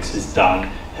Transit Graphics has done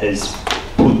has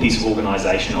put this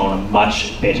organisation on a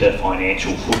much better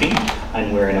financial footing,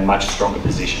 and we're in a much stronger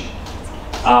position.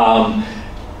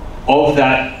 Of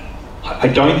that, I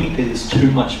don't think there's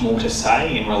too much more to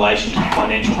say in relation to the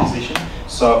financial position,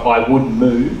 so I would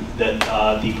move that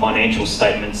the financial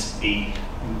statements be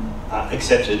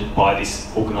accepted by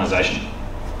this organisation.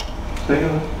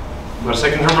 Got a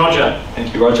second from Roger.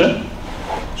 Thank you, Roger.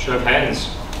 Show of hands.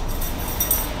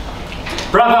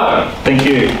 Bravo! Thank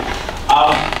you.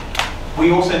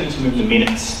 We also need to move the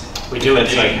minutes. We do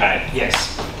That's indeed. okay.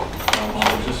 Yes.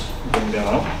 I'll just bring that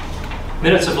up.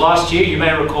 Minutes of last year, you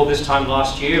may recall this time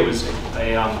last year was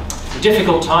a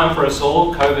difficult time for us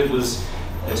all. COVID was,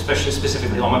 especially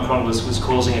specifically Omicron, was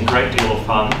causing a great deal of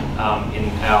fun in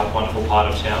our wonderful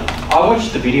part of town. I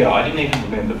watched the video, I didn't even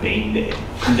remember being there.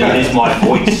 And there's my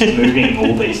voice moving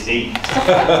all these things.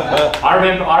 I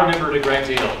remember it a great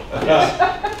deal. Yes.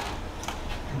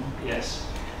 Yes.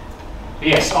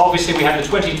 Yes, obviously we have the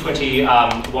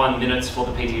 2021 minutes for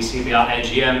the PTCBR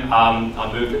AGM.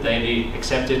 I move that they be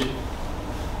accepted.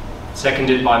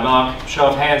 Seconded by Mark. Show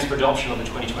of hands for adoption of the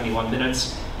 2021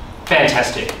 minutes.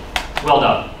 Fantastic. Well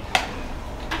done.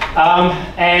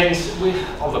 And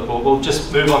we'll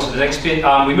just move on to the next bit.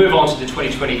 We move on to the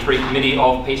 2023 committee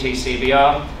of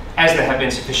PTCBR. As there have been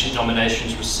sufficient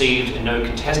nominations received and no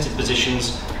contested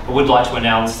positions, I would like to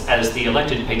announce as the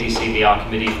elected PTCBR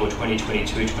committee for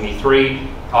 2022-23,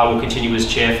 I will continue as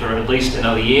chair for at least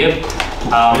another year.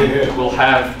 We'll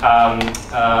have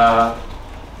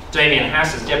Damien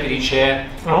Hass as deputy chair,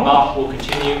 Mark will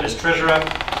continue as treasurer,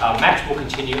 Matt will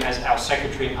continue as our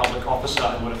secretary and public officer,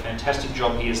 and what a fantastic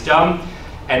job he has done.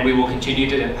 And we will continue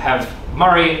to have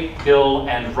Murray, Bill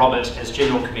and Robert as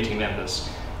general committee members.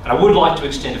 And I would like to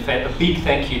extend a big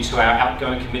thank you to our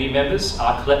outgoing committee members,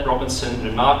 Colette Robinson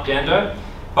and Mark Dando,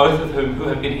 both of whom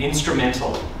have been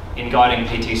instrumental in guiding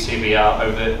PTCBR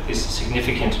over this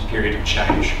significant period of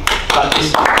change. But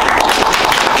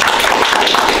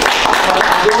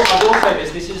I will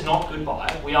say this is not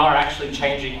goodbye. We are actually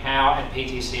changing how at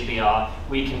PTCBR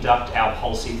we conduct our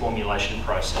policy formulation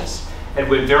process. And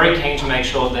we're very keen to make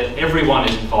sure that everyone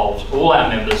is involved, all our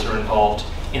members are involved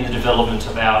in the development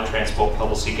of our transport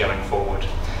policy going forward.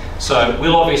 So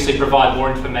we'll obviously provide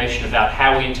more information about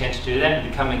how we intend to do that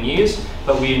in the coming years,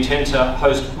 but we intend to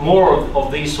host more of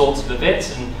these sorts of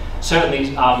events, and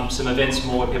certainly some events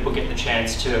more where people get the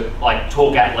chance to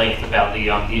talk at length about the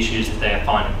issues that they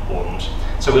find important.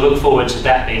 So we look forward to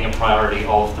that being a priority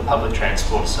of the Public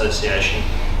Transport Association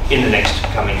in the next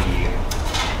coming year.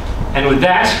 And with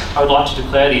that, I would like to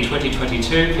declare the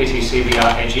 2022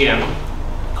 PTCBR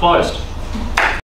AGM closed.